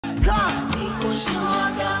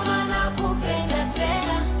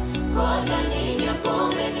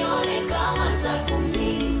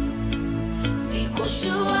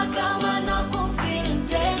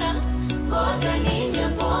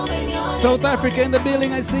South Africa in the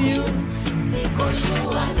building, I see you.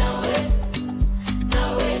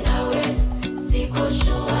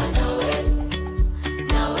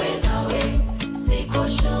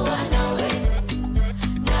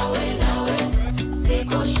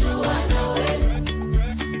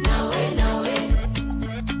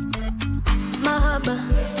 Mahaba,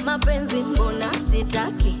 mapenzi mbona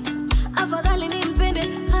sitaki. Afadhali nimpende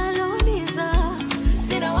aloniza.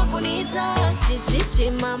 Sina wakuniita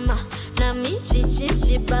chichichi mama na mi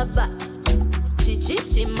chichichi baba.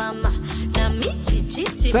 Chichichi mama na mi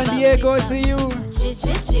chichichi San Diego, I see you.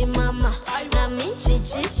 Chichichi mama na mi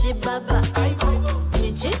chichichi baba.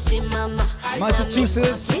 Chichichi mama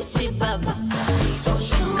Massachusetts. chichichi baba.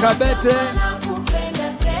 Kabete.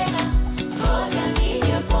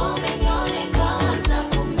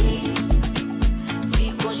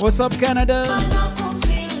 What's up, Canada?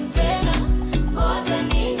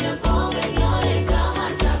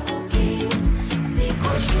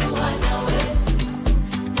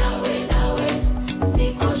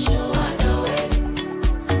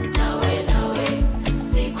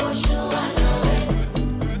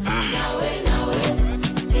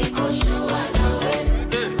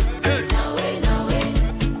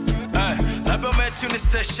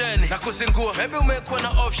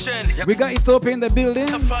 We got Ethiopia in the building.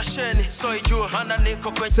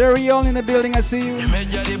 Sierra in the building, I see you.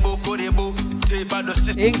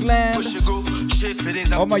 England.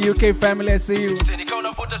 All my UK family, I see you.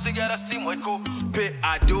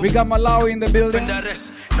 We got Malawi in the building.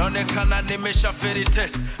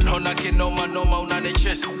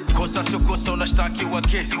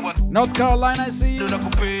 North Carolina, I see you.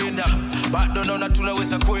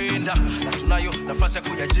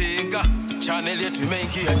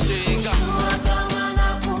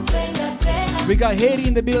 We got Haiti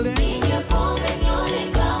in the building.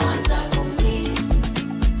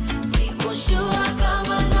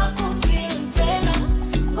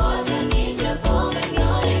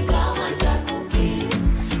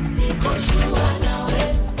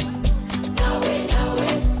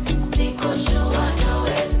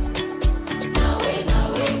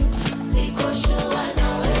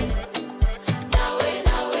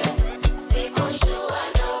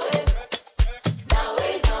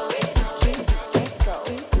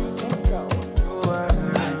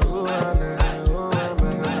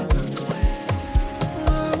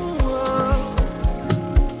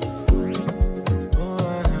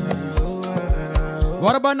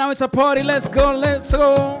 What about now? It's a party. Let's go. Let's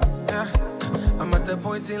go. Yeah. I'm at the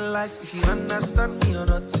point in life. If you understand me or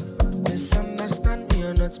not, misunderstand me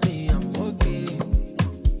or not, me, I'm okay.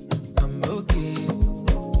 I'm okay.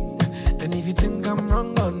 And if you think I'm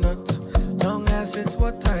wrong or not, long as it's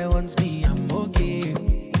what I want, me, I'm okay.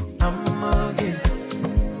 I'm okay.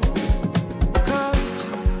 Cause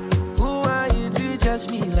who are you to judge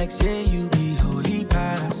me like say you be holy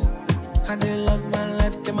past? And they love my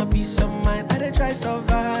life, get my peace of mind. I they try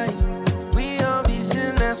survive. We all be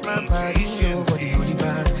sinners, my body show for the holy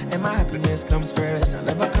path. And my happiness comes first. I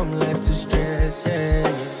never come life to stress. Yeah.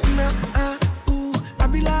 Nah, ooh, I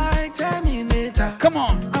be like Terminator. Come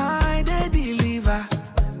on. I they deliver.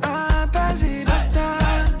 I pass it up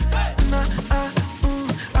time. Nah, ooh,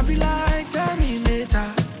 I be like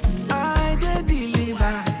Terminator. I they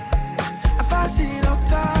deliver. I pass it up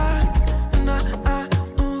time. Nah,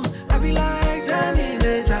 ooh, I be like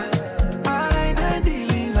Terminator. I they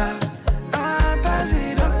deliver. I pass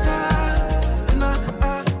it up time. Nah,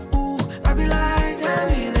 ooh, I be like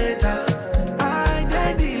Terminator. I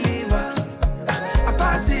they deliver. I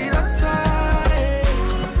pass it up time.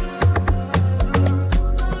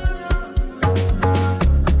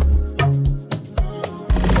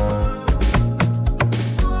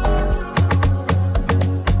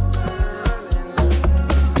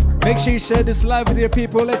 Make sure you share this live with your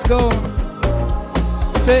people. Let's go.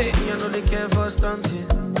 Say, Me, I know they care for stunting.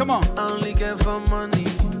 come on. I only care for money.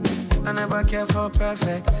 I never care for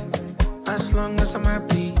perfect. As long as I'm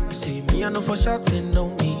happy. See me, I know for sure they know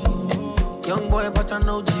me. Young boy, but I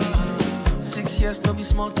know G. 6 years, no be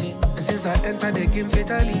small thing. And since I entered the game,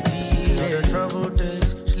 fatality. All the troubled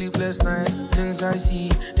days, sleepless nights, things I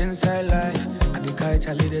see inside life. I do catch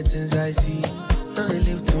a little things I see. Don't they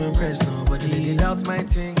live to impress nobody. They doubt my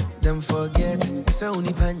thing, them forget. Say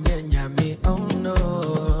only panya me. Oh no,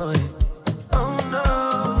 oh no.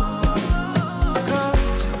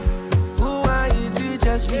 Cause who are you to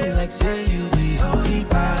judge me like say you be holy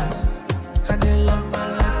past? I they love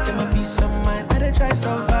my life, get my peace of mind. I they try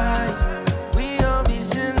survive. We all be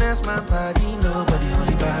sinners, my body nobody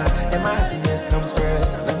holy bad. And my happiness comes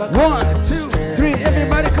first. I never come 1, life to 2, stress. 3,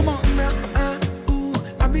 everybody, come on. Ooh,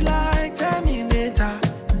 I be like Terminator.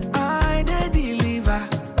 I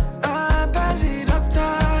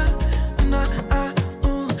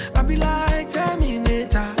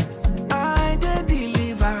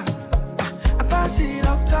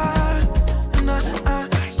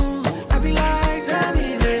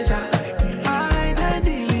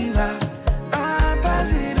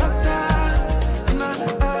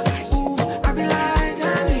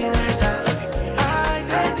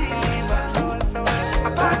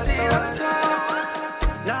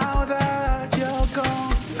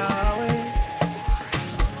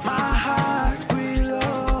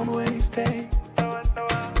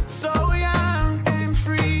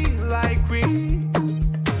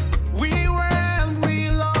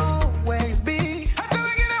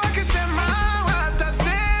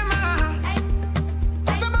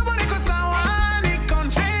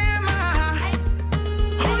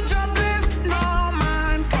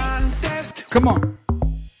Come on.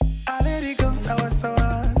 I let it go, sour, sour,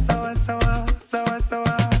 sour, sour, sour,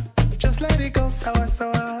 sour. Just let it go, sour,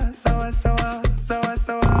 sour, sour, sour, sour,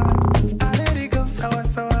 sour. I let it go, sour,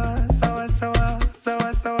 sour, sour, sour,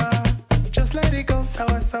 sour, sour. Just let it go,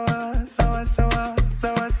 sour, sour, sour, sour,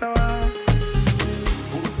 sour, sour.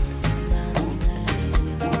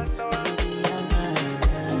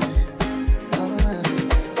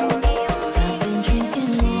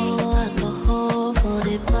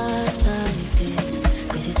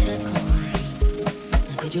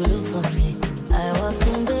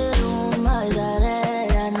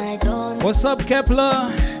 What's up,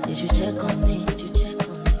 Kepler? Did you check on me? Did you check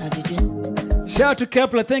on me? Now did you? Shout out to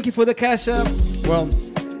Kepler. Thank you for the cash up. Well,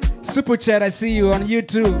 Super Chat, I see you on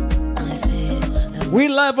YouTube. We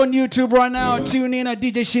live on YouTube right now. Tune in at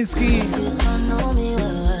DJ Shinski. You don't know me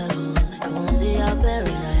well, you won't see how buried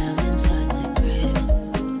I am inside my grave.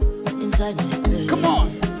 Inside my grave. Come on.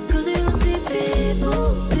 Cause you see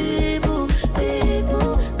people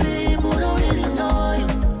don't really know you.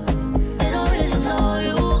 They don't really know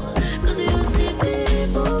you. Cause you see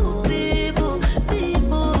people, they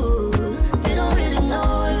don't really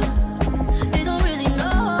know you. They don't really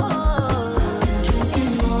know. I've been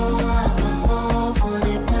drinking more alcohol for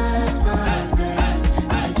the past 5 days.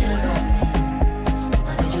 Did you check on me?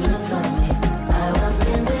 Or did you look for me? I walked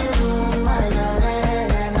in the room, eyes are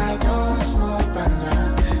red, and I don't smoke banga.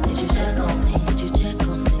 Did you check on me? Did you check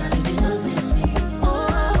on me? Or did you notice me? Oh,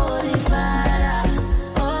 holy Father,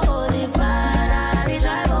 they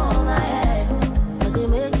drive on my head. Cause they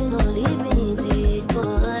make you no leave me deep. Oh,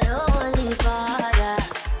 holy Father.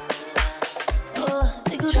 Oh,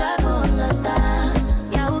 they could try to understand.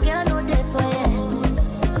 Yeah, who can know that for you?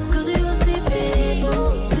 Cause you see people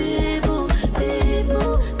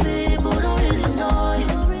don't really know you.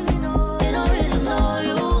 They don't really know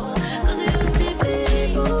you. Cause you see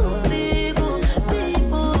people, they don't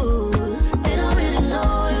really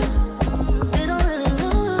know you. They don't really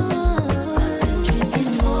know. I've been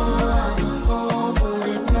drinking more alcohol for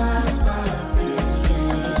the past 5 days. Did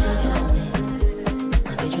you check on me?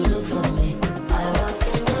 Or did you look for me? I walked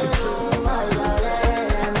in the room, eyes are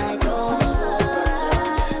red, and I don't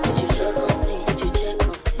smoke. Did you check on me? Did you check on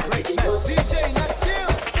me? Or did you notice me?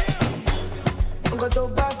 I'm going to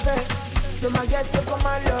buffet. No my get so come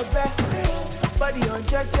on your back. Body on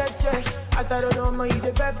check. I thought no more you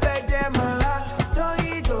the pepe them. Don't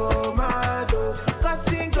eat tomato. Cause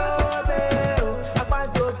go bail.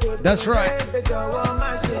 That's right. I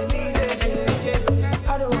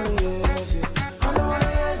don't wanna hear shit. I don't wanna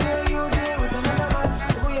hear shit. You did with another man.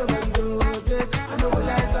 Who you body do it? I know we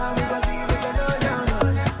like time because you with another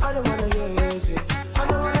down. I don't wanna hear shit. I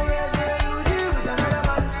don't wanna hear shit. You did with another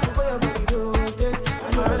man. Who you body do it? I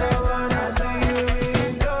know I wanna see you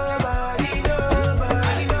with nobody. No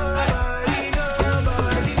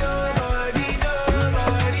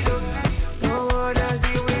wanna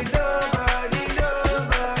see you with nobody.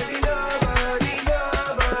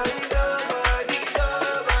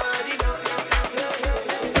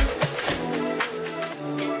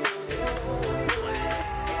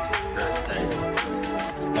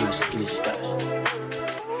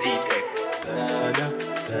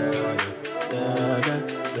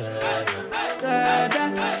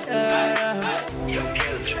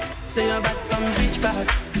 Say you're back from beach bag.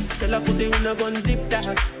 Tell a pussy when I gun dip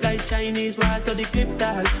tag. Like Chinese wise so the clip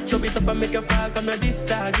tag. Chop it up and make you fall from your disc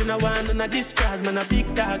tag. You know one on a discharge, man a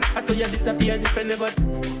big tag. I saw you disappear as if I never.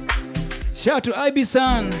 Shout out to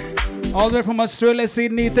IB-san. All the way from Australia,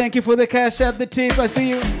 Sydney. Thank you for the cash app, the tip. I see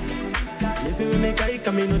you. If you make I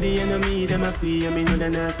come in, know the enemy, them a pray, I mean, know they're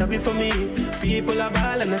not sorry for me. People are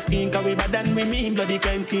ball and a screen, cause we bad than we mean. Bloody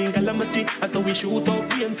crime scene, calamity. I saw we shoot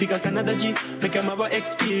out, we and figure Canada G. Make them have a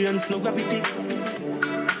experience, no gravity.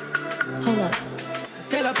 Hold up.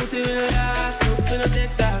 Tell a pussy we no laugh, no, we no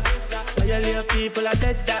take that. Loyal people are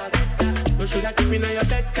dead dog. So should I keep in on your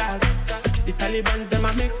bed card? The Talibans, them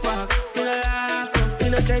a make walk. We no laugh, no, we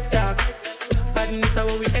no take that. Badness how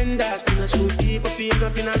we end us. We no shoot people, feel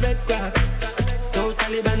up in a red grass. So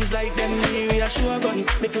Taliban's like them, we assure guns.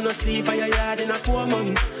 Make you no sleep at your yard in a 4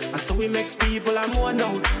 months. And so we make people a more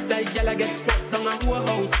now. Like y'all get fucked down a whole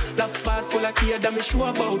house. Love pass full of care that me sure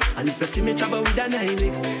about. And if you see me trouble with a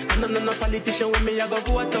 9X, and no politician with me I go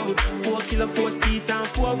vote out. 4 kilo, 4 seat and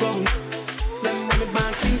 4 rounds. Them when me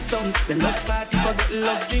born Kingston. Them love party for get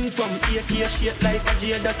love drink from. AK shit like a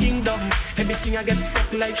Jada Kingdom. Everything I get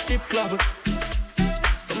fucked like strip club.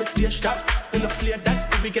 So me stay sharp. We no play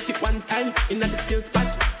that till we get it one time. In the same spot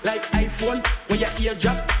like iPhone. When your ear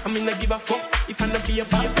drop, I mean I give a fuck if I not be a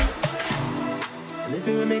bad. And if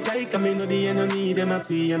you know me try, cause me know the enemy, them a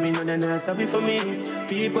pray, and me know they're not sorry for me.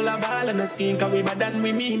 People are ball and a screen, cause we bad than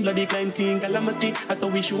we mean. Bloody crime scene, calamity. I saw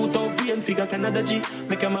we shoot out brain, figure Canada G.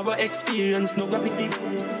 Make them have a experience, no gravity.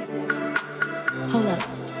 Hold up.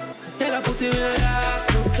 Tell a pussy we no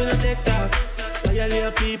laugh, no to no take talk.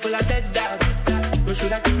 Loyal people are dead dog. No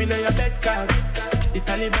should have keep in your bed card. The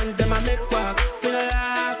Talibans, them a make walk. We no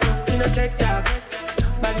laugh, no to no take talk.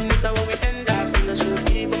 Badness is how we end up. We no show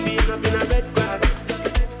people being up in a red crowd.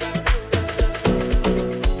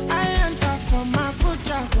 I enter from my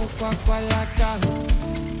butcher, GWAGWALADA.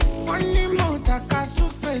 Money motor, casu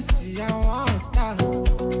face, I want that.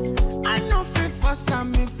 I know fit for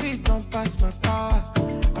some, if it don't pass my power.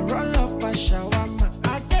 I roll up a shawarma,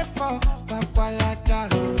 I get for GWAGWALADA.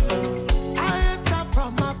 I enter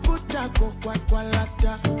from my butcher,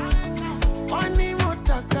 GWAGWALADA. Money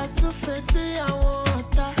motor, casu face, I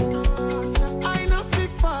want that. I know fit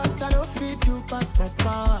fast, I don't fit to pass my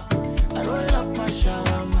power. I roll up my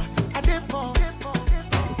shawarma, I get for.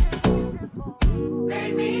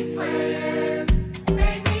 Make me sweat,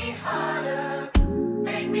 make me harder,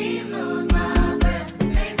 make me lose my breath,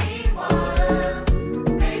 make me water,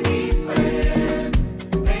 make me sweat,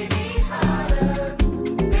 make me harder,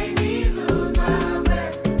 make me lose my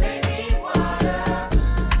breath, make me water,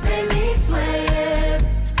 make me sweat,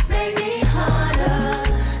 make me harder,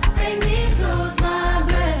 make me lose my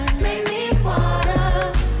breath, make me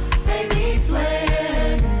water, make me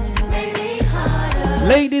sweat, make me harder.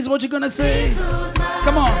 Ladies, what you gonna say?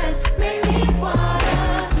 Come on. Make me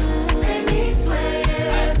water, make me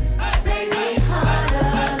sweat, make me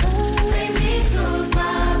harder, make me lose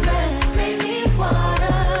my breath, make me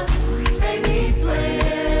water, make me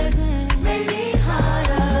sweat, make me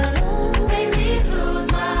harder, make me lose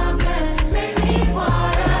my breath, make me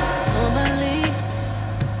water. Normally,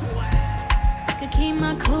 I could keep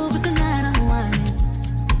my cool, but tonight I'm whining.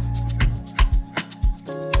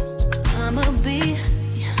 I'ma be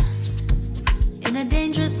in a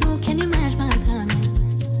dangerous mood, can you match my timing?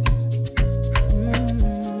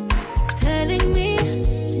 Telling me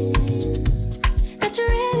that you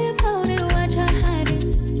really about it, what you're hiding.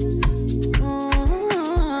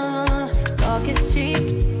 Talk is cheap,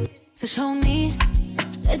 so show me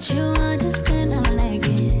that you understand how I like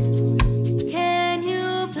it. Can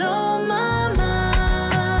you blow my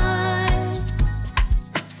mind?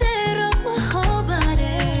 Set off my whole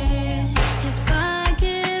body. If I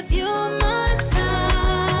give you my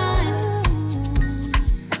time,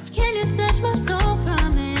 can you snatch my soul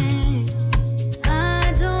from it?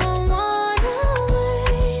 I don't wanna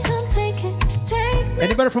wait. I'm taking, take me.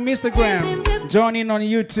 Anybody from Instagram? Join in on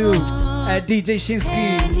YouTube at DJ Shinski.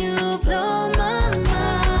 Can you blow my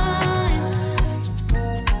mind?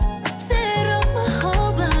 Set off my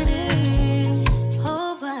whole body,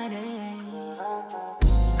 whole body.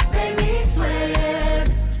 Make me sweat,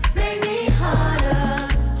 make me harder,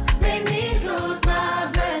 make me lose my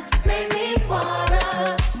breath, make me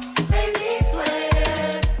water, make me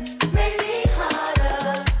sweat, make me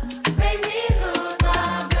harder, make me lose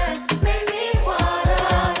my breath, make me water.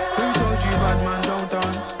 Who told you bad man don't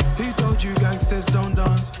dance? Who told you gangsters don't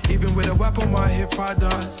dance? Even with a whip on my hip I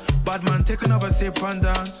dance. Bad man take another sip and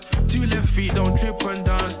dance. 2 left feet don't trip and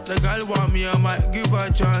dance. The girl want me, I might give her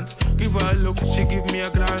a chance. Give her a look, she give me a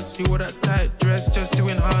glance. You wore that tight dress just to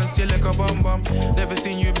enhance. You like a bum bum. Never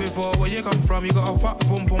seen you before. Where you come from? You got a fat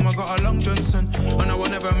boom boom. I got a long Johnson. I know I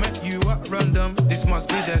never met you at random. This must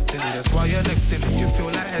be destiny. That's why you're next to me. You feel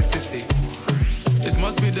like ecstasy. This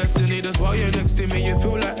must be destiny. That's why you're next to me. You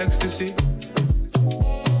feel like ecstasy.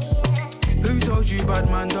 Who told you bad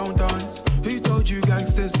man don't dance? Who told you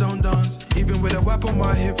gangsters don't dance? Even with a whip on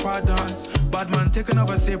my hip I dance. Bad man take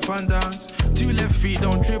another sip and dance. 2 left feet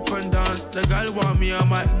don't trip and dance. The girl want me, I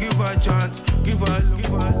might give her a chance. Give her.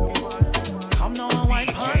 Come now and wine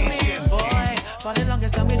party, boy. For the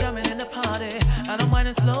longest time we jamming in the party, and I'm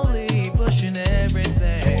whining slowly, pushing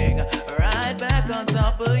everything right back on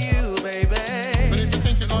top of you, baby. But if you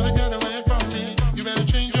think you're gonna get away from me, you better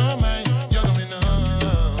change your mind. You're going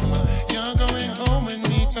home. You're going home with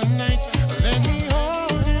me tonight. Let me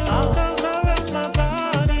hold you. I'll go caress my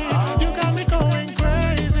body. You got me going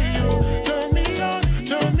crazy. You turn me on,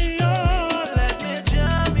 turn me on. Let me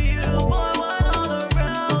jam you, boy, wine all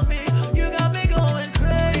around me. You got me going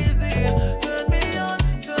crazy. Turn me on,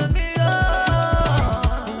 turn me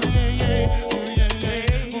on. Ooh, yeah, yeah, ooh,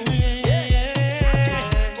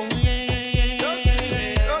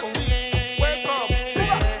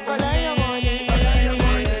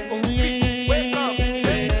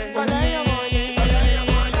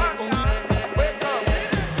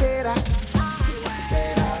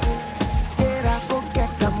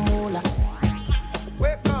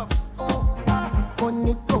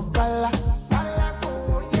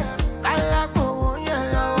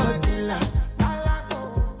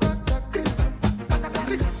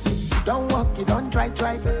 you don't try.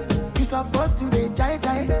 You supposed to be jai.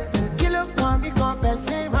 Kill up, come, you come,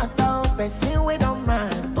 person, matter, person, we don't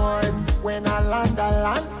mind. Boy, when I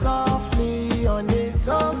land softly on the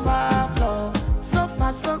sofa floor. So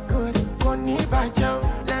far, so good, Koni Bajo,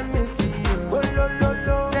 let me see you. Oh, lo, lo,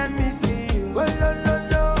 lo, let me see you. Oh, lo, lo,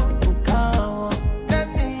 lo, Buga, let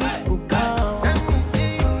me Buga. Let me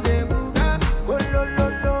see you, the Buga. Oh, lo, lo,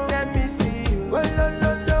 lo, let me see you. Oh, lo,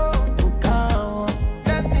 lo, lo, Buga.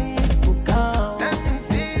 Let me Buga. Let me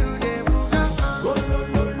see you, the Buga. Oh, lo,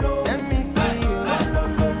 lo, lo, let me see you. Oh, lo,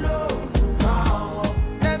 lo, lo, Buga.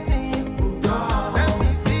 Let me Buga. Let me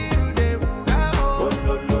see you, the Buga. Oh,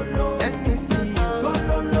 lo, lo, lo, let me see you. Oh,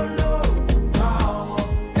 lo, lo, lo, Buga.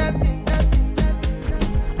 Let me.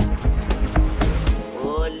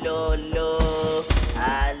 Oh lo,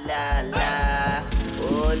 ah la la.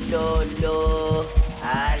 Oh lo,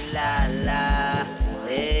 ah la la.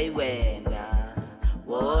 Hey wena,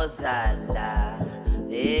 wozala.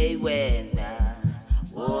 Hey wena,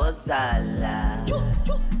 wozala.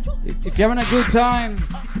 If you're having a good time,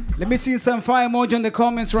 let me see some fire emoji in the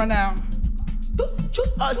comments right now.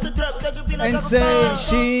 And say,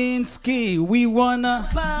 Shinski, we wanna.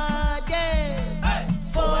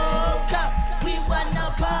 We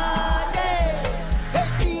wanna party. Hey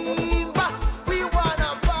Simba, we wanna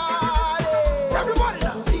party. Everybody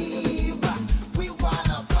now. Simba, we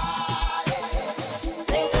wanna party.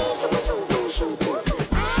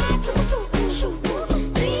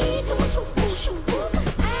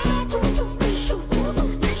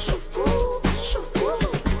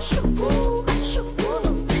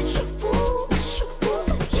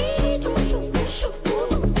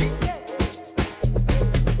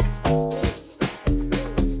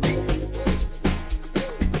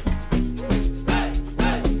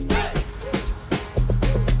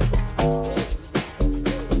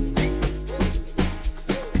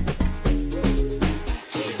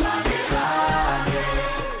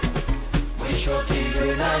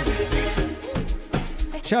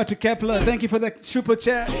 Shout out to Kepler, thank you for the super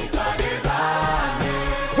chat.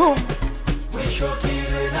 Boom.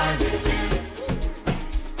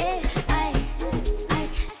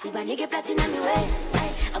 Sibanike platinum way.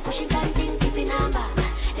 Akushi canting keeping number.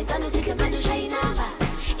 Entano sitle manje shine number.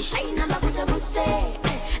 Ishine number kusa kuse.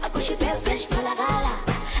 Akushi pe fresh tolagala.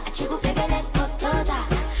 Achiku pegele totoza.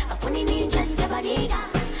 Afuni ninja sibanika.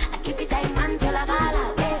 Akipi diamond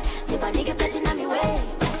tolagala. Sibanike platinum way.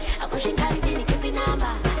 Akushi canting keeping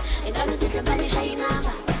number. Entano sitle manje shine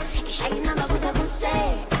number. Ishine number kusa kuse.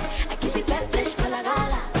 Akipi pe fresh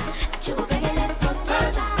tolagala. Achiku pegele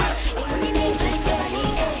totoza. Afuni ninja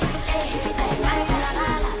sibanika.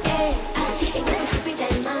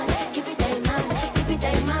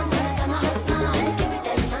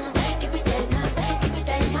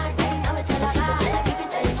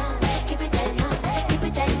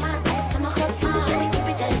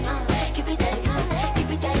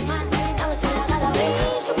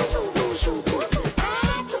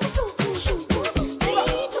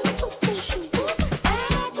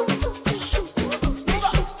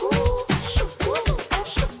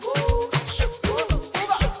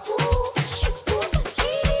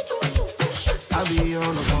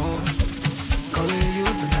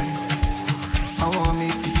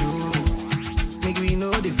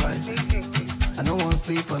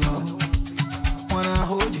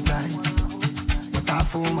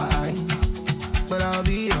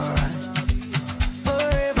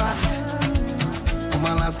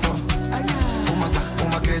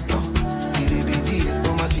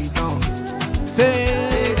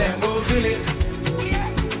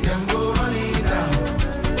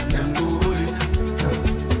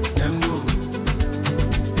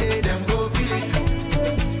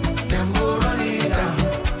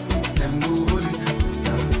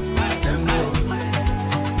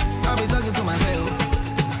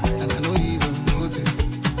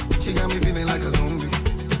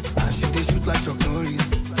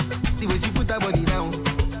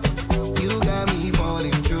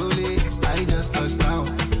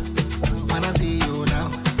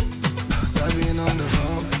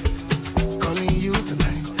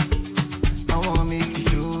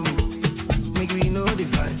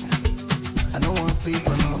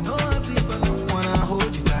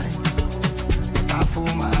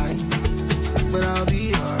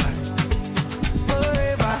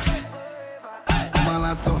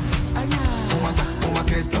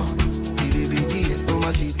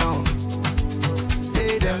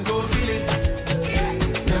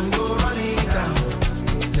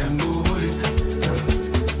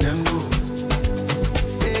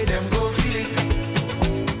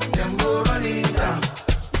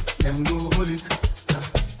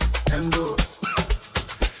 Them go.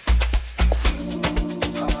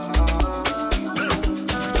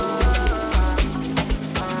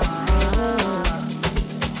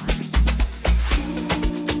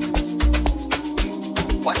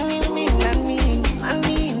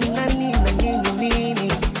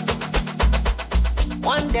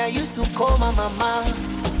 One day I used to call my mama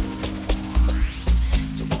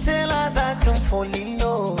to tell her that I'm falling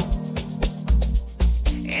low.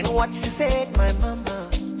 And what she said, my mama,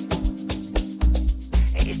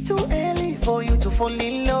 it's too early for you to fall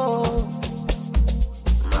in love.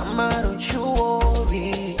 Mama, don't you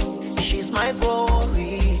worry, she's my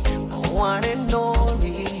glory, my one and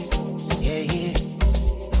only. Yeah, yeah.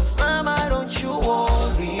 Mama, don't you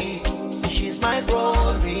worry, she's my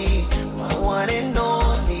glory, my one and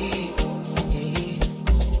only.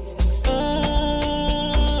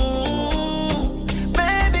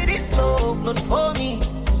 Baby, this love not for me.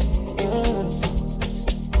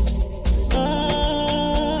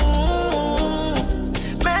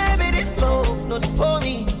 Baby, this love not for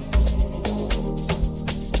me.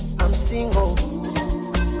 I'm single.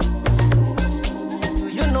 Do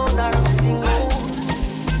you know that I'm single?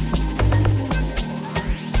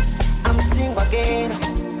 I'm single again.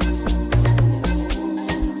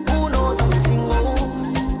 Who knows I'm single?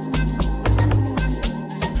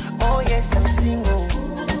 Oh yes, I'm single.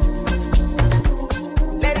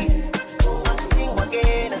 Ladies, I'm single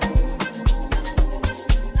again.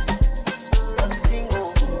 I'm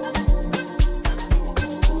single.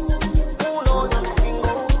 Who knows I'm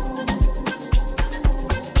single?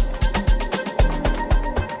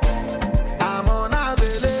 I'm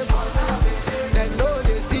unavailable. They know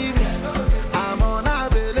they see me. I'm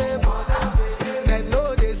unavailable. They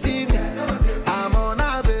know they see me. I'm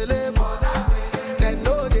unavailable. They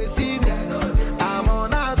know they see me. I'm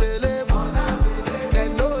unavailable. They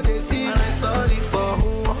know they see me. And I'm sorry for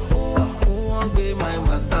who won't be my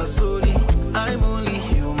matter. Sorry, I'm only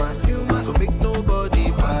human. So make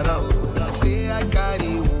nobody para. Them say I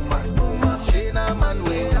carry woman. She na man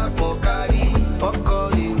way I for carry. Fuck all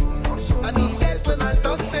the rumors. I need that when I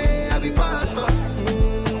talk say I be pastor.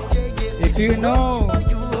 If you know,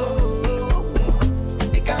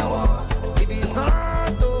 It can walk. It is not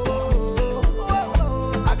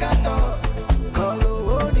I got talk.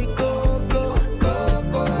 Colo the coco.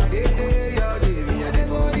 They your day. Me and the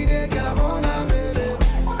body they get I'm unavailable.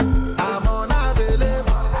 I'm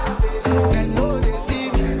unavailable. They know they see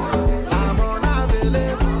me. I'm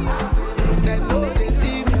unavailable. They know they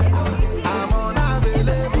see me. I'm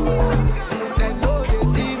unavailable. They know they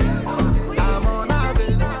see me. I'm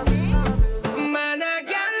unavailable. Man, I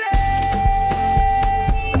can't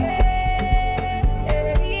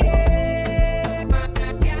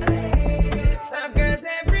Some girls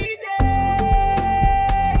every day.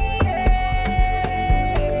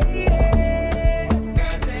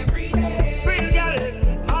 Girls every day.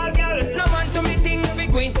 No man to me think we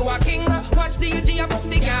going to a king. Watch the UG above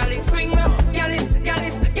the galley swing.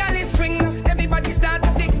 Galley swing. Everybody start to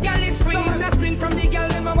think galley swing. I swing from the gal,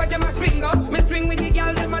 them what them a swing. Me swing with the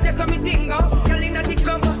gal, them a that's what me think. Gal in the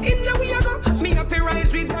club, in the we a go. Me a fi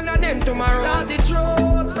rise with one of them tomorrow. Start the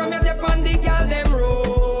truth from your dep on the gal them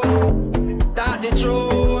road. Start the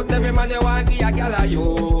truth, every man you want be a gal a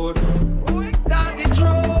youth. Start the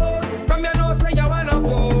truth from your nose where you wanna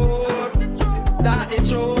go. Start the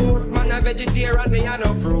truth, man a vegetarian, me a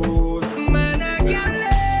no fruit. Man a gal.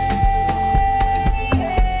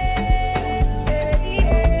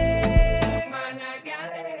 Man a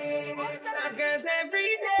gal. Some girls every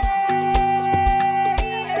day.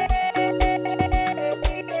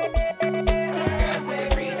 Girls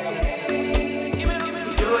every day.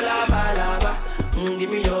 Yola balaba, give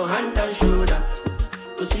me your hand and shoulder.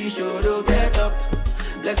 Cause you sure to get up.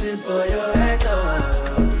 Blessings for your head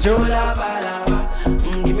up. Yola balaba,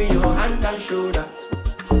 give me your hand and shoulder.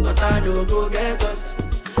 But I know go get us.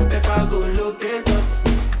 Better go locate us.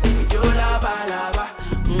 Yola balaba,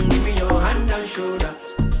 give me your hand and shoulder.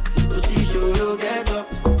 Cause you sure to get up.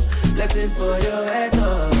 Blessings for your head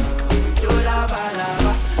up. Yola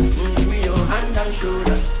balaba, give me your hand and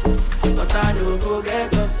shoulder. But I know go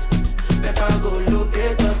get us. Better go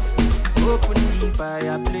locate us. Open the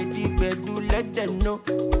fire, play the bed, do let them know.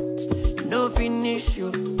 No finish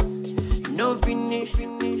you. No finish.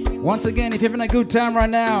 once again, if you're having a good time right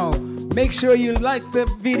now, make sure you like the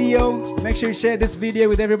video. Make sure you share this video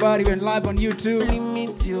with everybody. We're live on YouTube.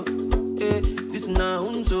 Limit you. This now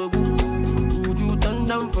so good. Would you turn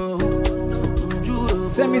down for who? Would you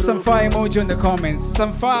Send me some fire emoji in the comments.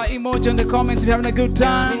 Some fire emoji in the comments if you're having a good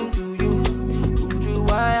time. to you? Would you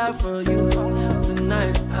wire for you?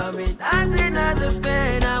 Tonight I've been dancing at the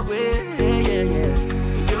fade away.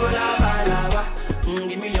 Yeah. Yola balaba,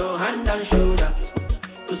 give me your hand and shoulder.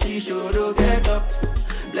 To see sure to get up.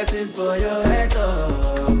 Blessings for your head up.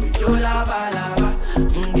 Yola balaba,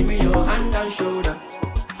 give me your hand and shoulder.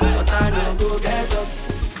 But I know go get up.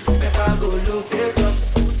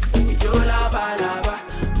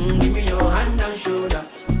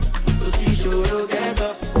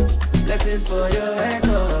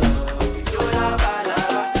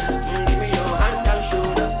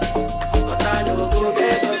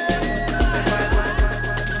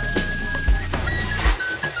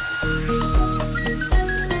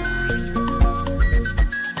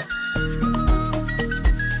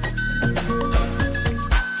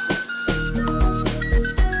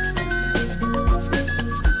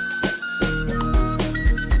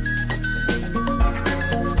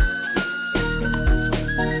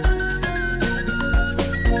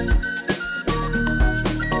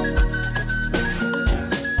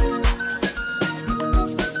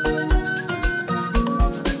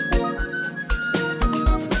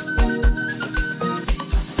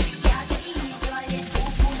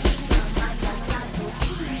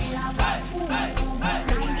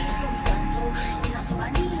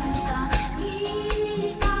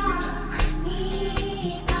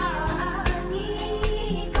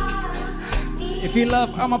 If you love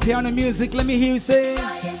Amapiano music, let me hear you say.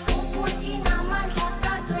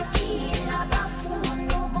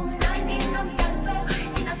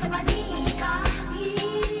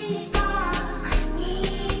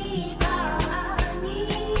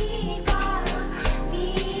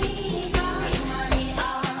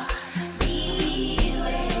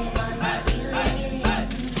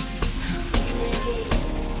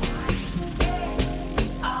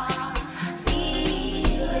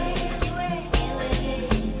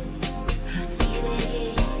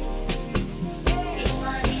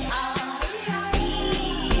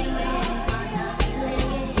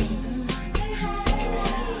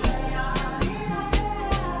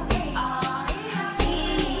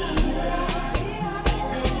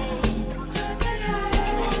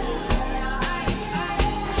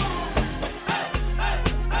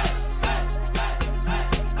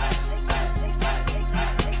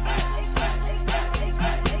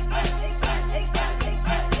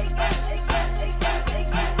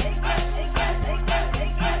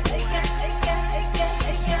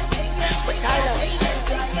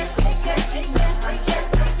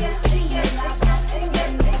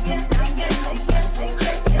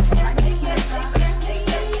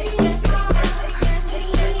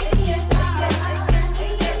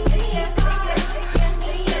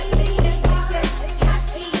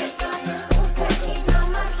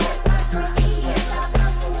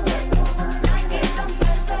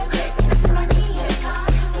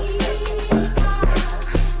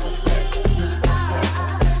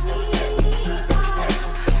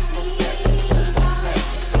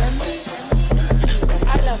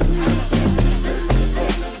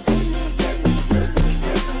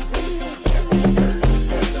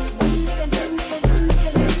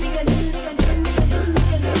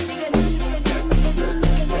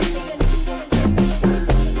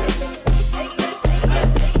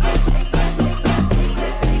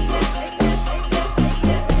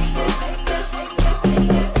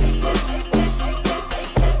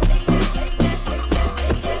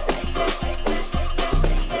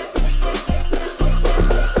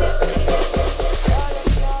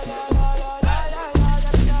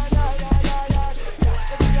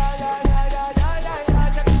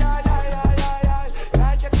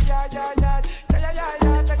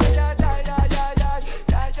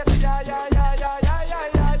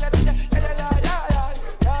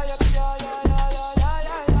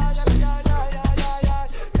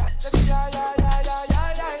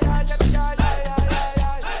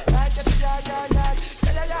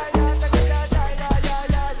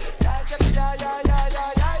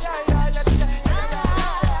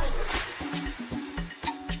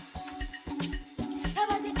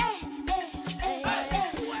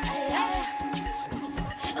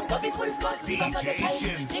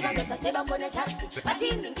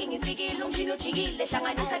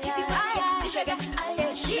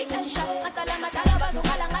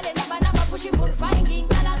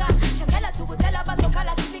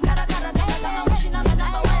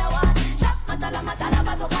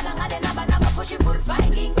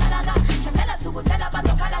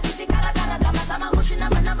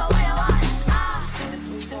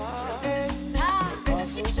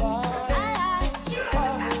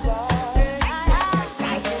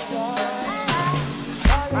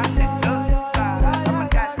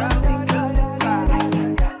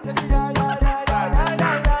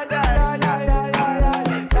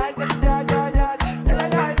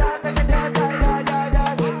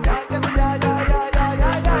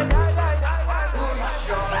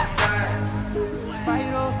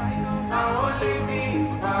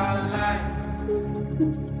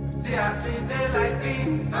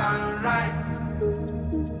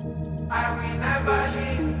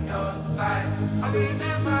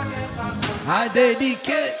 I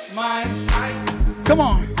dedicate my time. Come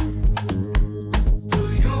on. To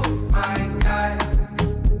you, my guy.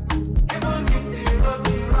 Even if the road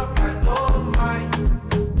be rough, I don't mind.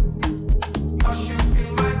 'Cause you be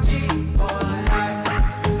my G for life.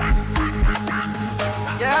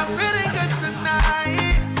 Yeah, I'm feeling good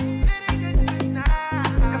tonight. Feeling good tonight.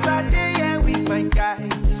 'Cause I did yeah with my guys.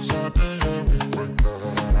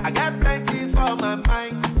 I got plenty for my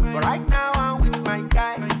mind. But right now I'm with my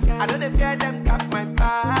guy. I don't fear them got my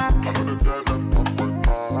back.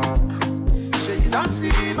 Sure you don't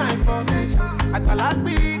see my formation. I call out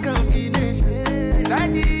big combination.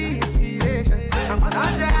 Steady inspiration. I'm on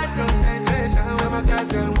 100 concentration. When my guys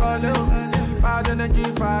can follow. Bad energy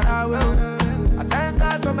far away. I thank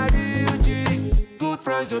God for my real G's. Good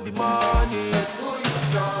friends don't be money. Who you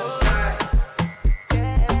your guy?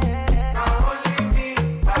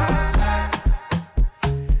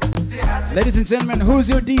 Ladies and gentlemen, who's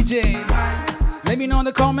your DJ? Let me know in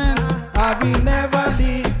the comments. I will never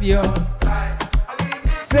leave your side.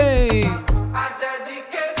 Say. I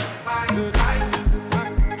dedicate my time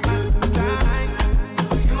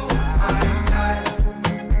to you, my life.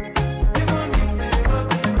 Even if they will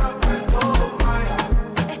be rough and go mine.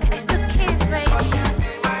 It's the kids, baby.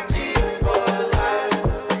 My G for life.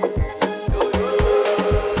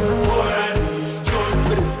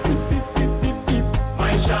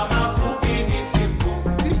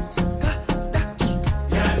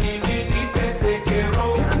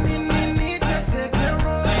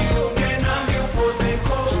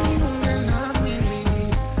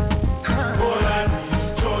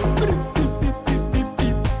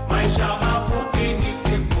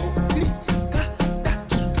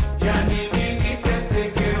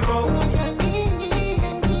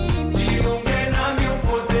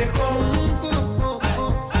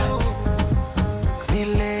 Ni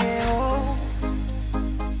leo,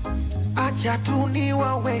 acha tu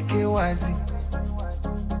niwaweke wazi,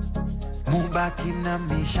 mubaki na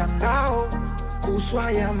mishangao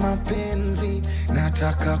kuswa ya mapenzi,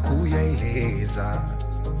 nataka kuyaeleza.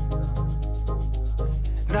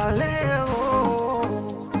 Na leo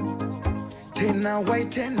tena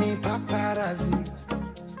waiteni paparazi,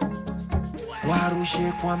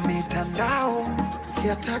 warushe kwa mitandao,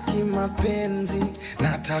 siataki mapenzi,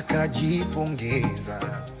 nataka jipongeza.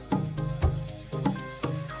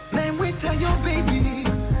 Naimwita yo baby,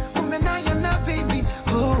 umenaya na baby,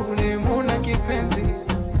 oh ni muna kipenzi,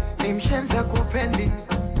 ni mshenza kupendi,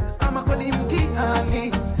 ama kweli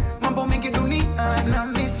mtihani, mambo mengi dunia na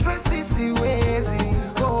mistresi siwezi,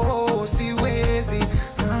 oh siwezi.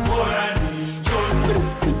 Bora ni John,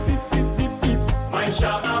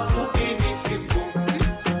 maisha mafupi ni siku.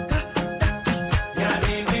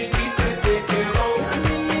 Yani nini tesekero,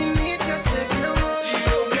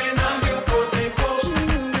 jiunge nami upozeko.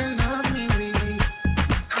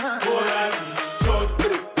 Bora ni John,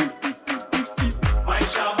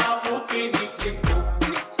 maisha mafupi ni siku.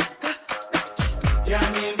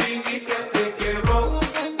 Yani nini tesekero,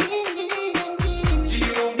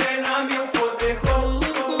 jiunge nami upozeko.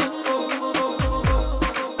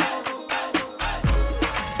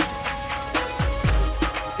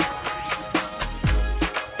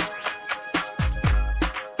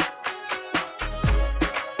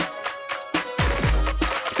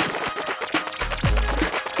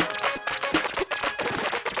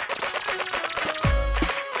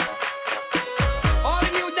 All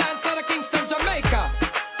the new dance out of Kingston, Jamaica.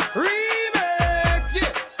 Remix,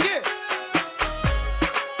 yeah, yeah.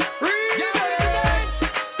 Remix,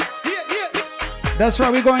 yeah, yeah. That's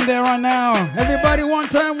right, we're going there right now. Everybody, one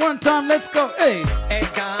time, let's go. Hey. Hey,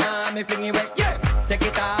 God, me fling it away, yeah. Take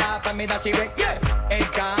it off and me dash it away, yeah. Hey,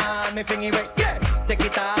 God, me fling it away, yeah. Take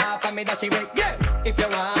it off and me dash it away, yeah. If you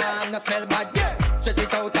wanna smell bad, yeah. Stretch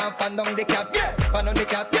it out and fan down the cap, yeah. Fan on the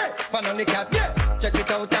cap, yeah. Fan on the cap, yeah. Stretch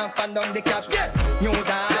it out and fan down the cap, yeah. New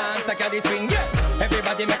dance, I got the swing, yeah.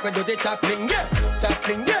 Everybody make me do the chopping, yeah.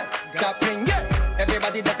 Chopping, yeah. Chopping, yeah.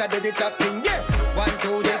 Everybody does do the chopping, yeah. 1,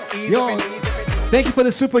 2, this easy. Yo, thank you for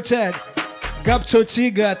the super chat. Gabcho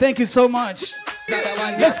Chiga, thank you so much.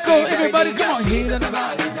 Let's go, everybody, come on. Heat in the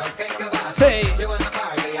body. Say. She wanna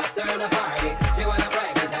party after the party. She wanna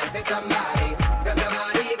break it, dance it somebody. 'Cause the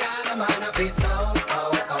body got a mind of its own.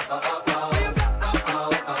 Oh, oh, oh, oh, oh. Oh,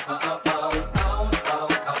 oh, oh, oh, oh, oh. Oh, oh,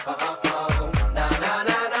 oh, oh, oh. Na, na,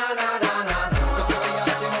 na, na, na, na, na. Just the way how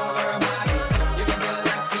she move her body. You can tell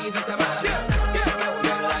that she's a tamale. It's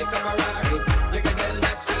moving like a Ferrari. You can tell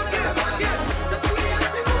that she's a tamale. Just the way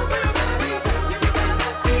how she move her body. You can tell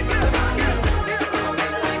that she's a tamale. It's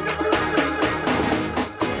moving like a Ferrari.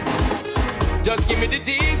 Just give me the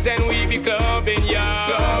G's and we be clubbing, yo.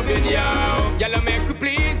 Clubbing, yo. Y'all make me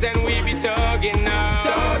please and we be tugging now.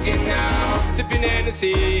 Tugging now. Sipping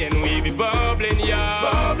Hennessy and we be bubbling, yo.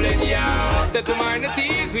 Bubbling, yo. Set to minor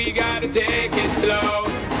teas, we gotta take it slow.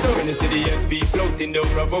 So in the city, SB floating, though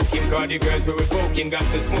provoking. Cause the girls who we're poking got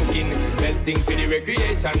to smoking. Best thing for the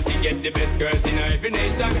recreation, to get the best girls in every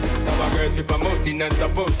nation. Our girls we promoting and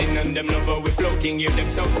supporting, and them love how we floating, hear them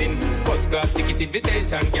shouting. First class ticket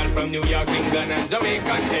invitation, girl from New York, England and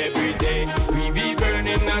Jamaica every day. We be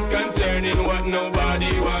burning, not concerning what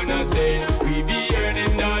nobody wanna say. We be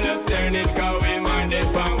earning dollars, turning, cause we minded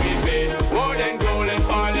when we pay. More than gold and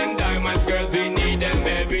all and diamonds, girls, we need them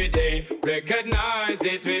every day. Recognize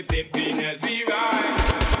it with pimping as we ride.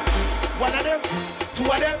 One of them, two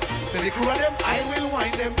of them, say the crew of them, I will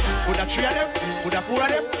wind them. Put a 3 of them, put a 4 of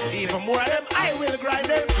them, even more of them, I will grind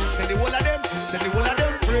them. Say the whole of them, say the whole of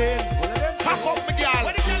them, friend. Pack up, my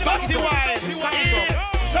girl, back to wine.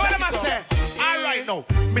 So what am I say? All right now,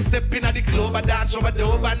 Miss step in at the club, I dance over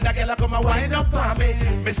dope, and the girl come a wind up on me.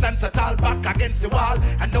 Me stand so tall back against the wall,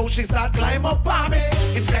 and now she start climb up on me.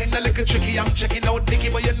 It's kinda little tricky, I'm checking out Nicky,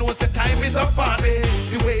 but you know the time is up on me.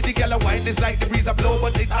 The way the girl a wind is like the breeze a blow,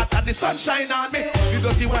 but it hot and the sunshine on me. You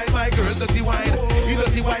dirty wine, my girl, dirty wine. You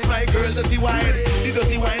dirty wine, my girl, dirty wine. You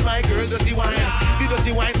dirty wine, my girl, dirty wine. You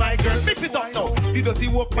dirty wine, my girl, mix it up now. You dirty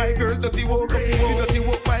walk, my girl, dirty walk. You dirty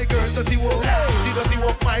walk, my girl, dirty walk. You dirty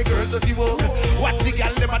walk, my girl, dirty walk. Watch the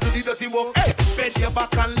girl, them a do the dirty walk. Hey, bend your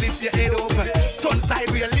back and lift your head up. Turn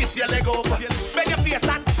sideways, lift your leg up. Bend your face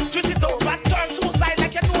and twist it up and turn to side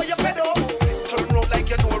like you know you're fed up. Turn around like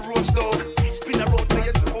you know a roast dog. Spin around like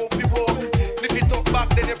you know off the walk. Lift it up back,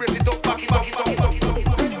 then you brace it up, back it, back it, back it, back it, back it.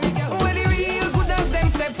 When the real good as them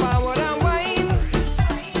step forward and wine.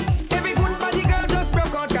 Every good body girl just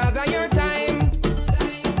broke out cause of your time.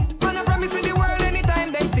 And I promise with the world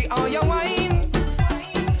anytime them see all your wine.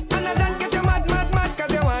 And I don't get you mad, mad, mad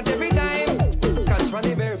cause you want every time. Catch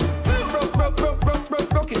funny babe.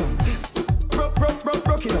 Broke it on.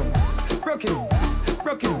 Broke it on. Broke it on.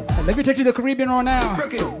 Broke it on. Let me take you to the Caribbean right now.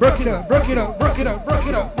 Broke it up, broke it up, broke it up, broke it up, broke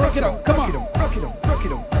it up, broke it up. Come on. Broke it up, broke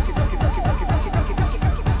it up.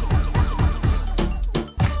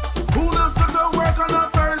 Who does go to work on a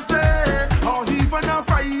Thursday or even a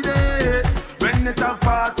Friday when it a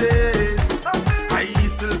parties? I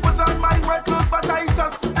still put on my work clothes, but I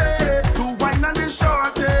just stay to wine and the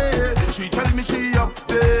shorty. She tell me she up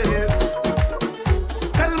there.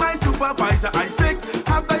 Tell my supervisor I sick,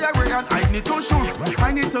 have diarrhea and I need to shoot.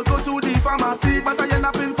 I need to go to the pharmacy, but I end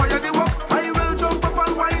up in fire the work. I will jump up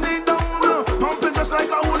and winding down, pumping just like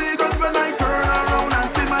a hooligan when I turn around and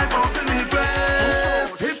see my boss in the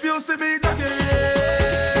place. If you see me ducking,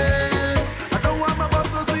 I don't want my boss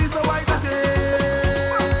to see, so I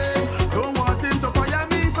ducking. Don't want him to fire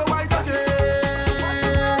me, so I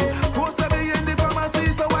ducking. Post me in the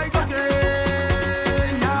pharmacy, so I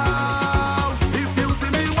ducking. Yeah. If you see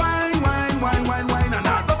me wine, and I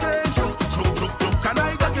ducking, choke, and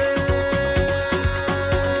I ducking.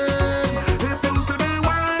 If you see me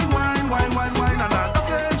wine, and I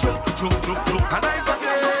ducking, choke, and I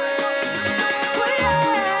ducking.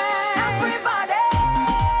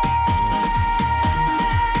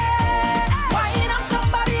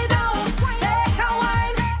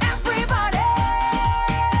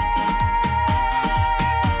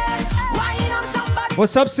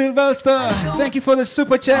 What's up, Sylvester? Thank you for the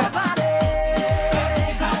super chat.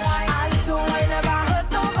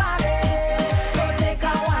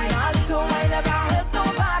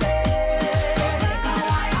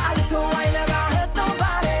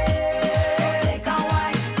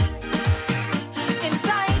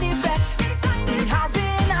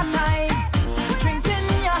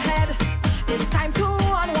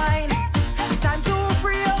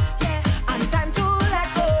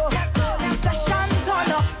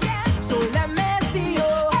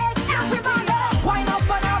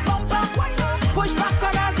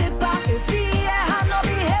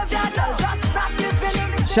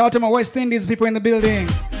 Shout out to my West Indies people in the building.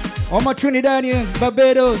 All my Trinidadians,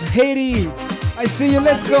 Barbados, Haiti. I see you,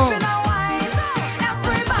 let's go.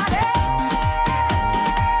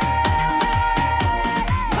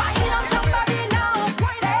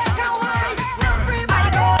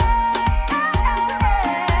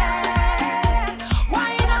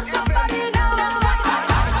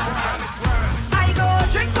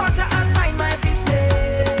 Drink water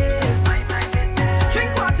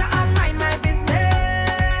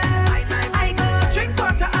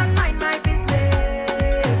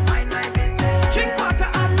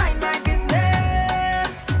and mind my business.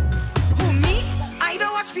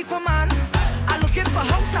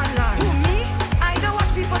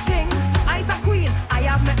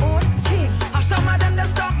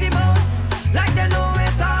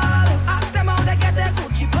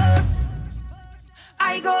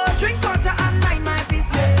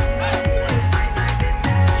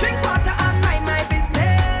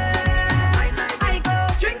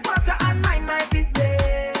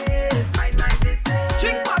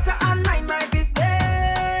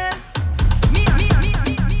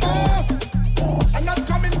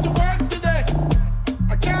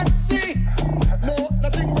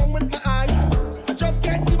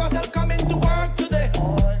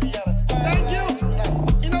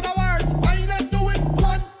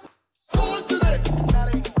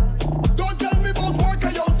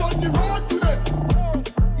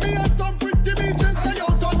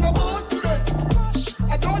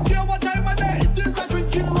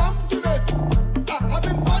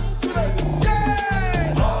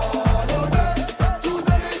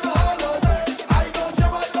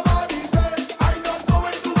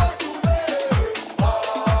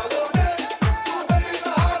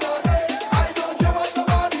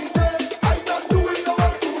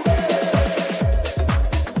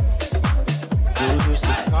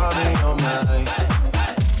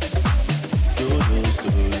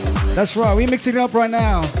 That's right, we mixing it up right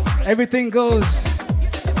now. Everything goes.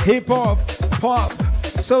 Hip hop, pop,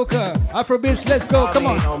 soca, Afrobeat. Let's go. Come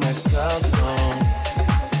on.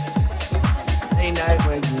 Late night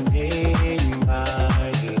when you need my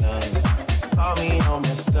love. Call me on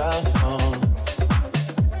my cell phone.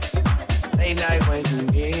 Late night when you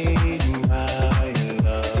need my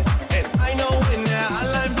love. And I know when that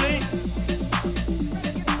hotline blink,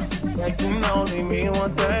 that can only mean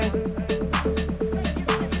one thing.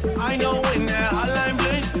 I know when that hotline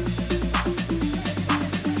blink,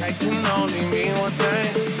 that can only mean one thing.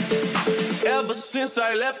 Ever since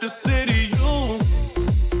I left the city, you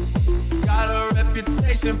got a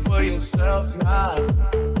reputation for yourself now.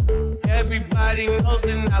 Everybody knows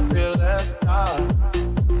and I feel left out.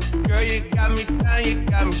 Girl, you got me down, you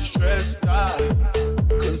got me stressed out.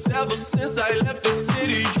 Cause ever since I left the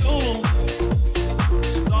city, you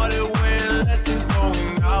started wearing less and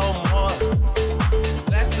going out more.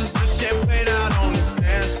 Glasses of champagne out on the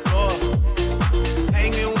dance floor.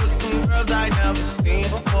 Hanging with some girls I never seen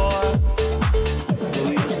before. You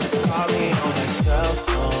used to call me on my cell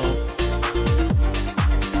phone.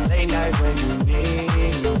 Late night when you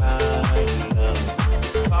need my love.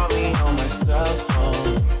 Call me on my cell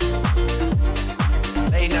phone.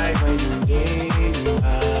 Late night when you need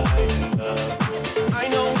my love. I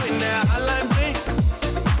know when that hotline blink,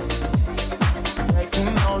 that can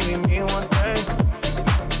only mean one thing.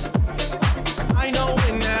 I know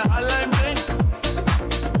when that hotline blink,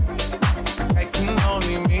 that can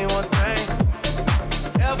only mean one thing.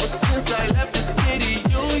 Ever since I left the city,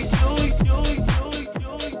 you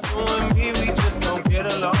and me, we just don't get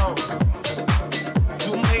along.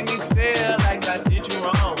 You make me feel like I did you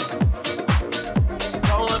wrong.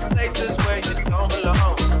 Going places where you don't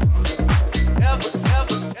belong. Ever.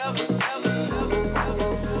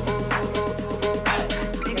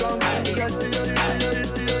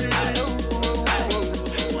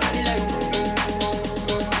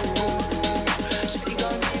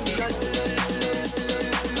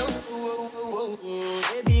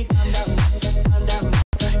 Baby, calm down.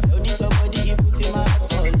 Yo, this your body, you put in my heart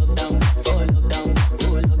for lockdown.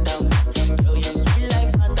 Yo, you sweet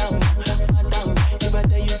life, phantom. If I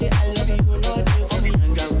tell you say I love you, you know they for me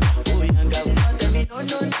young girl. Don't tell me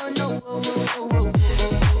no.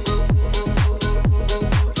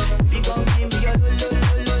 Baby, gon' give me your lo. You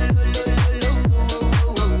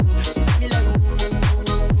got me like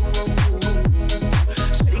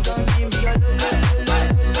Shawty gon' give me your lo.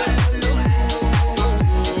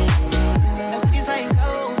 That's this fine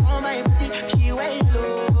girl for my booty, she way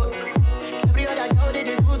low. Every other girl they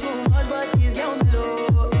do too much, but this girl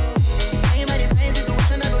low. I am at the fine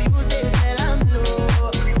situation, I go use the tell I'm low.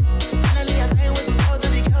 Finally I find way to talk to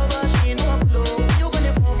the girl, but she ain't no flow. You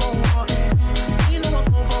gonna phone for one, you know what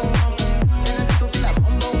phone for one. Then I start to feel like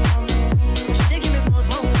bum. She dey give me small.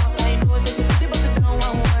 I know say she sit bust it down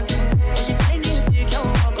one. But she feeling insecure,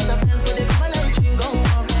 cause her friends go they come and like chewing gum.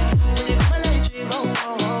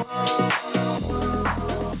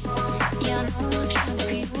 Yeah, I know what you're trying to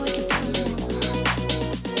feel, what you do.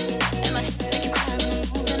 And my hips make you cry when you're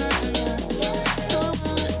moving around, yeah. Go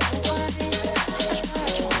once, go twice. I try,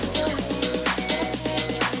 you won't do it. Get a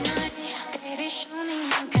taste for the night. Baby, show me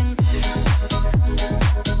you can calm down.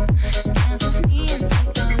 Dance with me and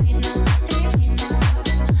take the lead now.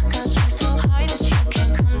 Got you so high that you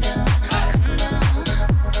can't come down.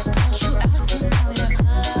 Don't you ask, you know you're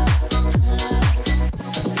allowed.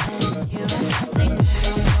 When it's you, I can't say no.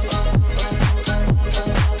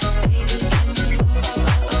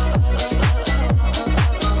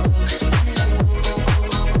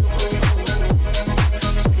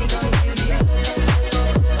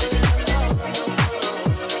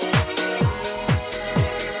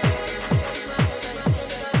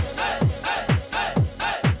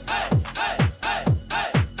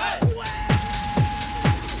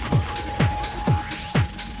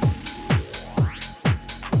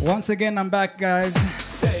 Once again, I'm back, guys.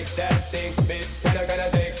 Shake that thing, bitch. Gotta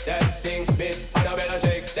shake that thing, bitch. Annabella,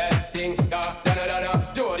 shake that thing. Da.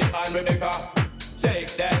 Jody and Rebecca. Shake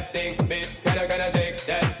that thing, bitch. Gotta shake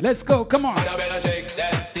that. Let's go, come on. Annabella, shake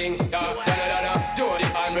that thing. Da. Jody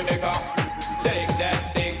and Rebecca. Shake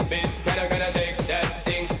that thing, bitch. Gotta shake that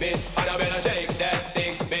thing, bitch. Annabella, shake that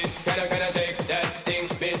thing, bitch. Gotta shake that thing,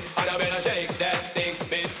 bitch. Annabella, shake that thing,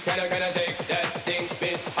 bitch. Gotta shake that thing,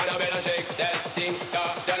 bitch. Annabella, shake that thing. Da.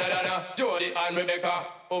 Jody and Rebecca,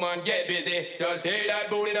 woman, get busy. Just say that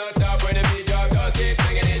booty don't stop when the beat drop. Just keep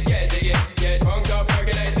swinging it, get jiggy. Get drunk up,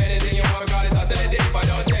 percolate anything you want. Call it oscillating, but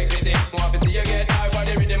don't take pity. Want to see you get high for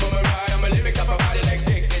the rhythm of my ride. I'm a lyric up about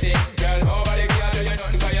electricity. Girl, nobody can do you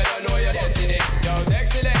nothing 'cause you don't know your destiny. Yo,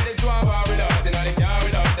 sexy ladies want war with us. You know they care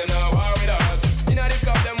with us. Them know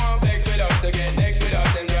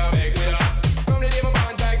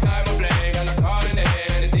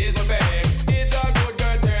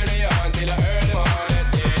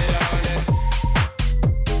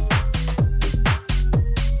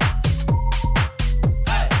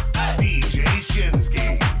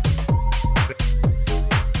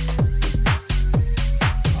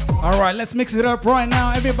right, let's mix it up right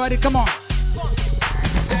now. Everybody, come on.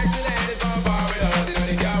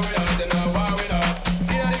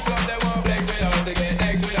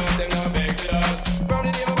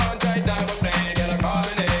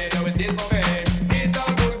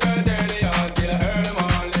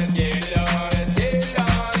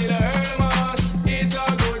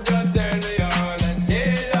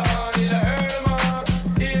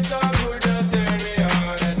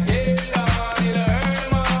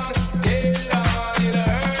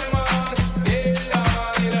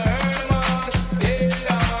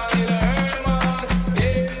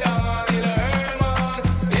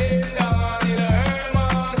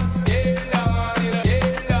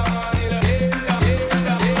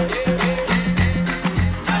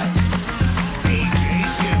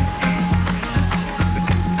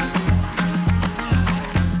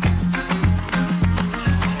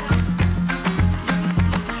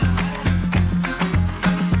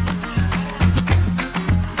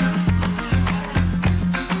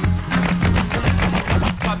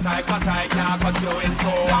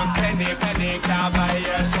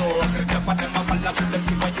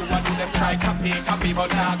 Copy, but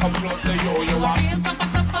now come close to you. You are.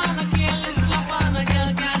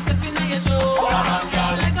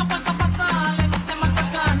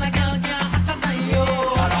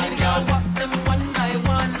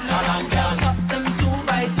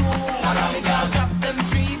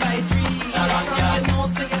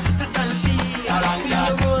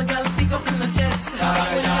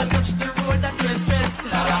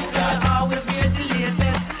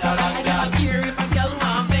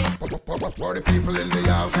 For the people in the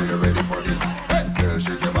house, are you ready for this? Hey, girl,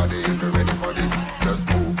 shake your body if you're ready for this. Just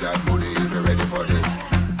move that booty if you're ready for this.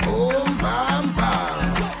 Boom, bam,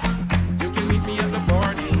 bam. You can meet me at the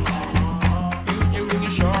party. You can bring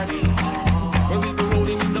your shorty. But we'll be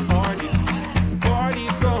rolling in the party.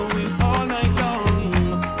 Party's going all night long.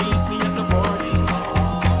 Meet me at the party.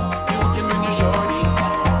 You can bring your shorty.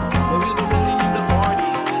 But we'll be rolling in the party.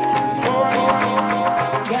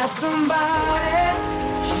 Got somebody.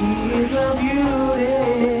 She's a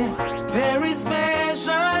beauty, very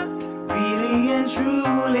special, really and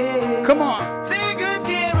truly. Come on. Take good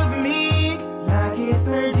care of me, like it's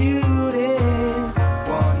her duty.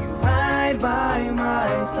 While you ride by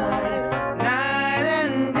my side, night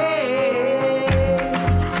and day.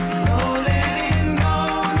 No letting go,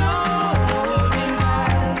 no holding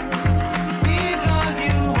back, because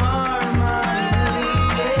you are my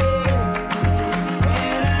lady.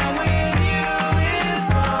 When I'm with you, it's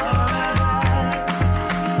all I got.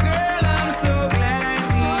 Girl, I'm so glad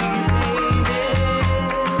we made it.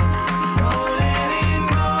 No letting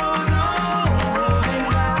go, no holding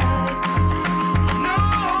back. No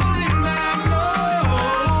holding back, no,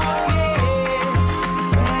 yeah.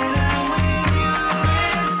 When I'm with you,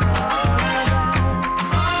 it's all I got.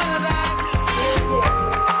 All of that,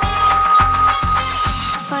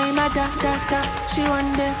 My mother, she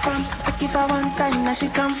one day from. I give her one time, now she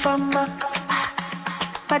come from.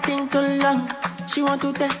 But thing too long, she want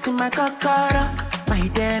to test in my kakara. My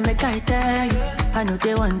day, make I tell you, I know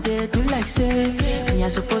they one day do like say. Me I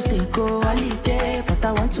supposed to go holiday, but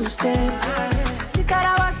I want to stay. She thought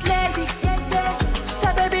I was lazy. She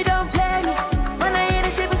said, baby, don't play me. When I hear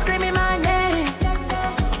the she be screaming my name,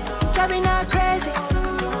 driving her crazy.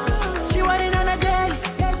 She wanted on a daily.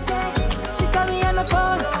 She got me on the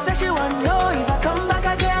phone, said she want know if I come back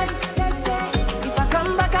again. If I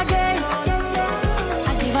come back again,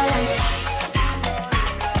 I give her like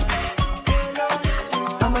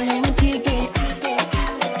I'm a Yankee gay.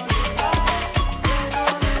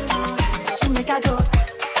 She make I go.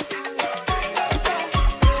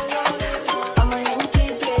 I'm a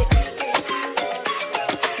Yankee gay.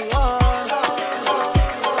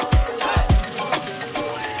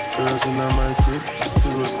 Girls in my crib,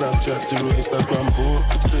 zero Snapchat, zero Instagram,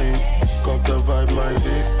 posting. Cop the vibe, my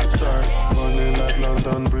dick start falling like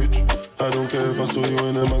London Bridge. I don't care if I saw you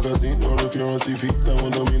in a magazine or if you're on TV. That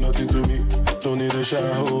one don't mean nothing to me. Don't need a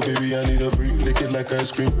shower, baby, I need a free. Lick it like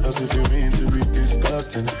ice cream, as if you mean to be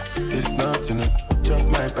disgusting. It's nothing. Chop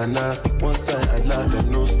my banana, one side I like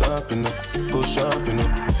and no stopping. Go shopping.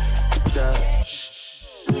 Dash.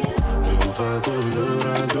 Over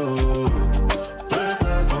Colorado.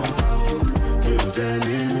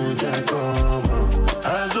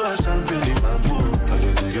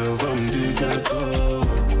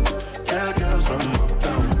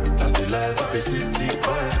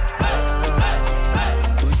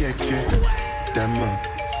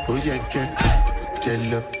 Oh yeah,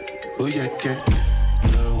 jello. Oh yeah,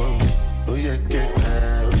 no. Oh yeah,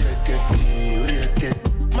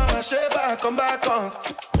 Mama Sheba, come back on.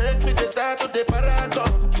 Make me the start of the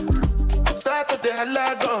paragon. start to the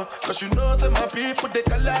halagon. Cause you know, say my people, they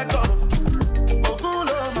calagon.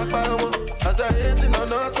 Ogulo, my power. As I hating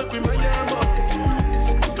on us, make me my yamo.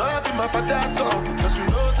 Don't be my father's son. Cause you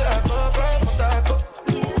know, say I come from Potako.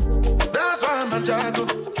 That's why I'm a jago.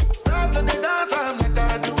 Start to the dance, I'm like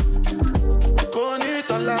I do. Go need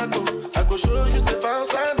to lago. I go show you, say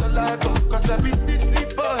bounce and the lago. Cause I be city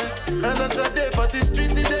boy. And as I day for the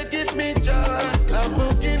street, they give me joy.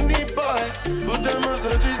 Lamborghini boy. Put them on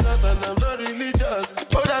St. Jesus and I'm not religious.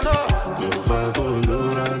 But I know. Go far, go low,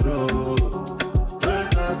 go. Break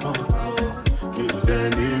last month, you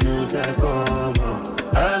then you know that come.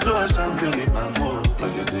 As I was champion in my mom.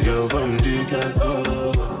 Like it's the girl from Chicago.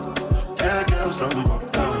 Yeah, girls from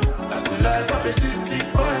uptown. That's the life of a city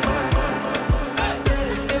boy.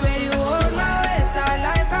 The way you hold my waist, I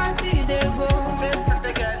like I see they go.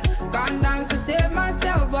 Can't dance to save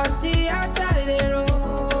myself, but see outside the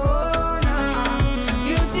road.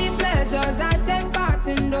 Guilty pleasures, I take part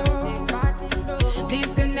in those.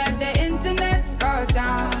 Disconnect the internet, cause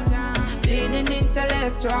I'm feeling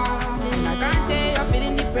intellectual. And I can't tell you're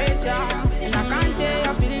feeling the pressure. And I can't tell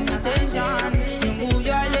you're feeling the tension. You move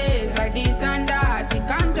your legs like this and that. You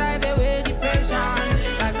can't drive away depression.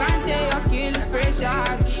 I can't tell your skill is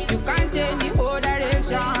precious. You can't change the whole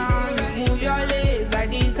direction. You move your legs like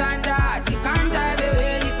this and that. You can't drive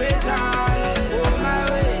away depression. Go my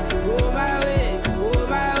ways, go my ways, go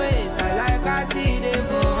my ways. I like I see they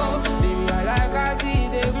go. Baby, I like I see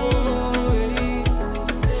they go.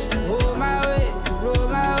 Go my ways, go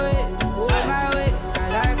my ways, go my ways. I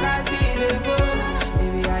like I see they go.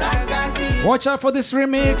 Baby, I like I see. Watch out for this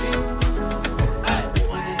remix.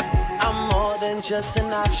 I'm more than just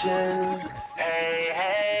an option. Hey,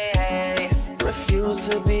 hey, hey. Refuse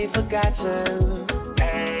to be forgotten.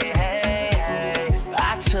 Hey, hey, hey.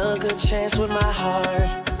 I took a chance with my heart.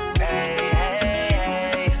 Hey, hey,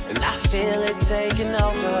 hey. And I feel it taking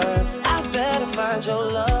over. I better find your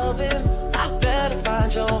loving. I better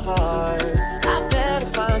find your heart. I better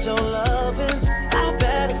find your loving. I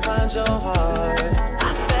better find your heart.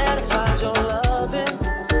 I better find your loving.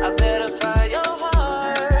 I better find your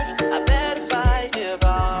heart. I better find you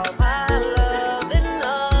all my love. Then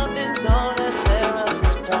nothing's gonna tear us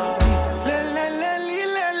apart.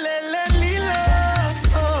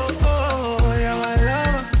 Oh, oh, yeah, my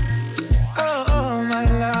lover. Oh, oh, my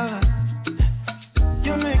lover.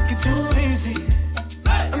 You make it too easy.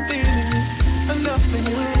 I'm feeling you. I'm loving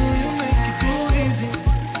you. You make it too easy.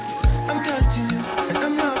 I'm touching you. And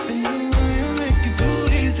I'm loving you. You make it too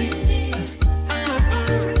easy.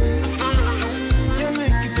 You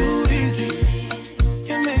make it too easy.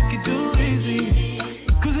 You make it too easy.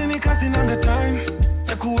 Kuzini kasi nanga time.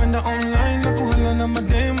 Nakuenda online. Nakuhala na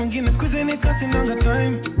madem. Mwingine skuzini kasi nanga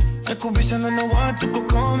time. Nakubishana na watu kwa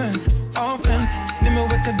comments. Offense.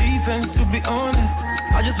 Nimeweka defense to be honest.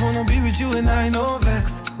 I just wanna be with you and I know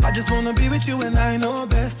vex. I just wanna be with you and I know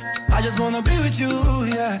best. I just wanna be with you,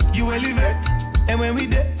 yeah. You elevate. And when we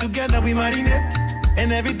did together we marinate.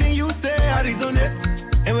 And everything you say I resonate.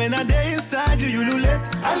 And when I day inside you, you lulette.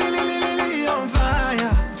 I li on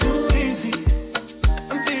fire. Too easy.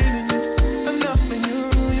 I'm feeling you. I'm loving you.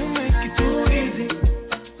 You make it too easy.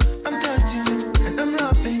 I'm touching you. And I'm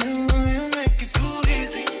loving you. You make it too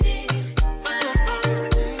easy.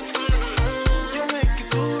 You make it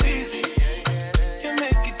too easy. You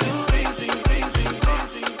make it too easy.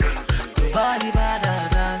 Nobody better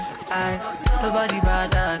than I. Nobody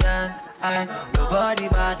better than I. Nobody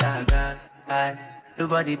better than I.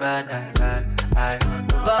 Nobody better than I.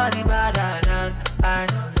 Nobody better than I.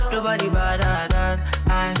 Nobody better than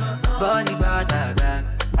I. Nobody better than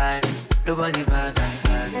I. Nobody better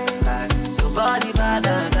than I. Nobody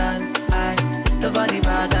better than I. Nobody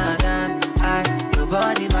better than I.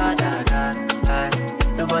 Nobody better than I.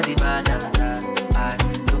 Nobody better than I.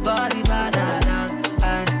 Nobody better than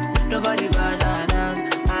I. Nobody better than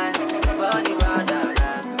I. Nobody better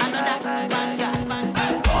than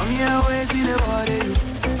I. Come here, wait till the body.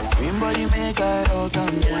 Green body make I rock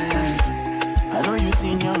and wine. I know you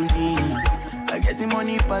seen your me. I get the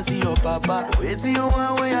money pass your papa. Wait till you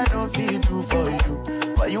want way I don't feel do for you.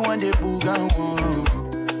 Why you want the Buga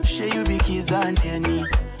one? Share you be Kizz than any.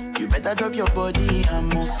 You better drop your body and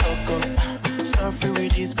move suck up. Suffer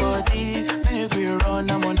with this body. Make we run,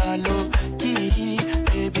 I'm on a low key.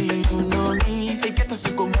 Baby, you know me. They get us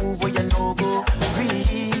to go move where you no go.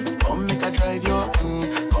 Breathe. Come make a drive your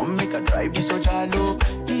come make a drive this so jalo.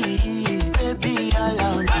 Baby,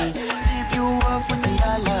 allow me. Tip you off with the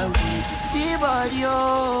allow me. See body,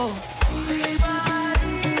 oh. See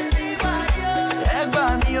body, oh. Egg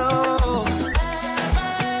bami, oh.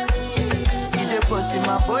 He dey post in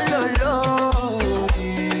my bololo.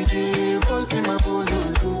 He dey post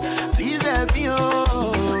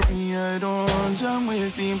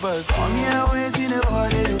dancing bus. Come here, waiting the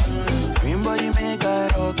body. Green body make her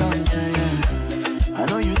rock on, yeah. I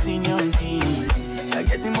know you seen your team. I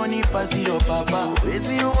get the money pass your papa.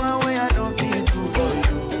 Waiting you one way I don't feel too for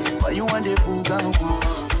you. Why you want the Buga?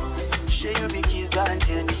 Share you be Kizz and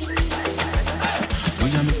Oh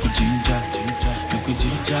yeah, make we ginger, make we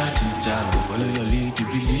ginger. Go follow your lead, you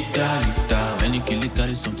be leader. When you kill it, there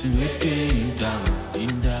is something we in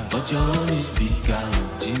down. But your own is bigger,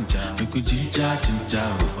 ginger. Make we ginger.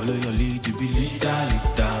 Go follow your lead, you be leader.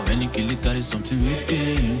 When you kill it, there is something we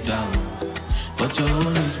in down. But your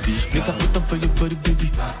own is bigger. Make a put up for your body, baby.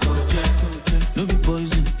 No be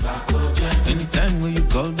poison. Anytime when you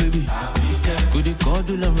call, baby. Could you call,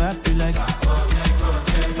 do the rap you like?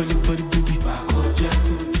 For your body, baby.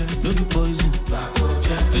 No be poison.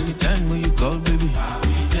 Anytime when you call, baby.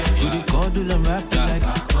 Could you call, do the rap you like?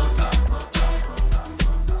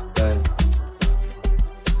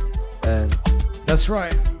 That's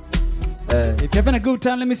right. If you're having a good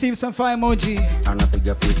time, let me see some fire emoji.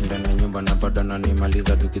 Anapiga pick ndani ya nyumba na bado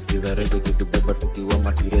ananimaliza tukisikiza reggae kitubeba tukiwa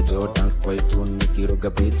matiria jo dance kwa tune nikiroga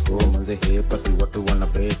beats so manze hepa si watu wana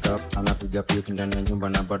break up. Anapiga pick ndani ya nyumba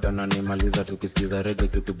na bado ananimaliza tukisikiza reggae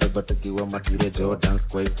kitubeba tukiwa matiria jo dance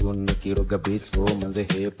kwa tune nikiroga beats so manze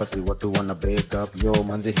hepa si watu wana break up. Yo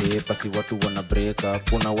manze hepa si watu wana break up.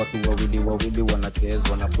 Kuna watu wawili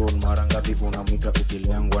wanachezwa na bro mara ngapi unamwita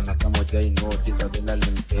ukilengwa na kama jai notice adela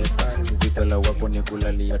limteka. Vitala wako ni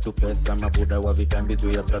kulalia tu pesa. Mabuda wa vitambi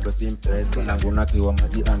tu ya Prado simpresa. Nanguna kiwa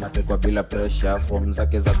maji anatekwa bila pressure. Form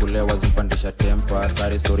zake za kulewa zupandisha tempa.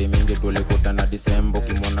 Sari story mingi tulikuta na Disembo.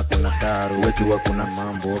 Kimona kuna taru, wejua kuna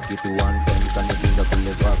mambo. Kitu one time kanipiza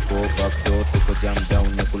kule vako. Backdoor tuko jam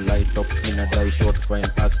down ni kulight up. Inadai short fine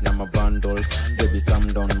ass na mabundles. Baby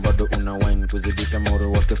calm down bado una wine. Kuzidisha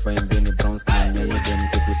moro wake fine bini brown skin. Nyenye dem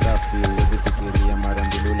kitu safi. Wezi fikiria mara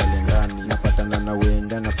mbulula lengani. Napatana na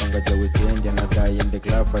wenda napanga ja weekend. Anadai ende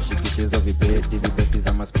club ashikichizo vibeti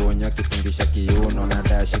za masponya. Kitingisha kiuno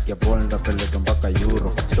nadai ashikia ball ndapeleka mpaka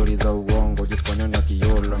Euro. Story za uongo jisponya na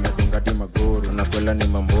kiolo. Medunga di magoro na kwela ni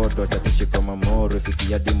mamboto. Atatishika mamoro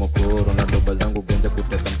ifikia di mokoro. Na doba zangu genja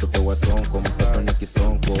kuteka mtoto wa sonko. Mtoto ni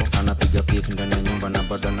kisonko. Anapiga pick ndani ya nyumba na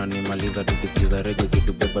bado ananimaliza tukisikiza reggae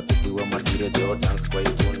kitubeba tukiwa matire jo dance kwa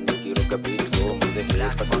tune nikiroga beats so mzee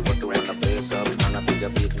hepa si watu wana break up. Anapiga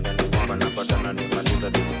pick ndani ya nyumba na bado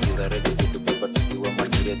ananimaliza tukisikiza reggae kitubeba tukiwa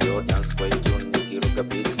matire jo dance kwa tune nikiroga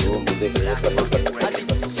beats so mzee hepa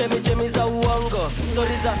chemi za uongo.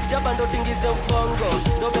 Story za jaba ndo tingize ubongo.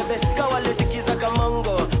 Ndo bebe kawale tikiza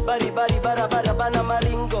kamongo. Bari barabara bana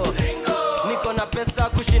maringo. Niko na pesa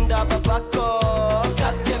kushinda babako.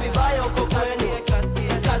 Kasikia vibaya uko kweni.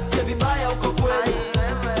 Kasikia vibaya uko kweni.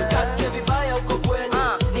 Kasikia vibaya uko kweni.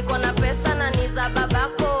 Niko na pesa na ni za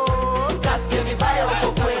babako. Kasikia vibaya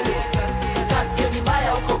uko kweni. Kasikia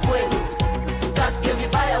vibaya uko kweni. Kasikia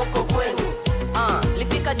vibaya uko kweni.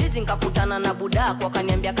 Lifika jiji nikakutana na budako.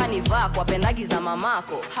 Akaniambia kanivaa kwa pendagi za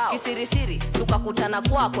mamako. Kisirisiri tukakutana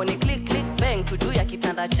kwako. Ni click bang tujuu ya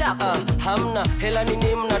kitanda chako. Hamna hela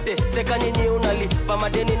nini mnate. Seka nyinyi unalipa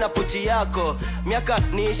madeni na pochi yako. Miaka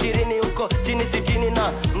ni 20 huko chini 60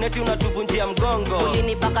 na mneti unatuvunjia mgongo.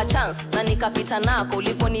 Ulinipaka chance na nikapita nako.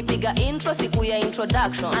 Uliponipiga intro siku ya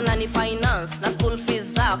introduction. Anani finance na school fees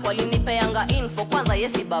zako. Alinipeanga info kwanza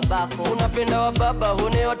yesi babako. Unapenda wa baba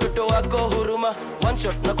hune watoto wako huruma. One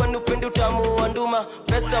shot na kwani upendi utamu wa nduma.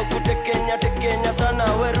 Pesa ukutekenya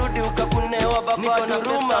sana. Werudi ukakunewa baba. Niko na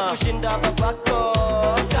pesa kushinda babako.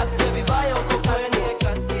 Kasikia vibaya uko kweni.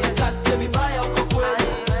 Kasikia vibaya uko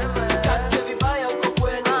kweni. Kasikia vibaya uko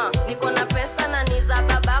kweni. Niko na pesa na ni za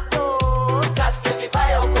babako. Kasikia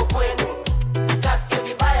vibaya uko kweni. Kasikia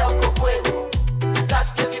vibaya uko kweni.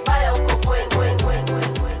 Kasikia vibaya uko kweni.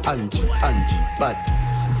 Angie, body.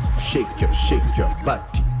 Shake your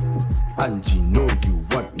body. Angie, know you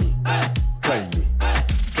want me.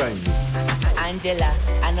 Try me. Angela,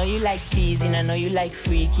 I know you like teasing, I know you like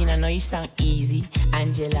freaking, I know you sound easy.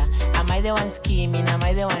 Angela, am I the one scheming, am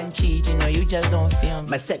I the one cheating, or you just don't feel me?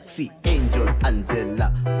 My sexy angel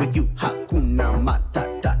Angela, with you hakuna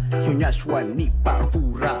matata. Hunyashwa nipa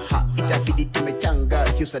furaha, itabidi tumechanga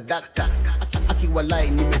hiyo sadaka. Akiwalai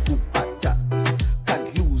nimekupata,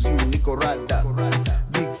 can't lose you niko rada.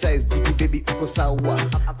 Big size GD baby uko sawa.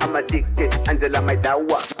 I'm addicted, Angela my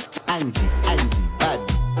dawa. Angie,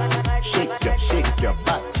 body. Shake your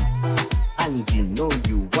body. Angie, know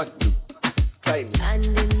you want me. Try me. And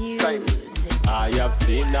the music. I have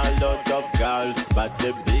seen a lot of girls, but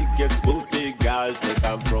the biggest booty girls, they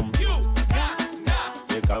come from you.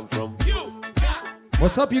 They come from you.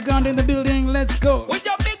 What's up, Uganda in the building? Let's go. With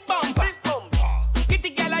your big bumper. Get the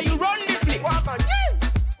girl you run the flick.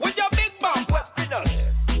 With your big bumper.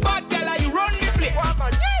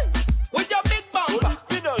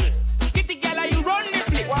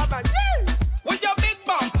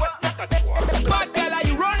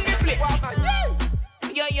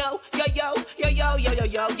 yo, yo, yo, yo, yo, yo, yo,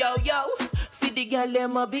 yo, yo, yo. See the girl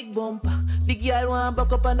them a big bumper. The girl want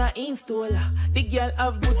back up on a installer. The girl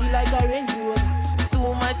have booty like a Range Rover.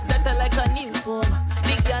 Too much data like a informer.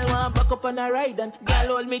 The girl want back up on a ride and girl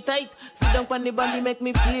hold me tight. Sit down on the body make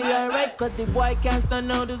me feel alright. Cause the boy can't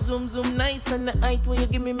stand out the zoom zoom nice. And the height when you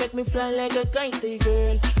give me make me fly like a kite, hey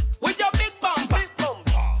girl. With your big bumper,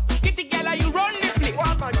 get the girl you run the flip.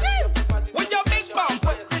 With your big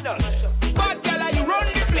bumper, bad girl you run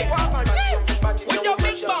the flip. With your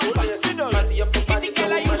big bumper, get the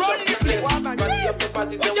girl you run the flip.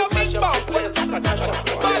 With your big bumper,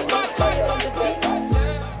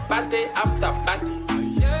 Party after party,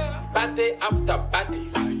 party after party,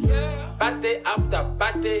 party after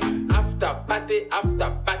party, after party after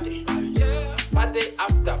party, party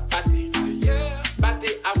after party, party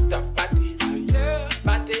after party,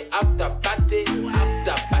 party after party,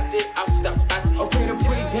 after party after party. Okay, the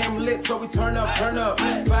pregame lit, so we turn up, turn up.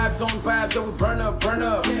 Vibes on vibes, so we burn up, burn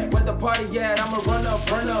up. Where the party at, I'ma run up,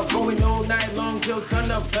 burn up. Going all night long till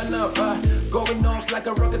sun up, sun up. Going off like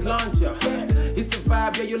a rocket launcher. It's the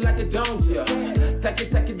vibe, yeah, you like it, don't ya? Take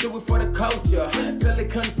it, do it for the culture.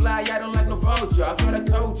 Pelican fly, I don't like no vulture. I thought I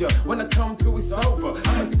told ya, when I come through, it's over.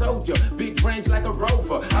 I'm a soldier, big range like a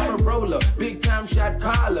rover. I'm a roller, big time shot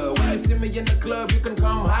caller. When you see me in the club, you can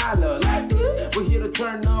come holler. Like, we're here to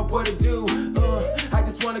turn up, what to do? I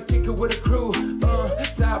just wanna kick it with a crew.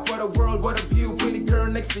 Top of the world, what a view. Pretty girl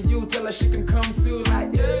next to you, tell her she can come too.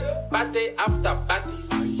 Like, party after party,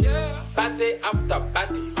 party after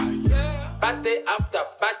party, party after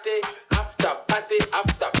party, after party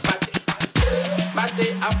after party, party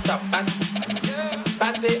after party,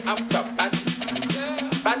 party after party,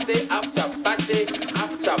 party after party,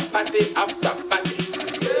 after party after party,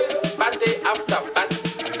 party after party,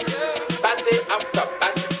 party after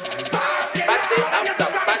party, party after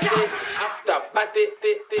party, after party.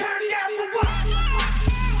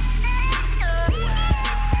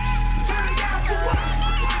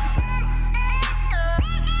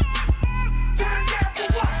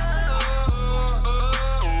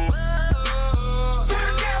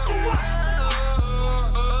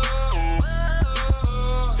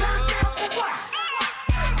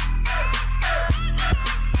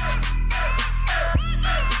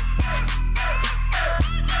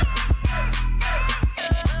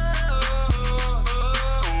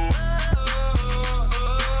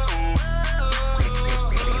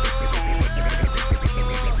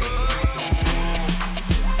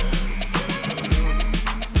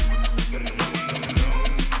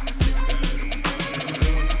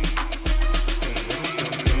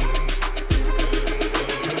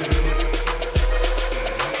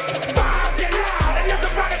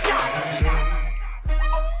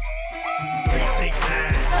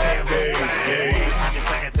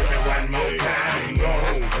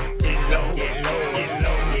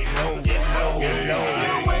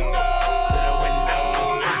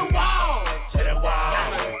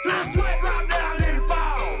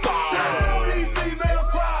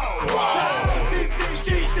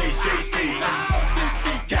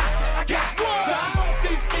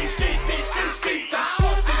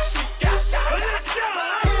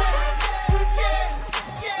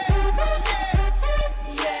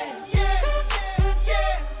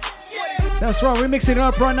 That's right, we're mixing it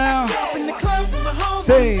up right now.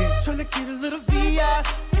 Say. Trying to get a little VI,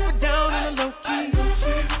 keep it down in a low key.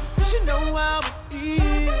 She know how it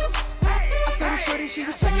feels. I saw her shorty, she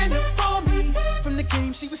was checking up on me. From the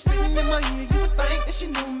game, she was spitting in my ear. You would think that she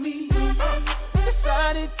knew me.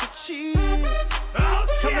 Decided to cheat.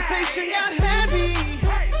 Conversation got heavy.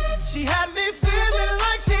 She had me feeling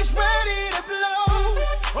like she's ready to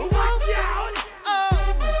blow. Watch out!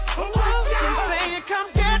 She's saying, come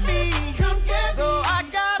get me. So I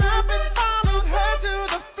got up and followed her to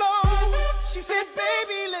the floor. She said,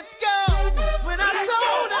 baby, let's go. When I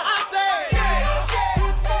told her, I said,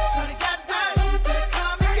 Shorty got down, she said,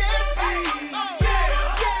 come and get me.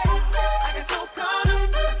 I got so caught up,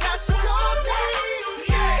 forgot she told me.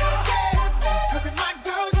 Looking my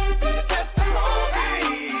girl, she be the best of all me.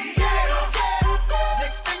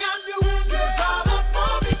 Next thing I knew, she was all up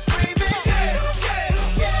on me screaming.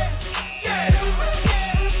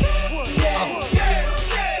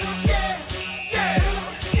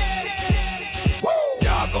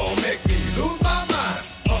 Y'all gon' make me lose my mind.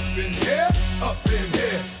 Up in here, up in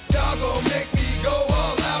here. Y'all gon' make me go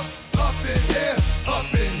all out. Up in here,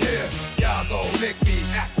 up in here. Y'all gon' make me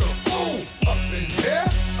act a fool. Up in here,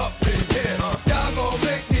 up in here. Y'all gon'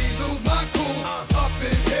 make me lose my cool. Up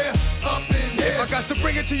in here, up in here. If I got to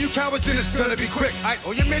bring it to you cowards, then it's gonna be quick.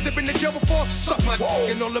 All your men have been to jail before, suck my dick.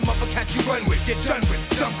 And all the motherfuckers you run with, get done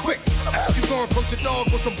with, dumb quick. You gon' approach the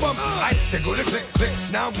dog with some bump. They go to click, click,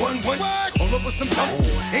 911. All over some tumble.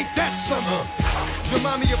 Ain't that summer?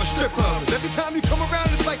 Remind me of a strip club. Every time you come around,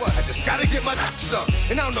 it's like, what? I just gotta get my up.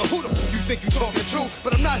 And I don't know who the you think you talking to,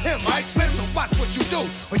 but I'm not him, right? Slim, so watch what you do,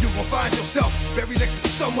 or you gon' find yourself very next to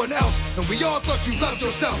someone else. And we all thought you loved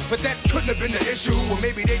yourself, but that couldn't have been the issue. Or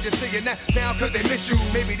maybe they just saying that now cause they miss you.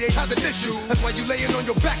 Maybe they tried to diss you. That's why you laying on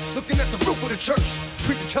your back, looking at the roof of the church.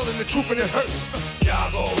 Preacher telling the truth and it hurts.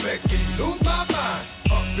 Y'all gon' make me lose my mind.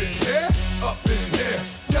 Up in here, up in here.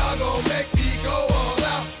 Y'all gon' make me go all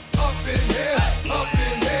out. Up in here, up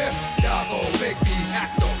in here. Y'all gon' make me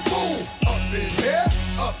act a fool. Up in here,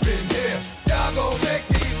 up in here. Y'all gon' make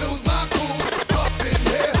me lose my cool. Up in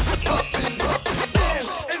here, up in here.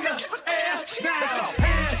 Hands in the air now.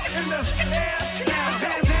 Hands in the air now.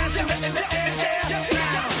 Hands in the air now.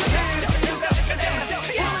 Hands in the air.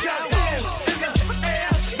 Put your hands in the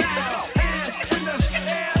air now. Hands in the air now. Hands in the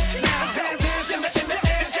air now.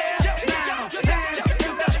 Hands in the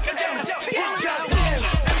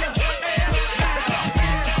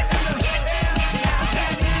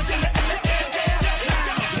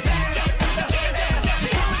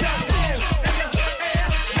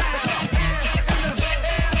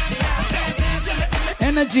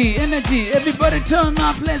Energy, energy, everybody turn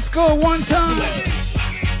up, let's go one time.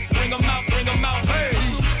 Bring 'em out, hey.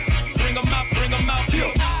 Bring 'em out, bring 'em out,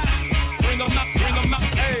 yo. Bring 'em out,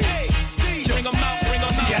 hey. Bring 'em out, bring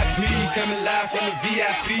 'em out. VIP coming live from the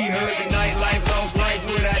VIP. Heard the nightlife, lost life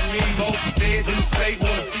without me. Both feds in the state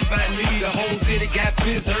wanna see by me. The whole city got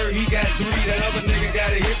pissed, heard he got 3. That other nigga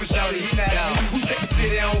got a hip and shouted he not out. Who set the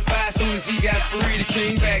city on fire soon as he got free? The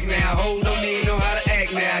king back now. Hold don't even know how to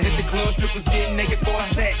act now. Hit the club, strippers getting naked before I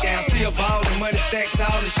sat down. Still ballin', money stacked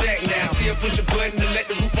tall in the shack now. Still push a button to let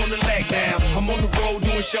the roof on the lag down. I'm on the road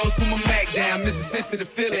doing shows, put my Mac down. Mississippi to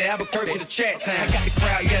Philly, Albuquerque to Chat Town. I got the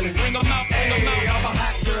crowd yelling, bring 'em out, bring 'em out. All my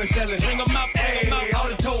hot girls yelling, bring 'em out, bring 'em out. All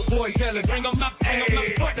the dope boys yelling, bring 'em out, bring 'em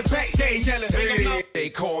out. Front the back, they yelling, bring 'em out. They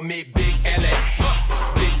call me Big L.A.,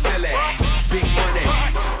 Big Silly, Big Money,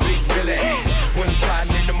 Big Billy. When I'm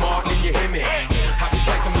sliding in the mall, then you hear me. I be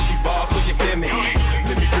slicing with these bars so you feel me.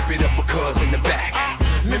 Let me rip it up for cuz in the back.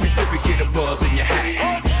 Let me flip it, get a buzz in your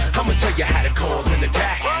hat. I'ma tell you how to cause an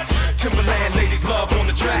attack. Timberland ladies love on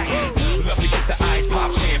the track. Love to get the ice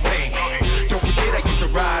pop champagne. Don't forget I used to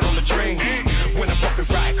ride on the train. When I bump the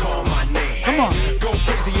ride, call my name. Come on. Go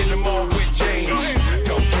crazy in the mall with James.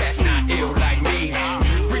 Don't cat not ill like me.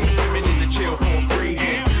 Bring the women in the chill for free.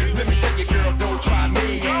 Let me tell you, girl, don't try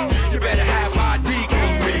me. You better have my D,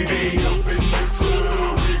 cause we be up in the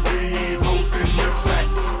club. We be hosting the flat.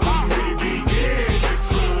 We be in the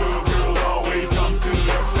club. Girls always come to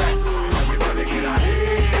the flat. Everybody get our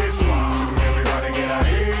heads swung. Everybody get our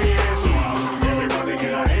heads swung. Everybody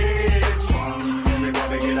get our heads swung.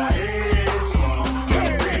 Everybody get our heads swung.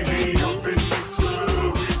 We be up in the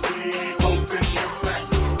club. We be hosting the flat.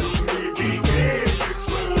 We be in the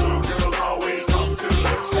club. Girls always come to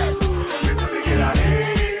the flat. Everybody get our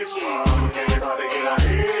heads swung. Everybody get our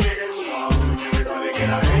heads swung. Everybody get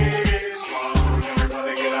our heads swung.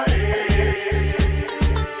 Everybody get our heads.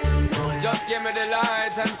 Just give me the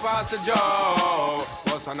lights and pass the joe.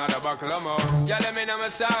 What's another buckle of more? Yeah, let me know my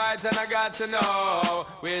sides and I got to know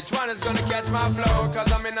which one is gonna catch my flow.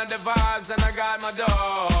 Cause I'm in the vibes and I got my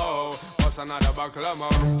dough. What's another buckle of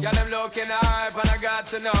more? Yeah, them looking hype and I got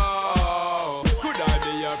to know. Could I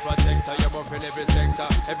be your protector? You're buff in every sector.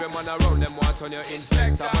 Every man around them want on your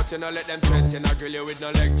inspector. But you know let them threaten, I grill you with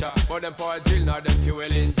no lecture. But them for a drill, now them fuel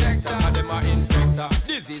injector. And them are infector,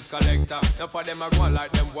 disease collector. Now for them I go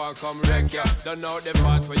like them want come wreck ya. Don't know the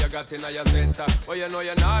part where you got in your center. But you know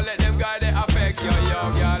you not let them guy they affect you,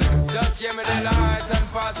 yo, girl. Just give me the light and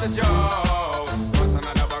pass the joe. What's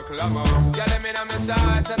another buckle of more? Yeah, let me know my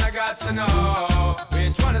sights and I got to know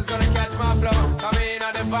which one is gonna catch my flow. Come in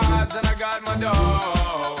on the vibes and I got my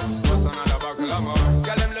dough. What's another buckle of more?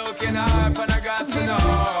 Girl, them looking hype and I got to know.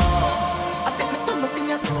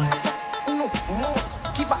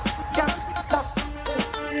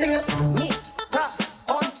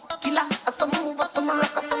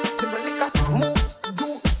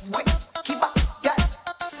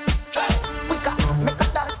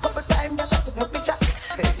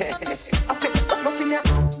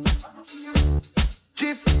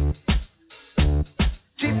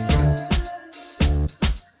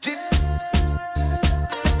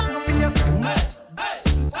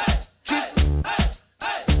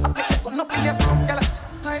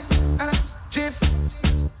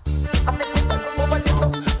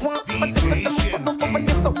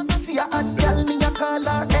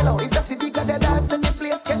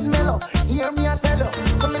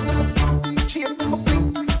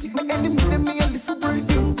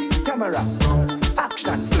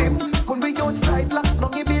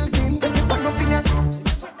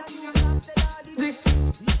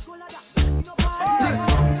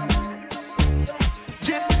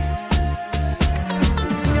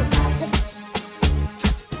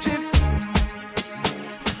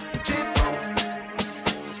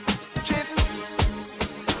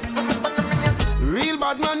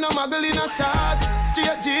 muggle in a shorts.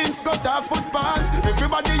 Straight jeans, cut off foot pants.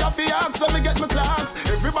 Everybody have to ask when me get my clocks.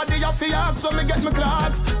 Everybody have to ask when me get my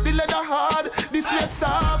clocks. The leather hard, the sweat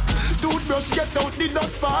soft. Toothbrush get out the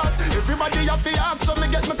dust fast. Everybody have to ask when me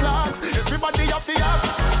get my clocks. Everybody have to ask.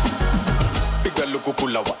 Bigga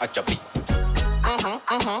lukukula wa achapi.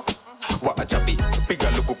 Wa achapi. Bigga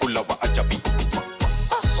lukukula wa achapi.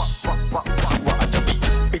 Wa achapi.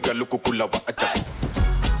 Bigga lukukula wa achapi.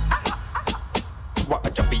 Wa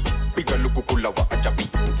achapi. Bigga lukukula wa achapi.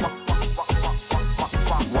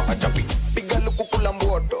 Wa achapi. Bigga lukukula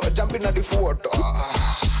mboto, jumping at the photo.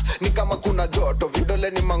 Ni kama kuna joto, vidole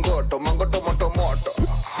ni mangoto, mangoto moto moto.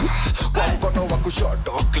 Kwa mkono wa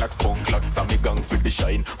kushoto. Clacks pong clacks, ami gang for the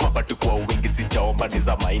shine. Mabati kwa wingi si chao mani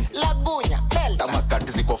za mine. Lagunya, Delta.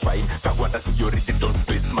 Tamakati ziko fine. Kagwanda si origin, don't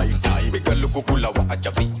waste my time. Bigga lukukula wa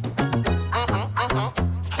achapi.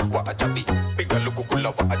 Wa achapi. Bigga lukukula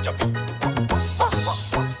wa achapi.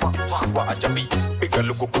 Wa achapi. Bigga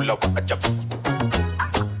lukukula wa achapi.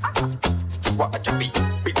 Wa achapi.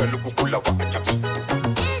 Bigga lukukula wa achapi.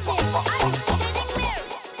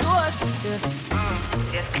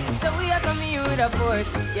 So we are coming here with a force,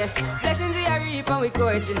 yeah. Blessings we are reap and we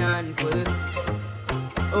coursing on full.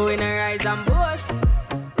 Oh, we not rise and boast.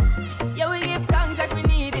 Yeah, we give thanks like we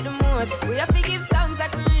need it the most. We have to give thanks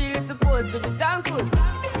like we really supposed to be thankful.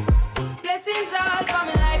 Blessings all for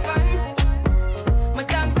my life and my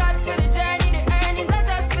thank God for the journey, the earnings are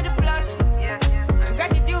just for the plus. Yeah, and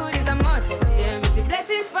gratitude is a must. Yeah, we see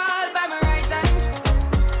blessings fall by my right hand.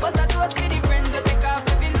 What's that toast for the friends that take off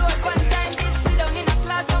every load one time? Did sit down in a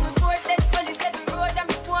class and we poured that police at the road and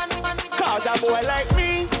we one. Cause a boy like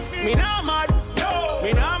me not mad. No.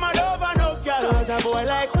 Me not mad over no girl. Cause a boy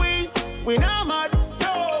like we not mad.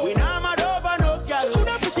 No. We not mad over no girl.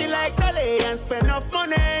 Coulda pretty like Chley and spend enough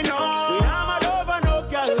money. No. We not mad over no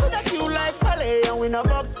girl. Coulda cute like Chley and we no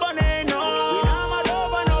box money. No. We not mad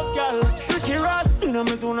over no girl. Ricky Ross, you know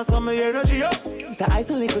me soon some my energy up. It's a ice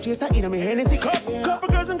and liquor chaser in my Hennessy cup. Couple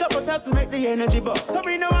girls and couple taps to make the energy buck. So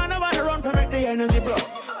me no wanna run to make the energy block.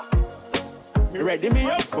 Me ready me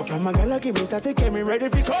up, but from a girl give me start to get me ready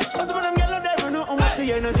for cut. Cause some of them girls never know how much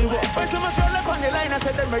the energy work. When some of them up on the line, I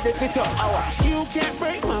said them ready for talk. You can't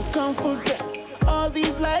break my confidence. All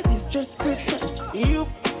these lies is just pretense. You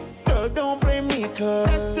girl don't blame me, cause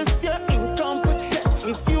that's just your incompetence.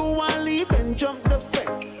 If you want leave, then jump the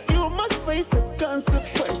fence. You must face the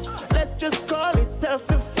consequence. Let's just call it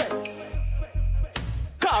self-defense.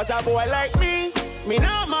 Cause a boy like me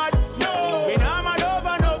not mad. No, me not mad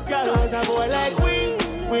over no girl. Cause a boy like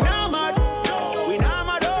we not mad. No, we not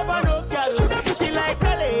mad over no girl. Coulda pretty like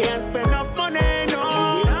Chley and spend enough money.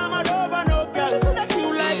 No, we not mad over no girl. Coulda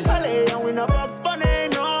cute like Chley and we no box money.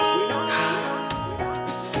 No.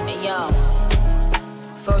 Hey yo,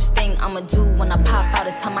 first thing I'ma do when I pop out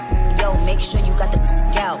is tell my yo, make sure you got the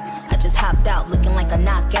out. I just hopped out looking like a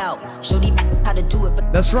knockout. Show these how to do it.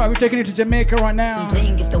 But that's right, we're taking it to Jamaica right now.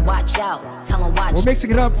 Playing if to watch out. Tell them watch. We're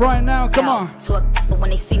mixing it up right now. Come on. But when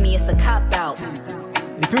they see me, it's a cop out.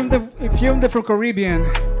 If you're in the Caribbean,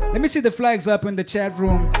 let me see the flags up in the chat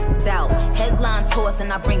room. Out. Headlines horse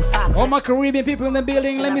and I bring fox. All my Caribbean people in the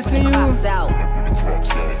building, let me see you. Out.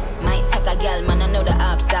 Might take a gal, man, I know the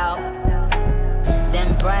ops out.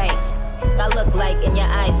 Them bright. I look like in your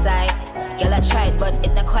eyesight. Girl, I tried, but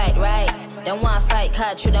it not quite right. Them want fight,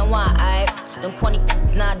 catch you, them want hype. Them corny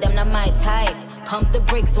nah, them not my type. Pump the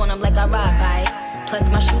brakes on them like I ride bikes. Plus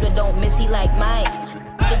my shooter don't miss, he like Mike.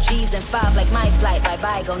 The G's and 5 like my flight. Bye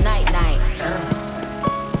bye, go night night.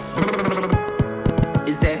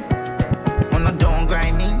 Is that on a don't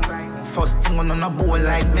grind me? First thing on a bowl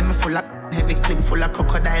like me full of heavy clip full of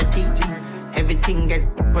crocodile teeth. Everything get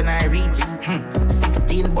when I reach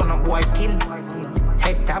 16 bun up boy skin.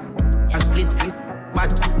 Head tap and split.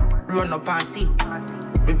 Bad run up and see.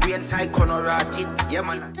 My brain side corner rotted. Yeah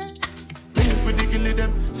man. With the kill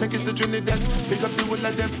them, seconds to Trinidad. Pick up the whole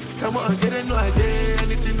of them. Come on, get it, no idea.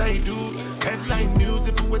 Anything I do. Headline news,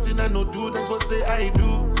 if you waiting, I no do. Then go say I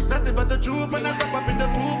do. Nothing but the truth, and I step up in the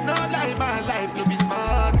booth. No lie, my life, no be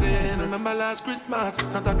smartin'. Remember last Christmas,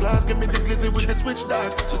 Santa Claus gave me the glizzy with the switch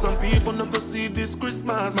dart. So some people no go see this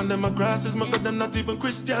Christmas. Man, them a grasses, most of them not even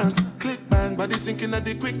Christians. Click bang, body sinking at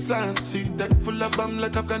the quicksand. See that full of bomb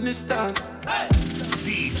like Afghanistan. Hey.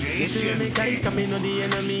 DJ Shinski. I know the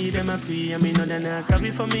enemy, them a pray, I know they're not sorry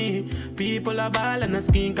for me. People are ball and a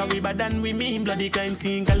screen, cause we bad than we mean. Bloody crime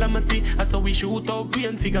scene, calamity. That's how we shoot out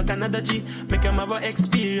brain, figure Canada G. Make them have a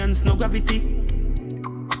experience, no gravity.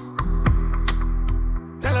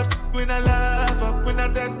 Tell up when I laugh up, when I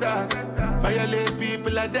dead dog. Violate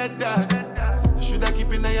people are dead dog. You should have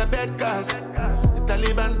keep in your bed, cause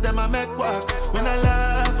Taliban's them I make walk. When I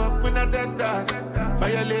laugh up, when I take that.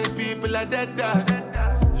 Violate people are dead dog.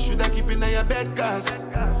 Should I keep in your bed cause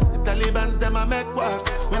the Taliban's them I make walk.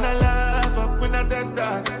 When I laugh up, when I take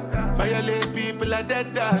that. Violate people are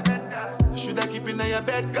dead dog. Should I keep in your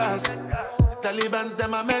bed cause the Taliban's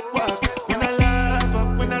them I make walk. When I laugh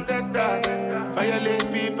up, when I take that.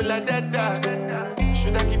 Violate people are dead dog.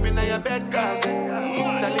 Should I keep in your bed cause the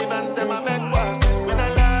Taliban's them I make walk. When I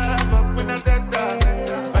laugh up, when I take that.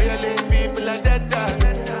 Violate people are dead dog.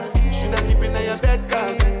 Should I keep in your bed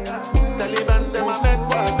cause the Taliban's them I make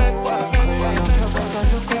walk, make walk.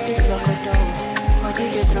 Look at this, look at that. Body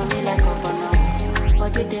they throw me like a banana.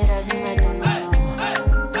 Body they rising, I don't know.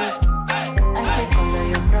 I say color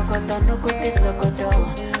your crocodile. Look at this, look at that.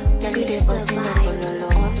 Jelly they bossy my color.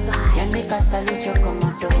 Can make a salute your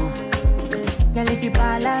commando. Girl, if you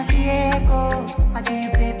balance the echo, I give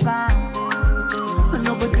you paper. But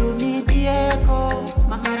no go do me the echo,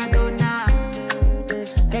 my Maradona.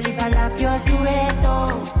 Girl, if I lap your sueto,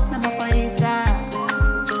 I'm a farisa.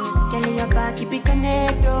 Girl, your back, keep it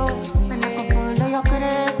connected, and I can follow your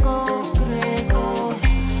cresco, cresco.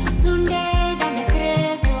 Tunde, down the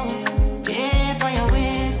cresco, pay for your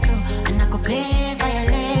waist, and I can pay for your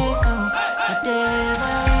lace,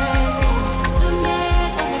 whatever.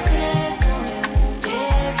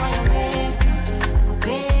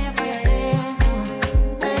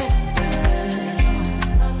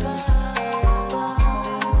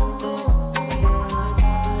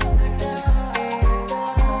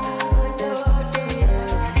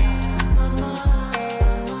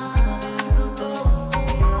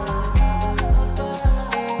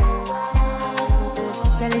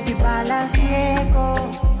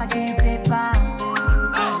 I give you paper.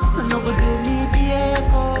 No go do me the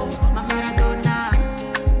echo, my Maradona.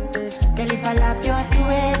 Girl, if I lap your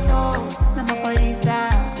sueto, I'm a farisa.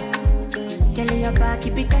 Girl, your back,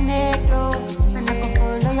 keep it connected, and I can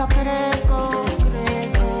follow your cresco,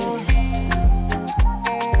 cresco.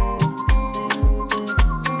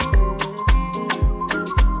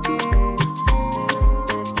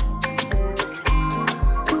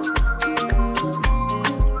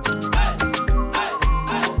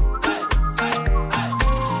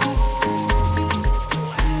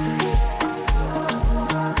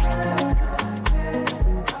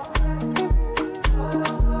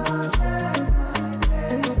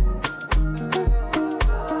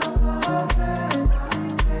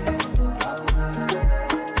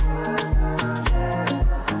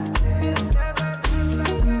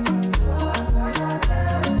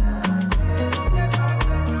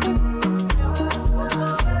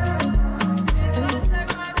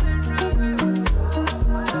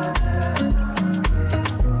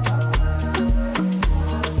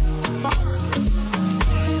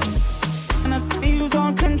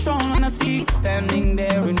 Standing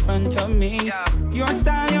there in front of me. Your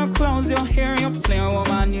style, your clothes, your hair, your flair,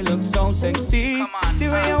 woman, you look so sexy. The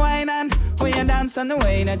way you whine and way you dance and the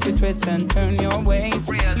way that you twist and turn your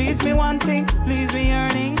waist. Leaves me wanting, leaves me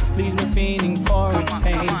yearning, leaves me feeling for a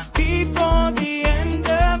taste. Before the end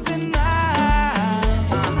of the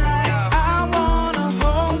night, I wanna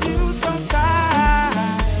hold you so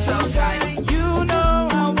tight, so tight. You know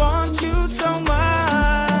I want you so much.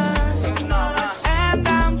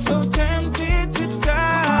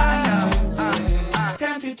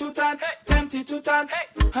 Tempted to touch,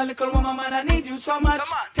 a little woman, man, I need you so much.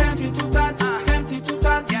 Tempted to touch, tempted to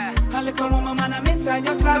touch, a little woman, man, I'm inside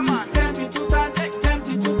your clutch. Tempted to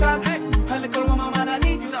touch, a little woman, man, I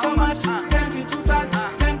need you so much. Tempted to touch,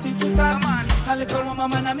 a little woman,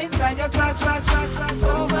 man, I'm inside your clutch.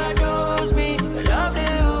 Overdose me, love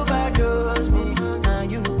they overdose me. Now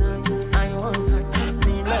you, I want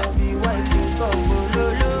me love you, I think of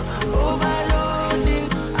follow. Overloading,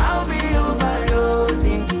 I'll be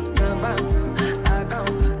overloading.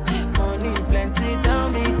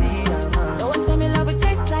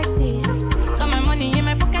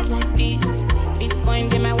 Bitcoin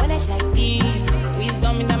in my wallet like this.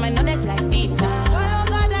 Wisdom in my knowledge like this. Follow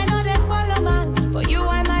God, I know they follow man. But you,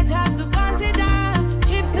 I might have to consider.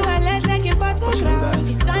 Trips to LA taking photographs.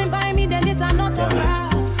 She signed by me, then it's not a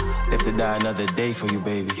rap. Live to die another day for you,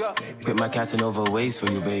 baby. Quit my Casanova ways for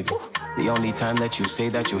you, baby. The only time that you say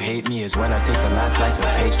that you hate me is when I take the last slice of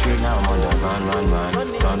pastry. Now I'm on the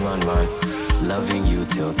run. Loving you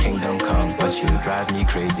till kingdom come, but you drive me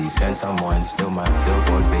crazy. Send someone, still my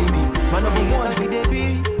billboard baby. Man, number one, see they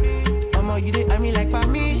be. Mama, you dey, I mean like for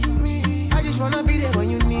me. I just wanna be there when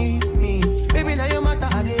you need me. Baby, now your matter,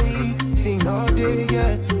 I dey sing all day,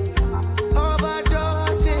 yeah.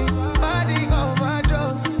 Overdosing, body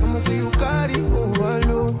overdose. I'ma say you got it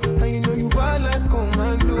overload, and you know you bad like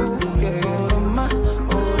commando, yeah.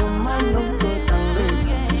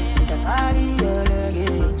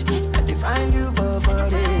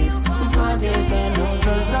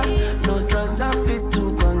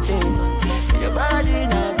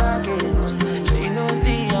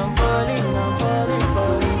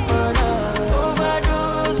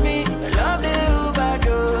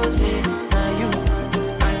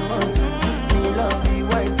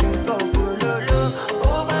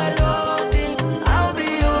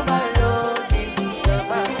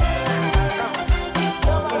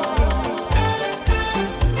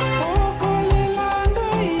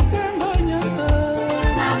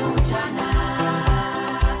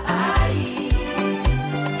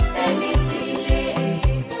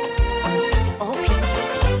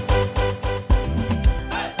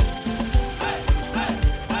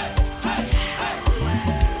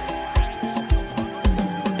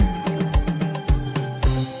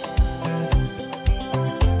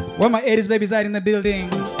 Where my 80s babies at in the building?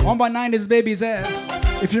 One by 90s babies at.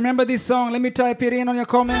 If you remember this song, let me type it in on your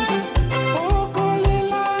comments.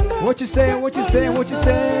 What you say? What you say? What you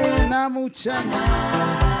say? Namuchana.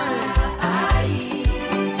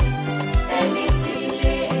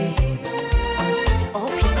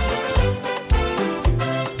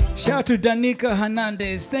 Shout out to Danica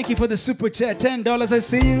Hernandez. Thank you for the super chat. $10. I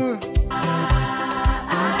see you.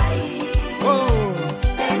 Whoa.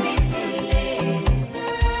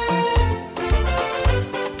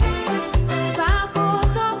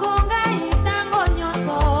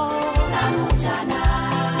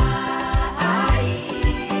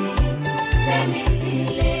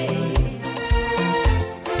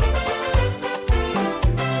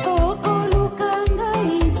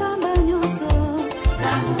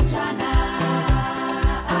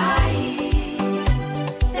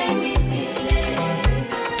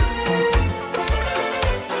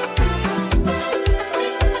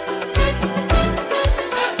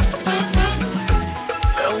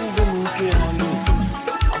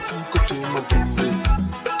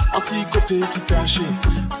 Qui caché,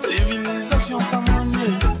 civilisation pas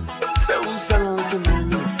maniée, c'est où ça que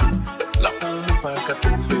nous, la pomme pas qu'à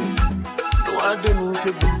trouver, doit de nous que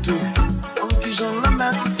goûter, en qui j'en la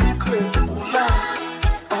mati secret, oula,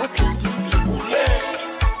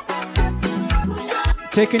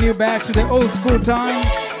 taking you back to the old school times.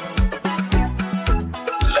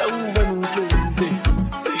 Là où va nous que rêver,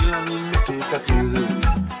 c'est la limite qu'à pleurer,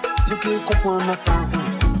 nous qui comprenons pas vous.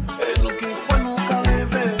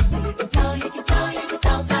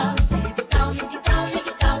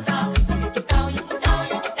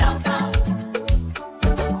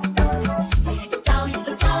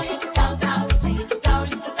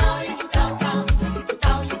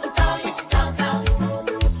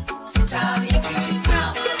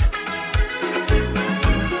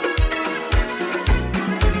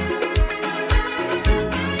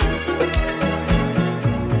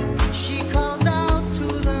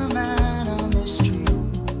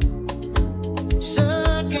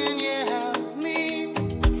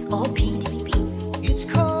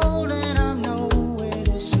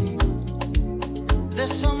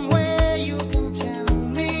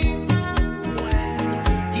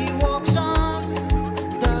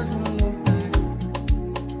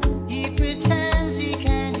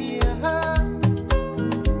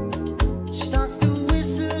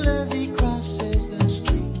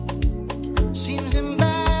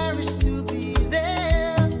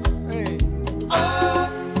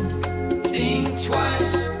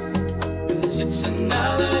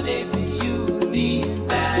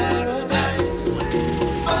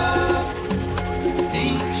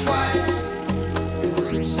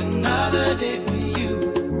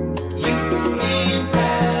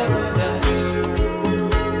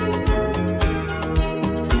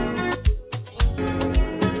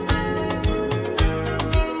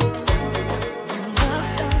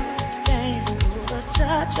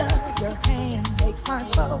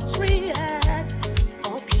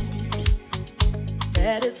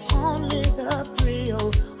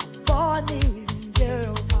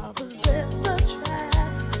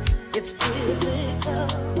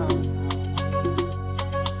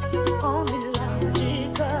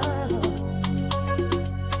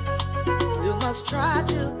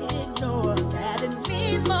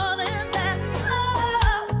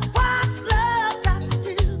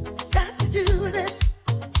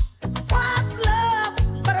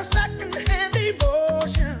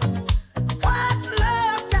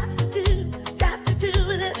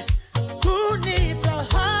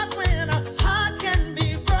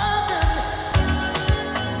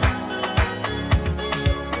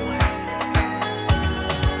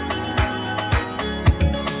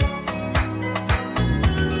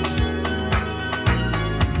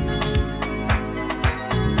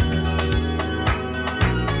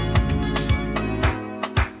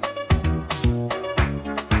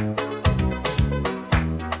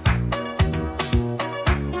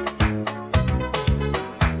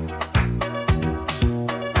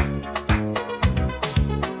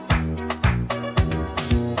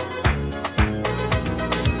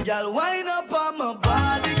 Girl, wind up on my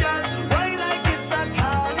body, girl. Wine like it's a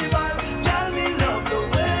carnival. Girl, me love the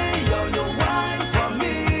way you wine for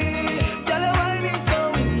me. Girl, your wine is so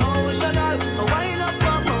emotional. So wind up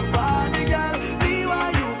on my body, girl. Be why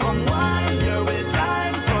you come wine your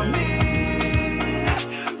waistline for me.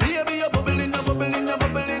 Baby, you're bubbling, you're bubbling, you're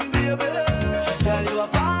bubbling, baby. Girl, you a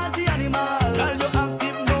party animal. Girl, you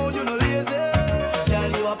active, no, you no lazy.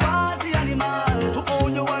 Girl, you a party animal. To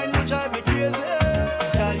own your wine, you drive me crazy.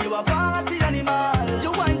 You a party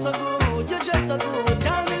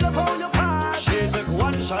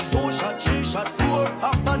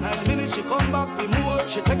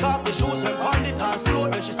She take off the shoes when on the dance floor.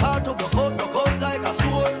 Then she start to broke out like a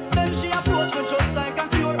sword. Then she approach me just like a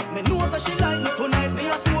cure. Me know that she like me tonight, me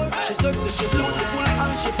a score. She sexy, she beautiful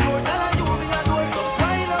and she pure. Tell her you me a door, so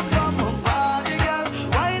wind up from my body, girl.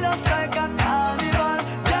 Wind us like a carnival.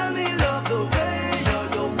 Tell me love the way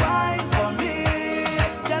you wine for me.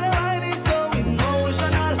 Girl, your wine is so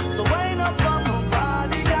emotional. So wind up from my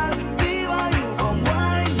body, girl. Be why you come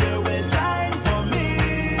wine your waistline for me.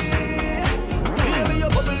 Baby,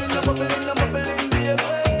 you're bubbling, baby.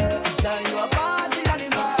 Now you a party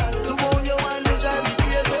animal. To move your wine, you drive me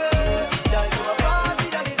crazy. Now you a party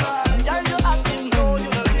animal. Girl, you acting so you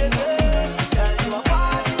know crazy. Girl, you a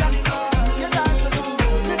party animal. You dance so good,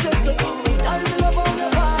 you dress so good. Girl, you love how you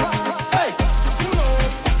vibe. Hey, pull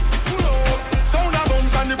up. Sound a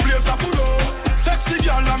bounce and the place a full up. Sexy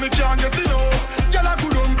girl and me can't get enough. Girl a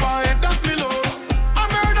good on by head that me love. I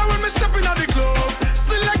murder when me step in at the club.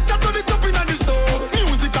 Selector to the top in at the sub.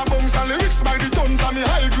 Music a bounce and lyrics by the tons and me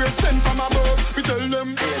high grade sent from above. We tell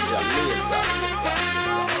them.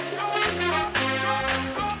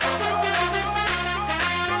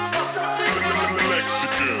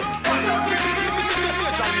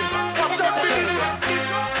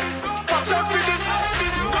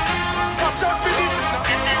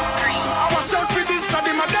 Watch out for this, I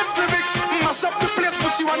did my best lyrics. Mash up the place,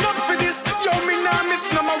 but she want not for this. Yo, me nah miss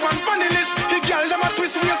number one funny list. The girl them a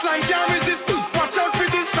twist waistline can't resist. Watch out for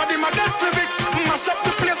this, I did my best lyrics. Mash up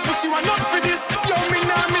the place, but she want not for this. Yo, me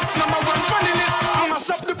nah miss number one funny list. Mash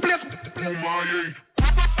up the place. Oh my yeah.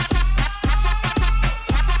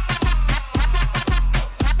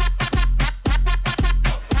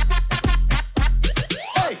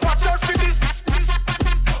 Watch out for this.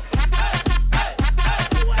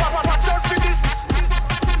 Watch out for this.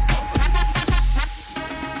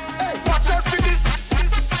 Watch out for this.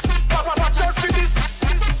 Watch out for this.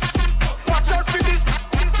 Watch out for this.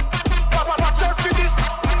 Watch out for this.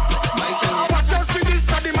 Watch out for this.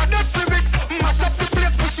 I did my best lyrics. Mash up the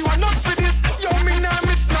place, but she want not for this. Yo, me nah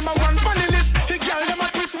miss number one funny list. The girl them a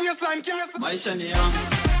twist waistline can't. Maisha ni yangu,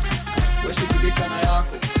 weshughulika na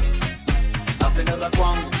yako, napendeza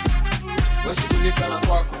kwangu, weshughulika na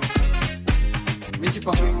kwako.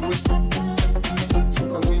 Misipangwingwi,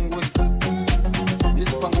 sipangwingwi,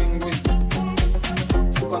 misipangwingwi,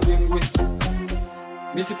 sipangwingwi,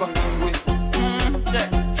 misipangwingwi,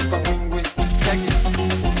 sipangwingwi,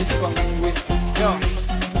 misipangwingwi, yo,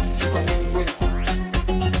 sipangwingwi.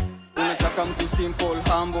 Unataka mtu simple,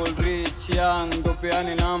 humble, rich, young, ndo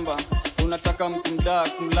peane namba. Unataka mtu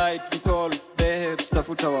mdark, mlight, mtall, behe,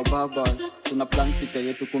 tutafuta wa babas. Tuna plan future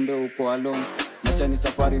yetu kumbe uko alone. Maisha ni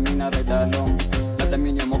safari mina ride along. Labda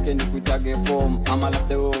mimi moke ni kuitage form, ama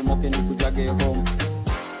labda wewe moke ni kujage home.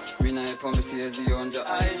 Mina pombe siwezi onja,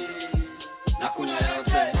 ai. Na kunya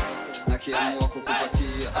yote, na kiamua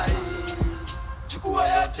kukupatia, ai. Chukua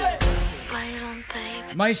yote.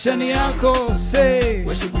 Maisha ni yako, say.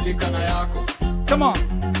 Weshughulika na yako. Come on.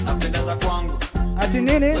 Napendeza kwangu. Ati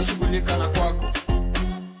nini? Weshughulika na kwako.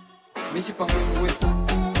 Misipangwingwi.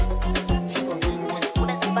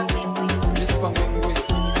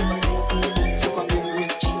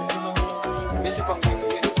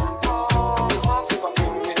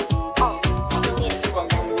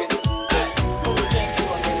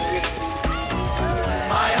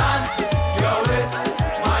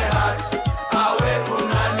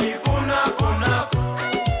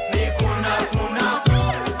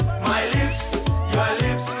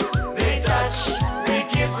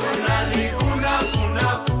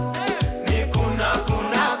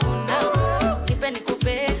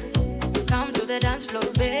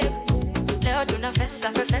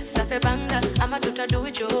 Fessa fe banga ama tutadu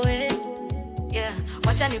it your way. Yeah,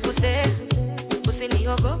 wacha nikuse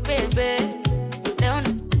usiniogope baby.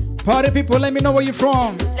 Party people, let me know where you're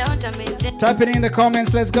from. Type it in the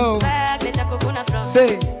comments, let's go.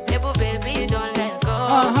 Say.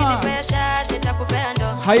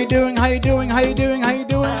 How you doing? How you doing? How you doing? How you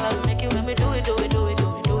doing?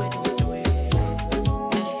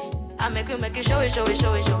 I make you show it, show it,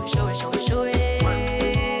 show it, show it, show it, show it, show it.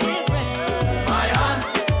 My hands,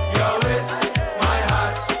 your waist, my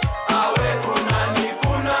heart. Awe kuna ni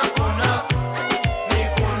kuna kuna ni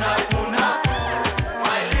kuna kuna.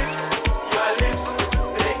 My lips, your lips,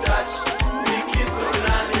 they touch. We kiss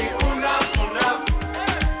una ni kuna kuna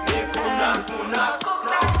ni kuna kuna.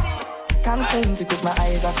 Can't seem to take my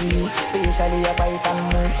eyes off you, especially your bite and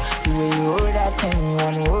move. The way you hold that thing, you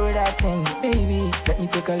wanna hold that thing, baby. Let me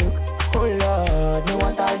take a look. Oh Lord, me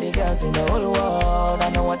want all the girls in the whole world. I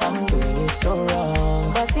know what I'm doing is so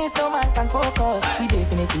wrong, but since no man can focus, we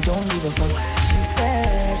definitely don't give a fuck. She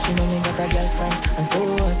said she know me got a girlfriend, and so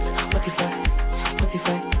what? What if I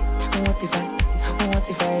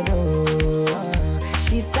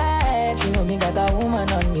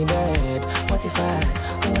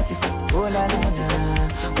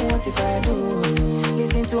What if I do?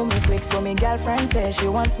 Listen to me quick, so me girlfriend says she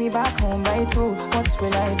wants me back home by 2. What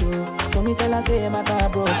will I do? So me tell her say my car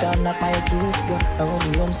broke down, not my 2. Girl, I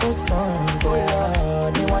won't be home so soon. Oh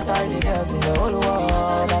Lord, me want all the girls in the whole world.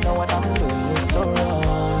 I know what I'm doing is so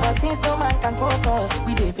wrong. But since no man can focus,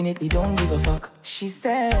 we definitely don't give a fuck. She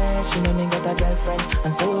said she know me got a girlfriend,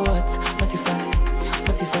 and so what? What if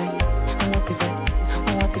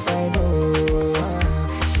I do?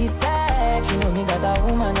 She said she know me got a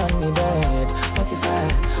woman on me bed. What if I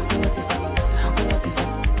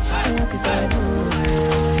do?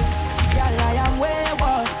 Girl, I am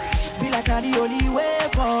wayward. Be like not the only way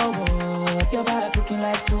forward. Your back looking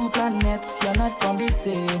like 2 planets. You're not from the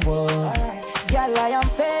same world. Girl, I am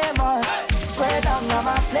famous. Swear down, I'm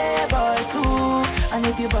a playboy too. And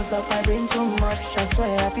if you bust up my brain too much, I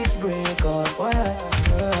swear if it's break up.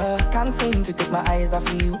 Can't seem to take my eyes off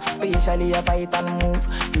you, especially a bite and move.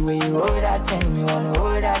 The way you roll that thing, me wanna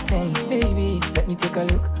roll that thing. Baby, let me take a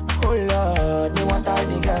look. Oh Lord, me want all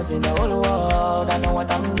the girls in the whole world. I know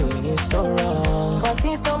what I'm doing is so wrong. But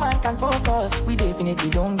since no man can focus, we definitely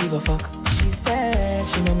don't give a fuck. She said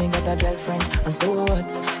she know me got a girlfriend, and so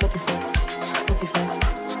what? What if I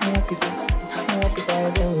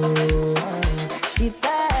do? She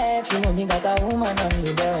said she know me got a woman on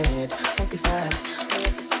the bed. What if I do?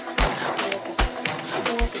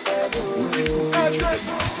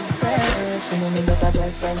 She said she know me got a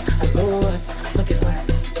girlfriend, and so what? What if I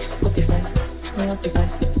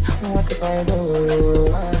do?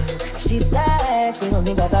 She said she know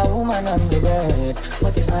me got a woman on the bed.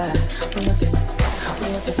 What if I do?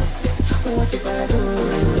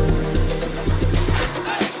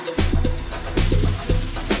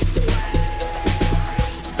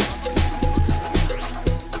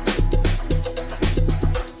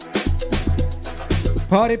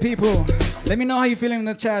 Party people, let me know how you feeling in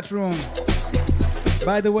the chat room.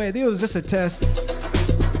 By the way, this was just a test.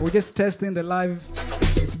 We're just testing the live.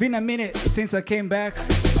 It's been a minute since I came back.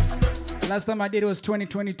 Last time I did it was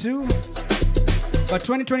 2022. But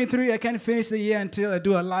 2023, I can't finish the year until I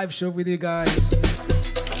do a live show with you guys.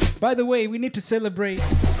 By the way, we need to celebrate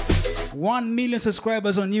 1 million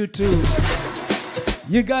subscribers on YouTube.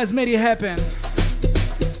 You guys made it happen.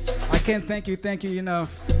 I can't thank you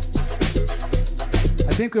enough.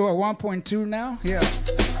 I think we're at 1.2 now. Yeah.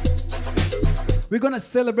 We're gonna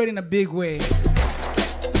celebrate in a big way.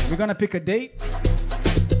 We're gonna pick a date,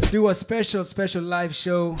 do a special live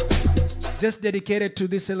show just dedicated to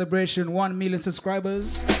this celebration, 1 million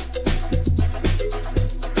subscribers.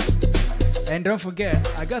 And don't forget,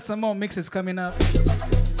 I got some more mixes coming up.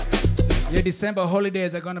 Your December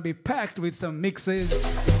holidays are gonna be packed with some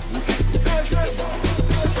mixes.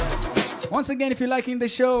 Once again, if you're liking the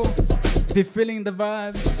show, if you're feeling the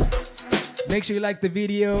vibes, make sure you like the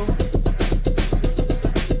video.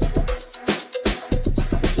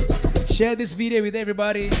 Share this video with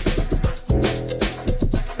everybody.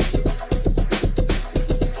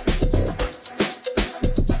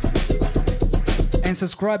 And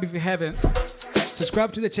subscribe if you haven't.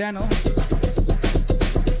 Subscribe to the channel.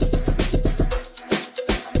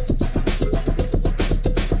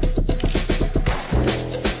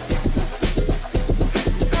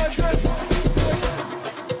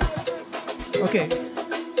 Okay.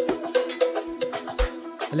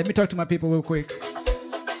 Let me talk to my people real quick.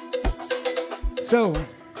 So,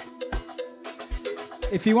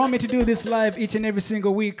 if you want me to do this live each and every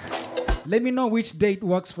single week, let me know which date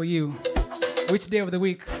works for you. Which day of the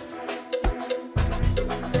week?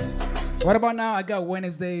 What about now? I got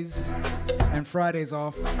Wednesdays and Fridays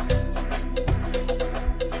off.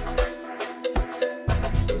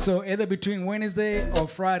 So either between Wednesday or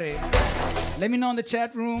Friday. Let me know in the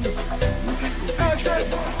chat room.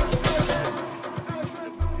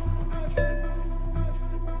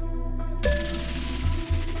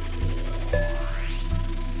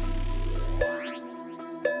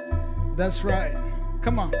 That's right.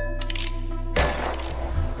 Come on.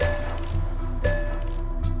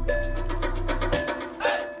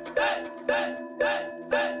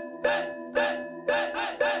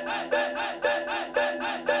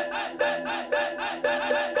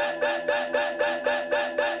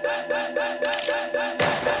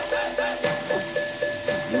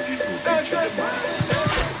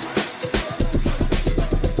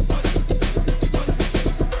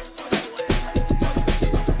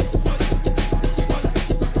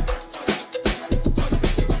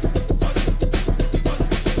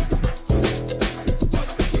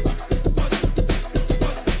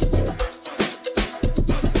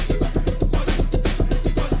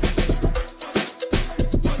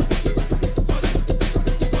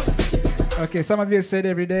 Okay, some of you said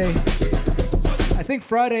every day. think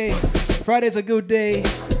Friday's a good day.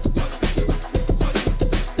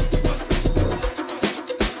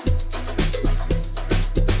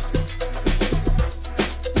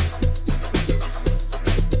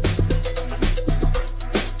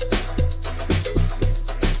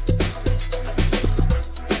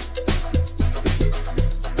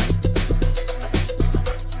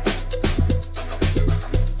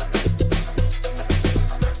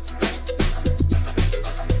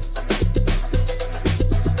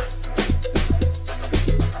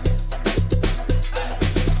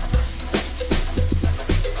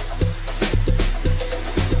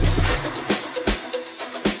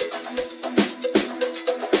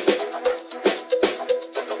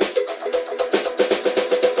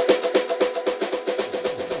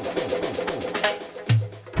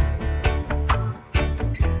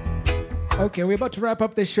 Okay, we're about to wrap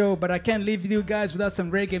up the show, but I can't leave you guys without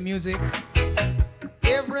some reggae music.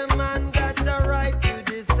 Every man got the right to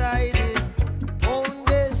decide his own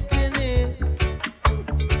destiny.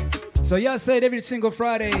 So y'all said every single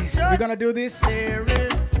Friday we're gonna do this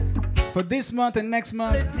for this month and next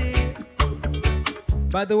month.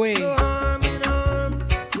 By the way,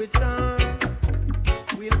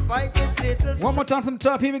 one more time from the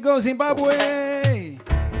top. Here we go, Zimbabwe.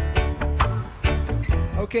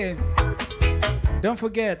 Okay. Don't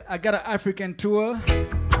forget, I got an African tour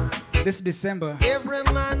this December. Every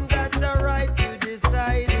man got the right to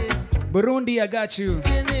decide his Burundi, I got you.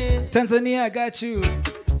 Tanzania, I got you.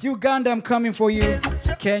 Uganda, I'm coming for you.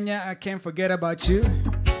 Kenya, I can't forget about you.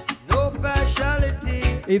 no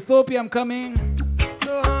partiality. Ethiopia, I'm coming.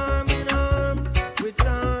 So arm in arms with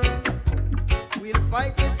arms, we'll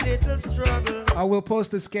fight this little struggle. I will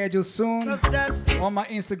post the schedule soon on my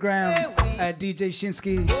Instagram at DJ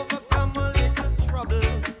Shinski. Overcome a little trouble.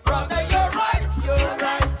 Brother, you're right, you're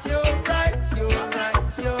right, you're right, you're right,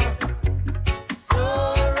 you're so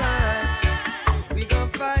right. We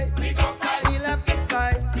gon' fight, we'll have to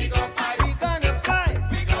fight, we gonna fight,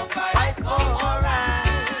 fight for our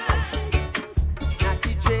rights. Not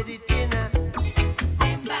the dreaded dinner,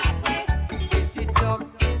 Zimbabwe, fit it up.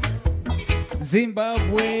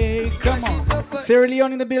 Zimbabwe, come on. Sierra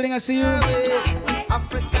Leone in the building, I see you.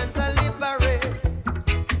 Africans are liberate.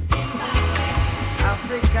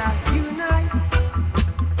 Africa unite.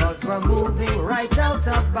 Cause we're moving right out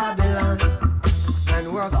of Babylon. And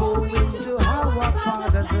we're going to our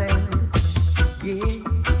father's land. Yeah.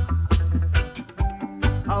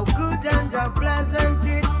 How good and how pleasant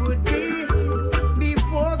it would be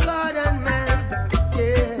before God and man.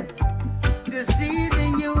 Yeah. To see the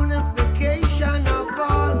unification of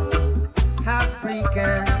all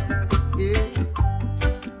Africans, yeah.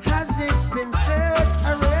 Has it been said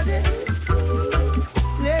already?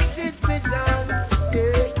 Let it be done,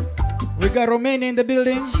 yeah. We got Romania in the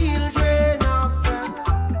building. Children of the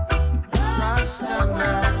Rasta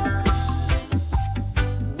man.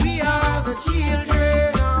 We are the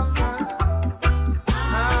children of the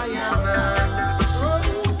Iron Man.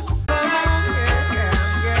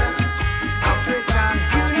 Africa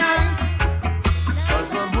unite. Cause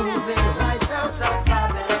we're moving right out of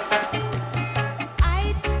Babylon.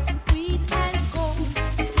 Heights, green and gold.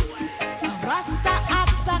 Rasta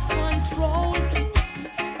up the control.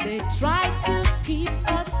 They try to keep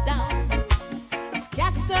us down,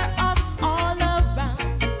 scatter us all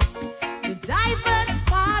around to diverse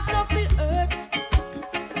parts of the earth,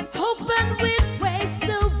 hoping we'd waste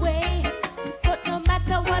away. But no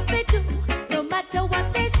matter what they do, no matter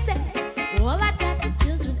what they say, all I got the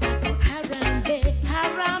children I go Harambe,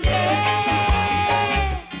 Harambe.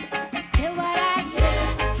 Hear what I say?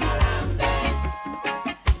 Harambe,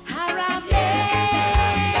 Harambe.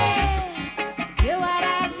 Hear what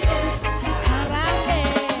I say? Harambe.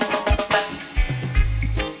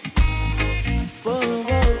 Whoa,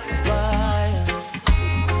 whoa, why?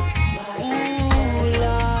 Ooh,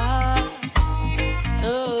 Lord.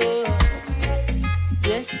 Oh,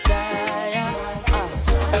 yes, I am.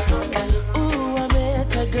 Ooh, I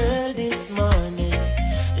met a girl this morning.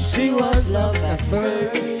 She was love at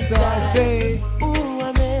first sight. Ooh,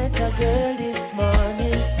 I met a girl this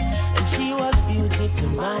morning, and she was beauty to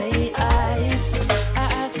my eyes. I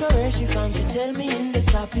asked her where she from, she tell me in the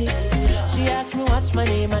tropics. She asked me what's my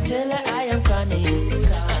name, I tell her I am Connie.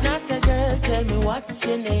 And I said, girl, tell me what's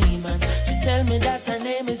your name, and she tell me that her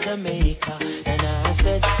name is Jamaica. And I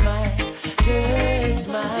said, smile, girl,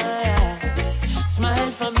 smile,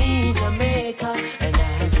 smile for me, Jamaica. And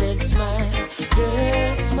I said, smile,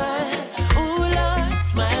 girl, smile, ooh Lord,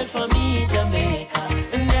 smile for me, Jamaica.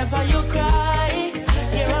 And never you cry,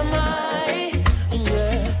 here am I,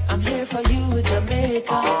 girl, I'm here for you,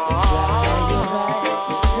 Jamaica. Dry your eyes,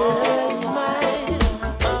 girl, smile,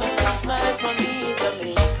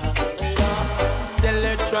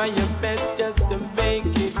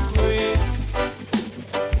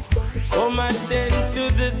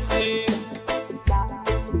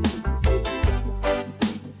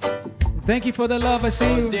 Thank you for the love, I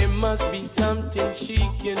see you. There must be something she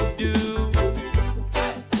can do.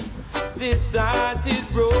 This heart is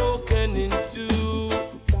broken in two.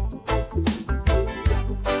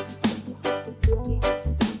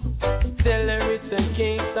 Tell her it's a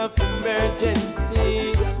case of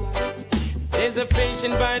emergency. There's a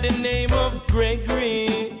patient by the name of Gregory.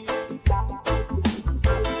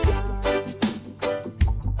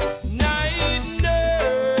 Night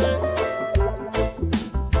nurse,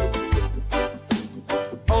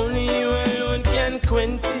 only you alone can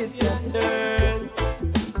quench this your thirst.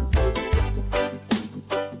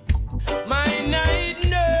 My night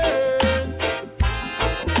nurse,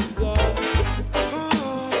 God,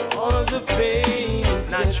 all the pain is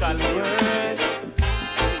naturally worse.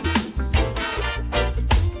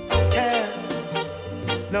 Yeah,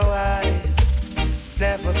 no, I've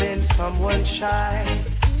never been someone shy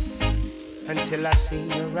until I seen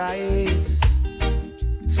your eyes.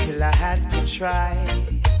 Still I had to try,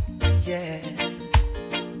 yeah.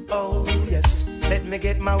 Oh yes, let me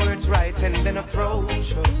get my words right and then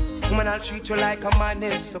approach you. Woman, I'll treat you like a man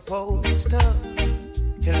is supposed to.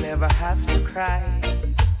 You'll never have to cry,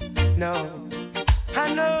 no.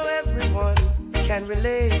 I know everyone can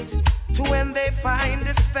relate to when they find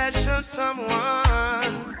a special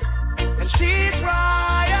someone. And she's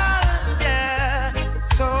royal, yeah,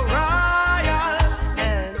 so royal.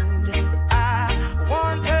 And I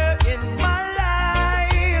want her in my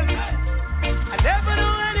life. I never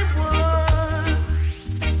knew anyone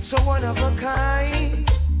so one of a kind,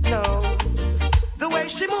 no. The way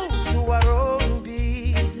she moves to her own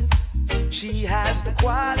beat, she has the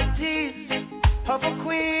qualities of a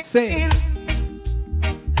queen. Say.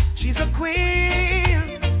 She's a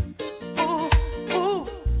queen. Ooh, ooh,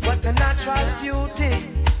 what a natural beauty.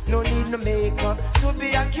 No need no makeup to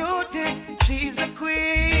be a cutie. She's a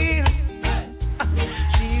queen.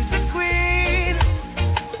 She's a queen.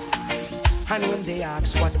 And when they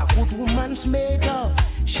ask what a good woman's made of,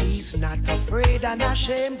 she's not afraid and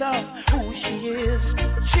ashamed of who she is.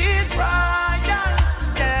 She's royal,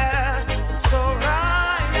 yeah, so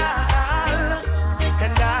royal.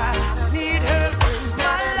 And I need her in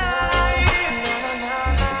my life.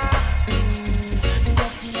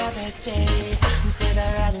 Just the other day, said I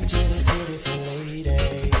ran into this beautiful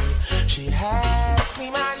lady. She asked me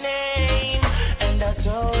my name, and I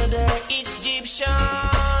told her it's Egyptian.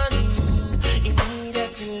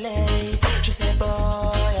 Immediately, she said, boy,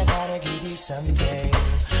 I gotta give you something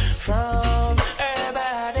from her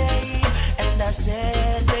body. And I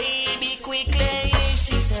said, baby, quickly.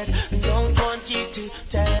 She said, don't want you to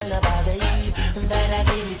tell nobody that I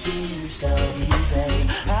give it to you so easy.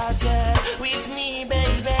 I said, with me,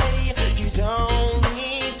 baby, you don't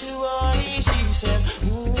need to worry. She said,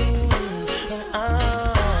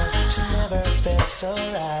 she never felt so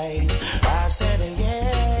right. I said,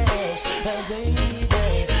 yes, baby,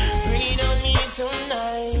 breathe on me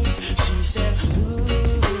tonight. She said,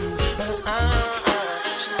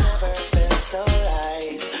 she never felt so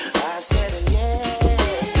right. I said,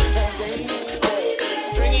 yes, baby,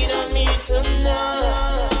 bring it on me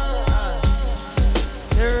tonight.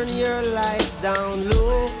 Turn your lights down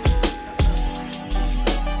low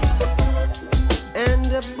and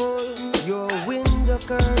pull your window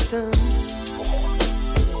curtain.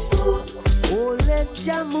 Oh, let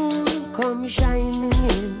your moon come shining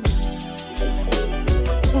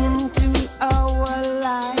into our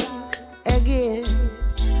life again.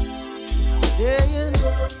 Saying,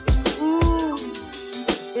 ooh,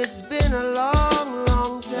 it's been a long,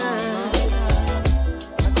 long time.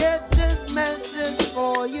 I get this message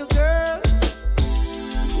for you, girl.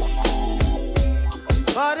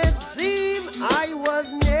 But it seemed I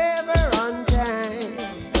was never on time.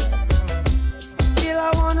 Still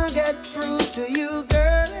I wanna get through to you,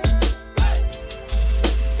 girl.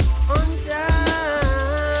 On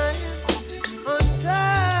time, on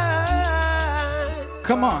time.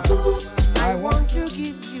 Come on. I want to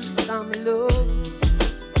give you some love.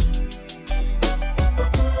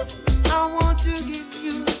 I want to give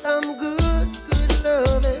you some good, good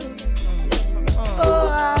loving. Oh,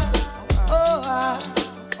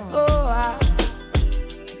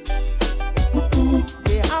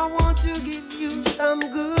 yeah, I want to give you some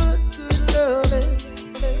good, good loving.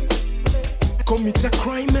 Commit a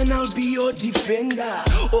crime and I'll be your defender.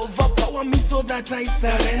 Overpower me so that I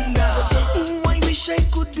surrender. I wish I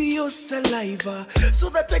could be your saliva so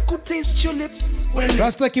that I could taste your lips.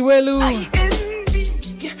 Rasta Kiwelu. I envy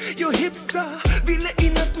your hipster vile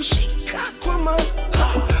inakushika kwa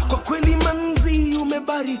kwa kweli manzi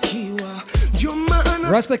umebarikiwa. Ndio maana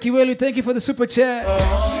Rasta Kiwelu, thank you for the super chat.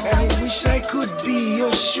 I wish I could be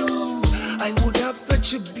your shoe. I would have such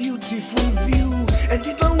such a beautiful view. And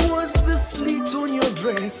if I was the slit on your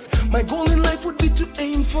dress, my goal in life would be to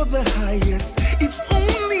aim for the highest. If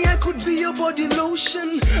only I could be your body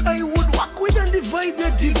lotion, I would walk with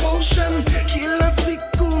undivided devotion. Kila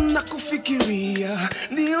siku nakufikiria,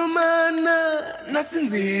 ndio maana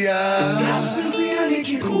nasinzia. Nasinzia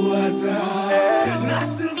nikikuwaza,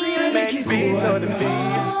 nasinzia nikikuwaza.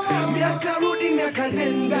 Miaka rudi miaka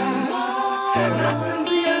nenda,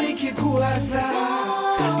 nasinzia nikikuwaza,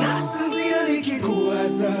 nasinzia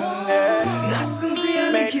nikikuwaza,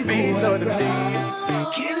 nasinzia nikikuwaza.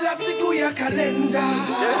 Kila siku ya kalenda,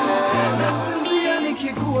 nasinzia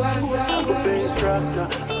nikikuwaza. I could be a instructor,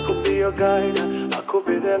 I could be your guide, I could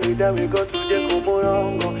be the leader, we go to the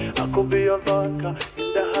Kumurongo. I could be your vodka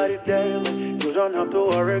in the hot daily. You don't have to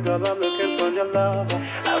worry, girl, I'm looking for your lover.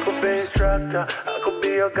 I could be an instructor, I could be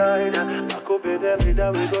your guide, I could be the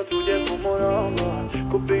leader, we go to the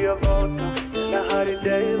Kumurongo. Could be your vodka in the hot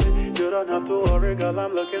daily. You don't have to worry, girl,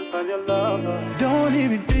 I'm looking for your lover. Don't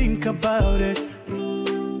even think about it,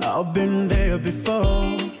 I've been there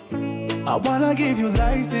before. I wanna give you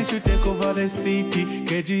license, you take over the city.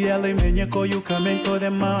 KGL, Menyako, you coming for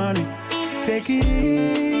the money. Take it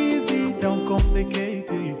easy, don't complicate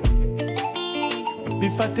it. Be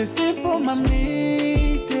fat is simple,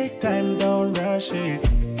 mommy. Take time, don't rush it.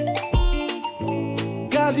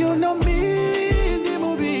 God, you know me, the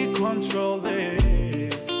movie control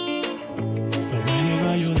it. So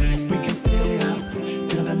whenever you like, we can stay up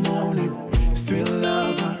till the morning. Sweet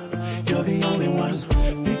lover, you're the only one.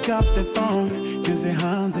 Pick up the phone, use the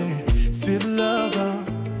hands, sweet lover.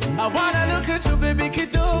 I wanna look at you, baby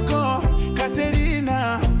Kidogo,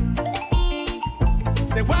 Katerina.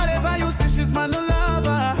 Say whatever you say, she's my new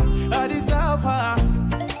lover. I deserve her.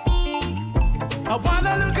 I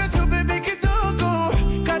wanna look at you, baby Kidogo,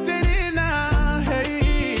 Katerina.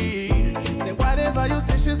 Hey, say whatever you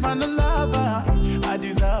say, she's my new lover. I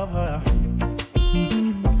deserve her. I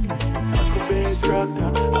could be an instructor,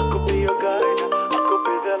 I could be your guide.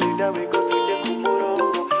 That we go to the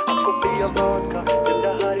Kumurongo. I could be a vodka in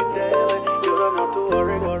the hot daily. You don't have to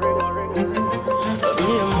worry.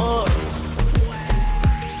 Mi amor,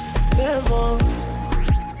 demo,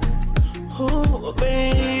 oh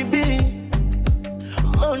baby,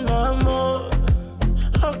 mon amor.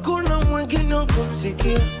 Hakuna mwingine wa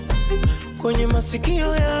kumsikia kwenye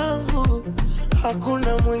masikio yangu,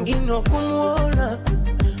 hakuna mwingine wa kumuona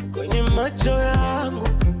kwenye macho yangu.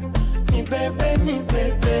 Ni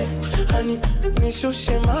bebe, hani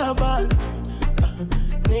nishushe mahaba.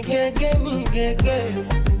 Ni gege,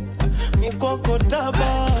 mikoko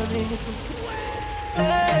tabani.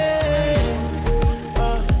 Hey,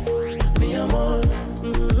 mi amor,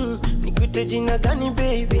 nikute jina gani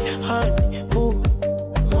baby, honey,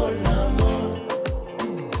 mon amor.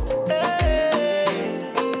 Hey,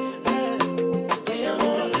 mi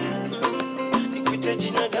amor, nikute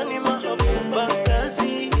jina gani mahabuba.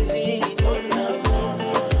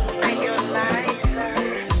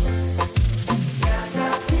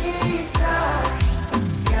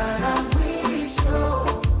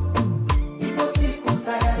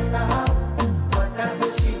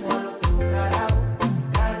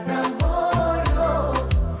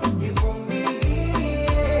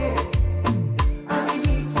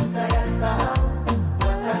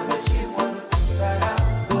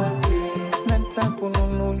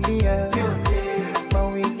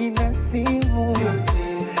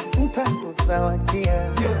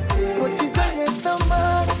 Kochi zenye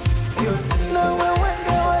thamani na wewe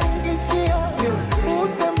ndio waingishia.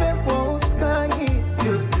 Utembe kwa uskani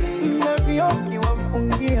na vioki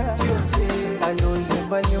wafungia.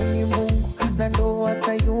 Aloyumba leo ni Mungu na ndo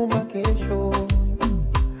atayumba kesho.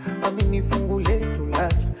 Amini fungu letu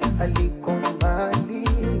lacha aliko mbali.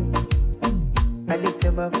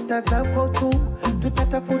 Alisema mtazako tu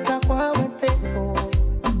tutatafuta kwa mateso.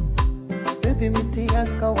 Baby miti ya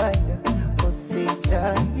kawaida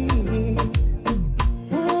usijali.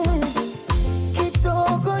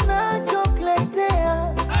 Kidogo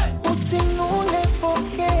nachokuletea usinune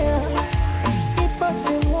pokea.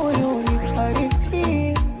 Nipate moyo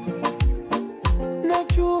nifariji. Na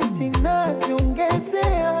juhudi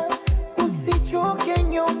naziongezea. Usichoke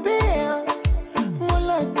nyombea.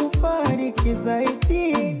 Mola tubariki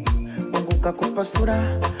zaidi. Mungu kakupa sura,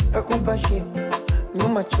 kakupa shepu,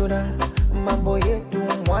 nyuma chura, mambo yetu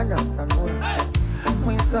mwana sanura.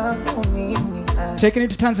 Mwenzako mimi Taking it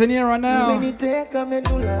to Tanzania right now. Umeniteka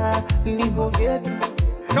medula, niko vyetu.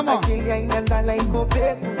 Akili haina ndala iko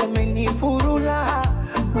peku, umenifurula.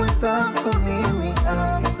 Mwenzako mimi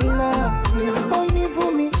I love you.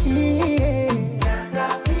 Univumilie.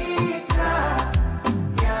 Yatapita,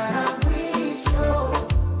 yana mwisho.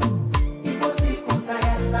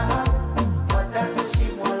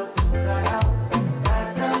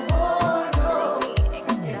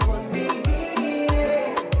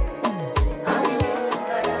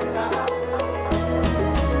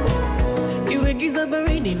 hata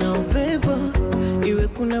baridi na upepo, iwe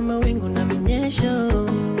kuna mawingu na minyesho,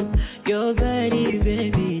 your body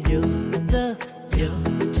baby joto,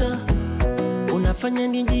 joto, unafanya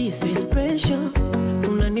nijihisi special,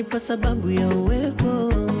 unanipa sababu ya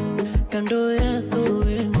uwepo, kando yako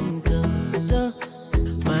we mtoto,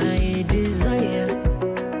 my desire,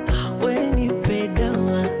 when you pay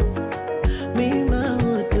down, mi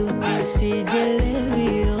mahutu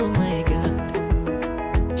isijelewi, oh my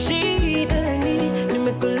god, shidani,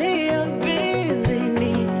 nimekulea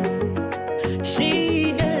bizini,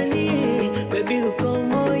 shidani, baby uko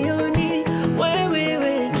moyoni,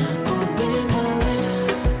 wewe, nakupenda we,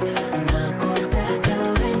 nakutaka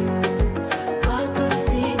we, kwako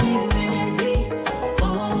sijiwezi,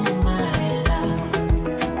 oh my love,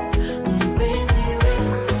 mpenzi we,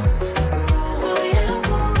 roho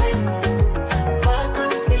yangu we,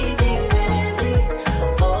 kwako sijiwezi,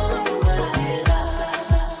 oh my love.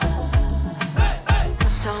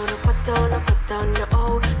 Put on the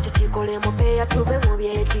O. Tuchikole mopea tuve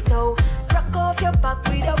movie chito. Rock off your back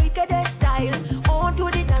with a wickedest style. On to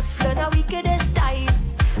the dance floor now wickedest style.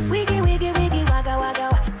 Wiggy wiggy wiggy wagga wagga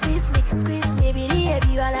wa. Squeeze me baby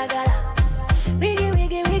heavy wala gala. Wiggy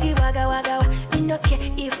wiggy wiggy wagga wagga wa. Me no care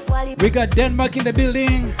if wali. We got Denmark in the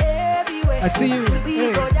building. Everywhere. I see you. We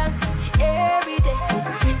Hey. go dance every day,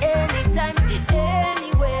 anytime,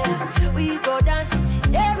 anywhere. We go dance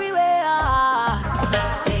everywhere.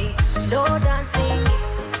 Hey, slow dancing,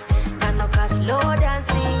 kanoka slow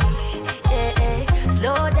dancing. Hey,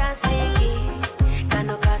 slow dancing,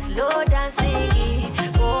 kanoka slow dancing.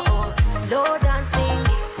 Oh, slow dancing,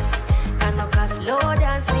 kanoka slow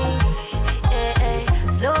dancing. Hey,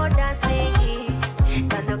 slow dancing,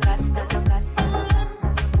 kanoka.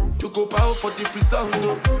 To go power for the result,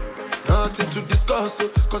 oh. Nothing to discuss, oh.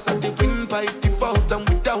 Cause I did win by default and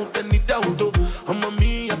without any doubt, oh. I'm a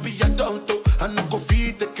me, I be a doubt, oh. I no go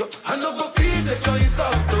feed the girl, I no go feed the girl, it's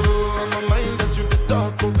out, oh. I'm a mind as you the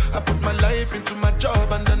talk, oh. I put my life into my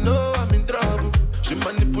job and I know I'm in trouble. She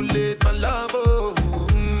manipulate my love, oh.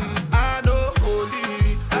 I know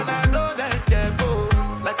holy, and I know that get both.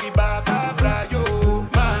 Like the Baba Brayo,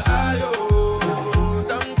 my ayo,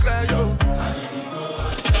 don't cry, yo.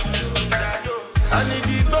 I need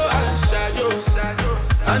the go and shadow.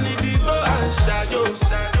 I need the go and shadow.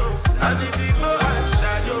 I need the go and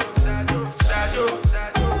shadow. Shadow.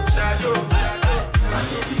 I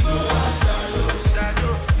need the go and shadow.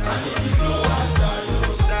 I need the go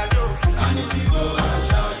and shadow. I need the go and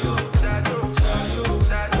shadow.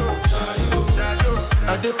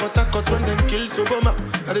 I dey Port Harcourt when them kill Obama.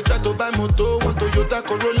 I dey try to buy moto, one Toyota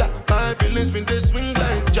Corolla. My feelings been they swing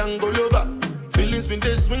like Django Lover. Feelings been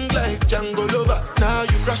they swing like Django Lover. Now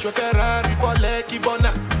you crash your Ferrari for Lucky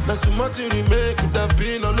Bona. Now so much you remake could have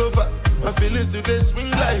been all over. My feelings today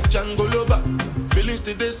swing like Django Lover. Feelings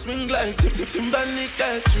today swing like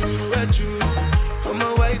Timbanika at you. I'm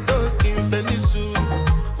a white dog in Fenisu.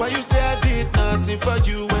 Why you say I did nothing for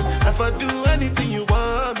you when I for do anything you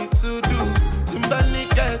want me to do?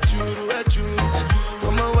 Timbanika at you.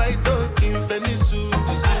 I'm a white dog in Fenisu.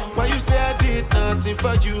 Why you say I did nothing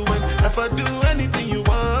for you when I for do anything you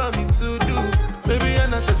want me to do? Maybe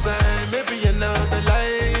another time, maybe another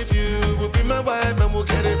life. You will be my wife and we'll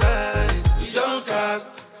get it right. We don't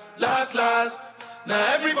cast, last. Now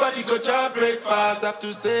everybody go job breakfast. Have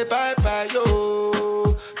to say bye-bye, yo.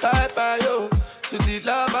 Bye-bye, yo. To the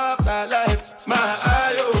love of my life. My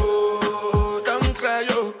ayo, don't cry,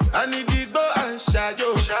 yo. I need the go and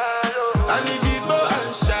shadow. I need the go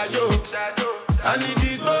and shadow. I need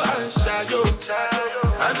the go and shadow.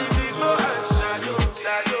 I need the go and shadow.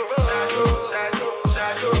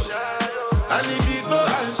 I need the go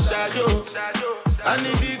and shadow. I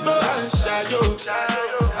need the go and shadow.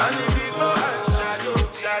 I need the go and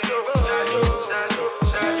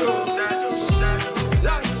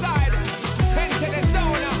Alongside, head to the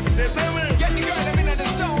zone. Get the girl in the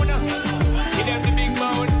zone. It has the big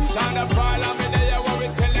mound. Shine the problem in there, what we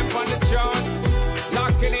tell them on the chart.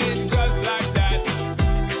 Locking in just like that.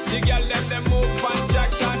 The girl them move on Jack.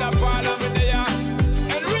 Shine the problem in there.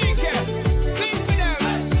 Enrique, sing for them.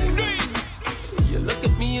 Do it. You look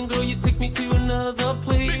at me and girl, you take me to another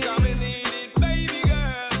place. Because we need it, baby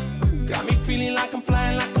girl. Got me feeling like I'm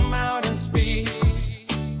flying, like I'm out in space.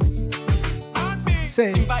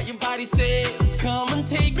 Say. Invite your body says, come and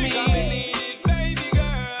take me. Because we need it, baby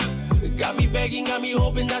girl. Got me begging, got me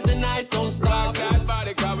hoping that the night don't stop. Rock that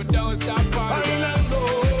body, girl, but don't stop. Bailando,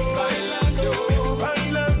 Bailando,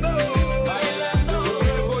 bailando, bailando.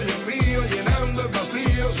 Voy en río llenando el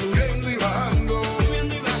vacío, subiendo y bajando.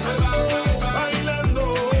 Bailando,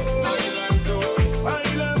 bailando,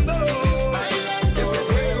 bailando. Ese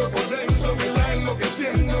fuego por dentro me da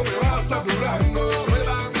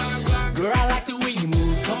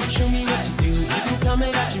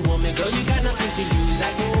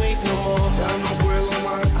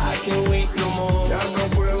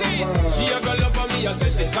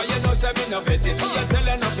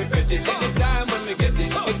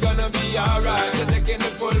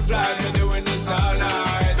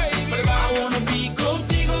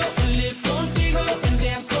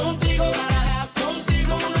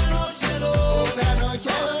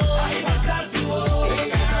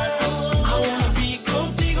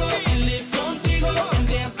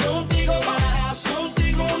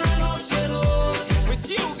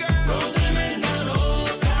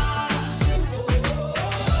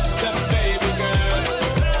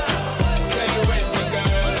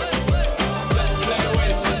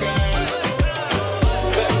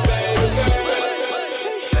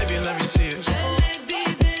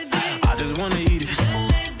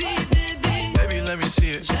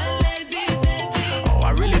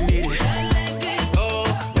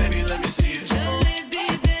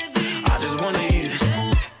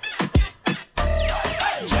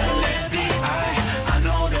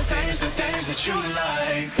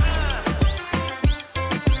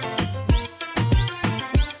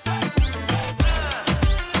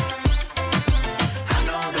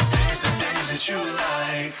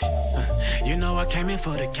came in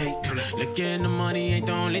for the cake. Looking the money ain't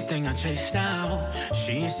the only thing I chase now.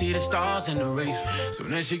 She ain't see the stars in the race. So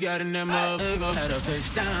then she got in that motherfucker, had her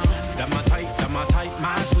face down. Got my type,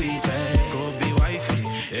 my sweetie. Go be wifey,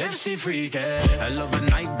 if she freaky. I love a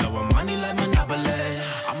night, blow her money like Monopoly.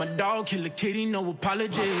 I'm a dog, kill a kitty, no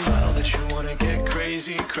apology. I know that you wanna get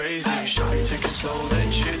crazy, crazy. Shawty, take it slow,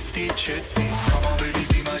 then chitty, chitty. Come on, baby,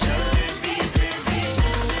 be my jalebi, baby.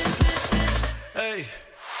 Hey,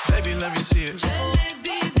 baby, let me see it.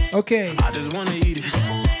 Okay. I just wanna eat it.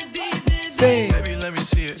 Say, baby, let me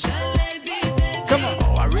see it. Come on.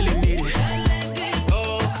 Oh, I really need it.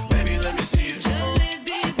 Oh, baby, let me see it.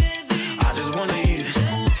 I just wanna eat it.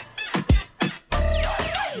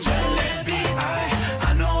 Jalebi,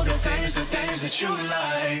 I know the things that you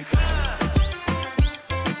like.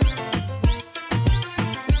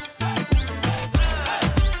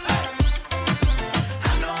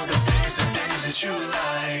 I know the things that you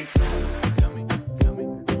like.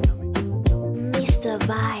 Mr.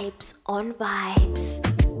 Vibes on Vibes.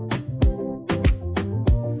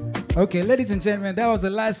 Okay, ladies and gentlemen, that was the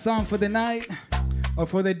last song for the night, or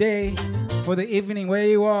for the day, for the evening, where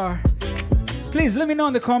you are. Please let me know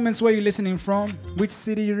in the comments where you're listening from, which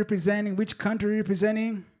city you're representing, which country you're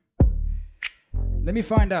representing. Let me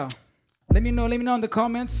find out. Let me know in the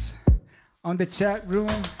comments, on the chat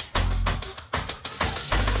room.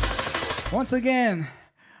 Once again,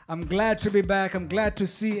 I'm glad to be back. I'm glad to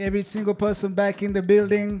see every single person back in the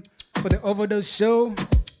building for the Overdose show.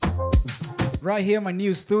 Right here in my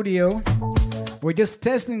new studio. We're just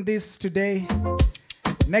testing this today.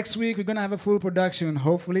 Next week, we're gonna have a full production,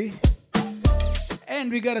 hopefully.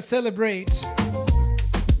 And we gotta celebrate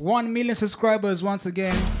 1 million subscribers once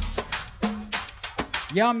again.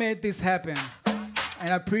 Y'all made this happen. And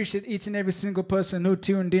I appreciate each and every single person who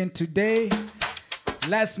tuned in today.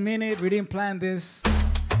 Last minute, we didn't plan this.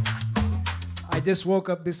 I just woke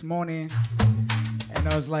up this morning and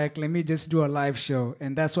I was like, let me just do a live show.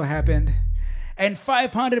 And that's what happened. And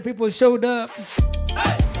 500 people showed up.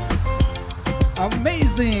 Hey.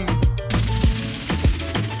 Amazing.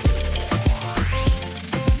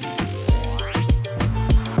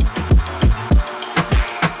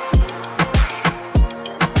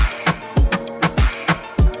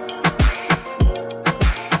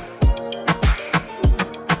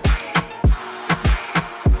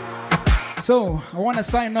 So I want to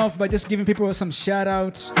sign off by just giving people some shout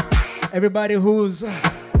outs. Everybody who's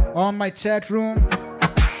on my chat room.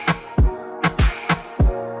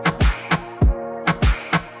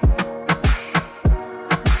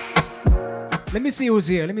 Let me see who's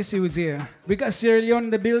here. We got Sierra Leone in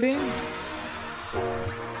the building.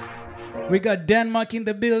 We got Denmark in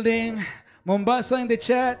the building. Mombasa in the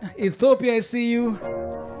chat. Ethiopia, I see you.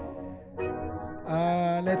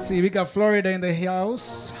 Let's see. We got Florida in the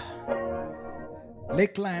house.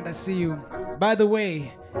 Lakeland, I see you. By the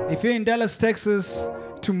way, if you're in Dallas, Texas,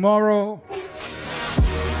 tomorrow,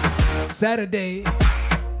 Saturday,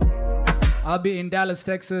 I'll be in Dallas,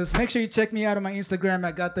 Texas. Make sure you check me out on my Instagram.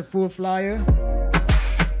 I got the full flyer.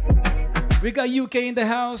 We got UK in the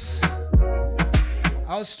house,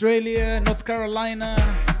 Australia, North Carolina.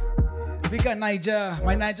 We got Niger,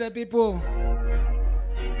 my Niger people.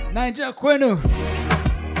 Niger Kwenu.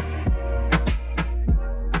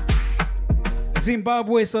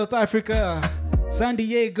 Zimbabwe, South Africa, San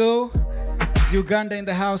Diego, Uganda in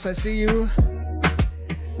the house, I see you.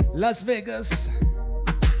 Las Vegas.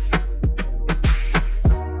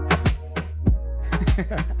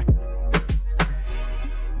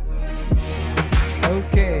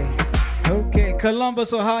 Okay.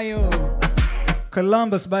 Columbus, Ohio.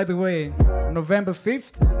 Columbus, by the way, November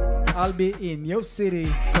 5th, I'll be in your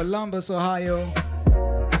city, Columbus, Ohio.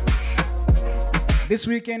 This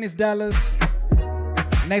weekend is Dallas.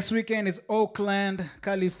 Next weekend is Oakland,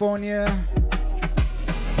 California.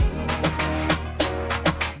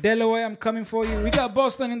 Delaware, I'm coming for you. We got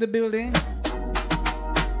Boston in the building.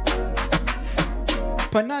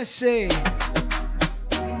 Panache.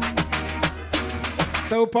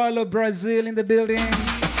 Sao Paulo, Brazil in the building.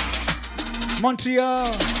 Montreal.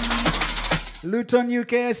 Luton,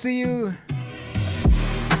 UK, I see you.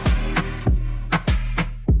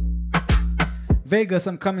 Vegas,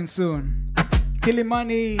 I'm coming soon.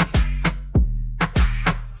 Kilimani.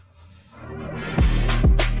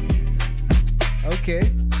 Okay.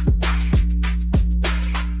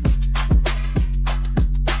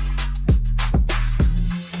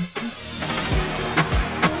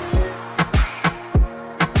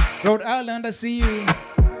 Rhode Island, I see you.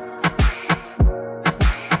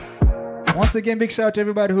 Once again, big shout out to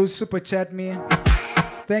everybody who super chat me.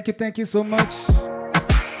 Thank you so much.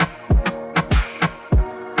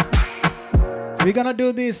 We're gonna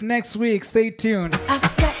do this next week. Stay tuned.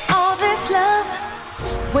 All this love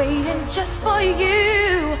waiting just for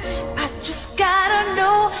you. I just gotta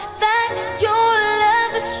know that your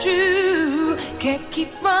love is true. Can't keep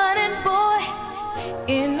running, boy,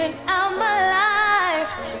 in and out my life.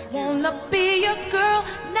 Wanna be your girl,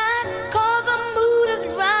 not 'cause the mood is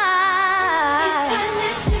right. If I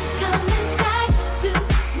let you come inside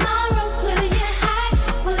tomorrow, will you hide?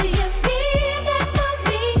 Will you be there for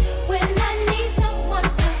me when I need someone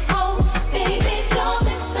to hold? Baby, don't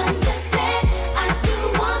misunderstand. I do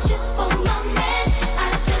want you for my man. I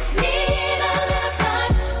just need a little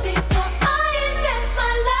time before I invest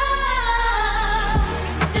my love.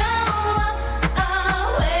 Don't walk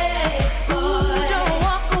away, boy. Don't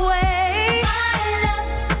walk away. My love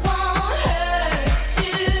won't hurt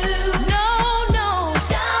you. No, no.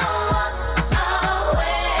 Don't walk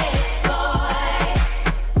away, boy.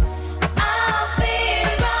 I'll be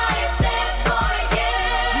right there for you.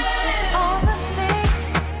 You say all the things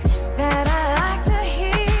that I like to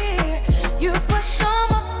hear. You push all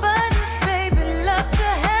my buttons, baby. Love to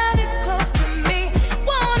have you close to me.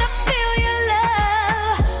 Wanna feel your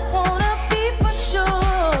love. Wanna be for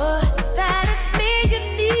sure that it's me you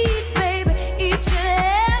need, baby, each and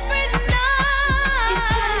every night. If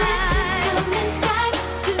I let you come inside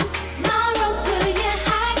tomorrow, will you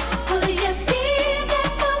hide? Will you be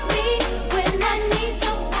there for me when I need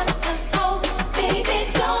someone to hold? Baby,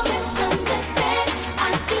 don't misunderstand. I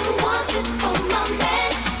do want you for my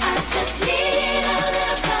man. I just need a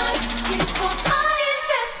little time before I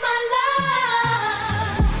invest my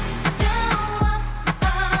love. Don't walk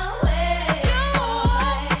away,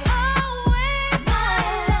 boy. My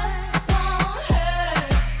love won't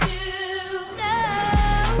hurt you. No,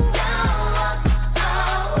 don't walk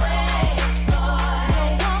away, boy.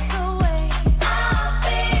 Don't walk away. I'll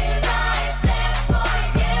be right there for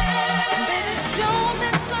you. Baby, don't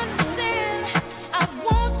misunderstand. I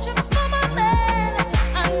want you for my man.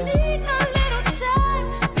 I need a little time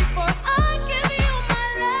before I give you my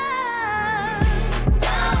love.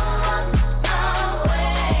 Don't walk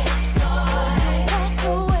away, boy. Don't walk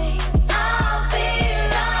away. I'll be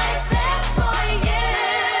right there for you.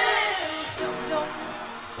 Don't walk away.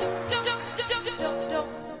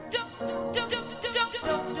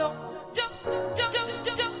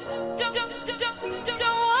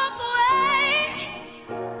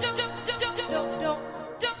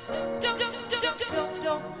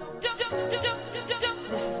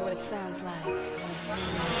 This is what it sounds like.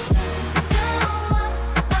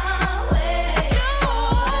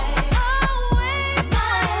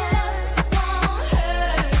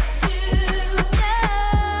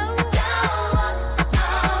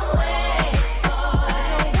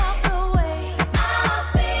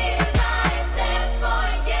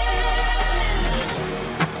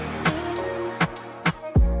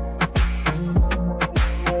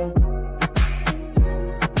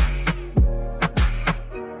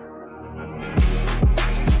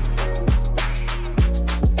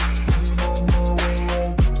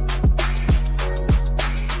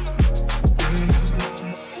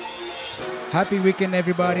 Happy weekend,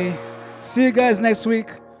 everybody. See you guys next week.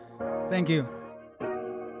 Thank you.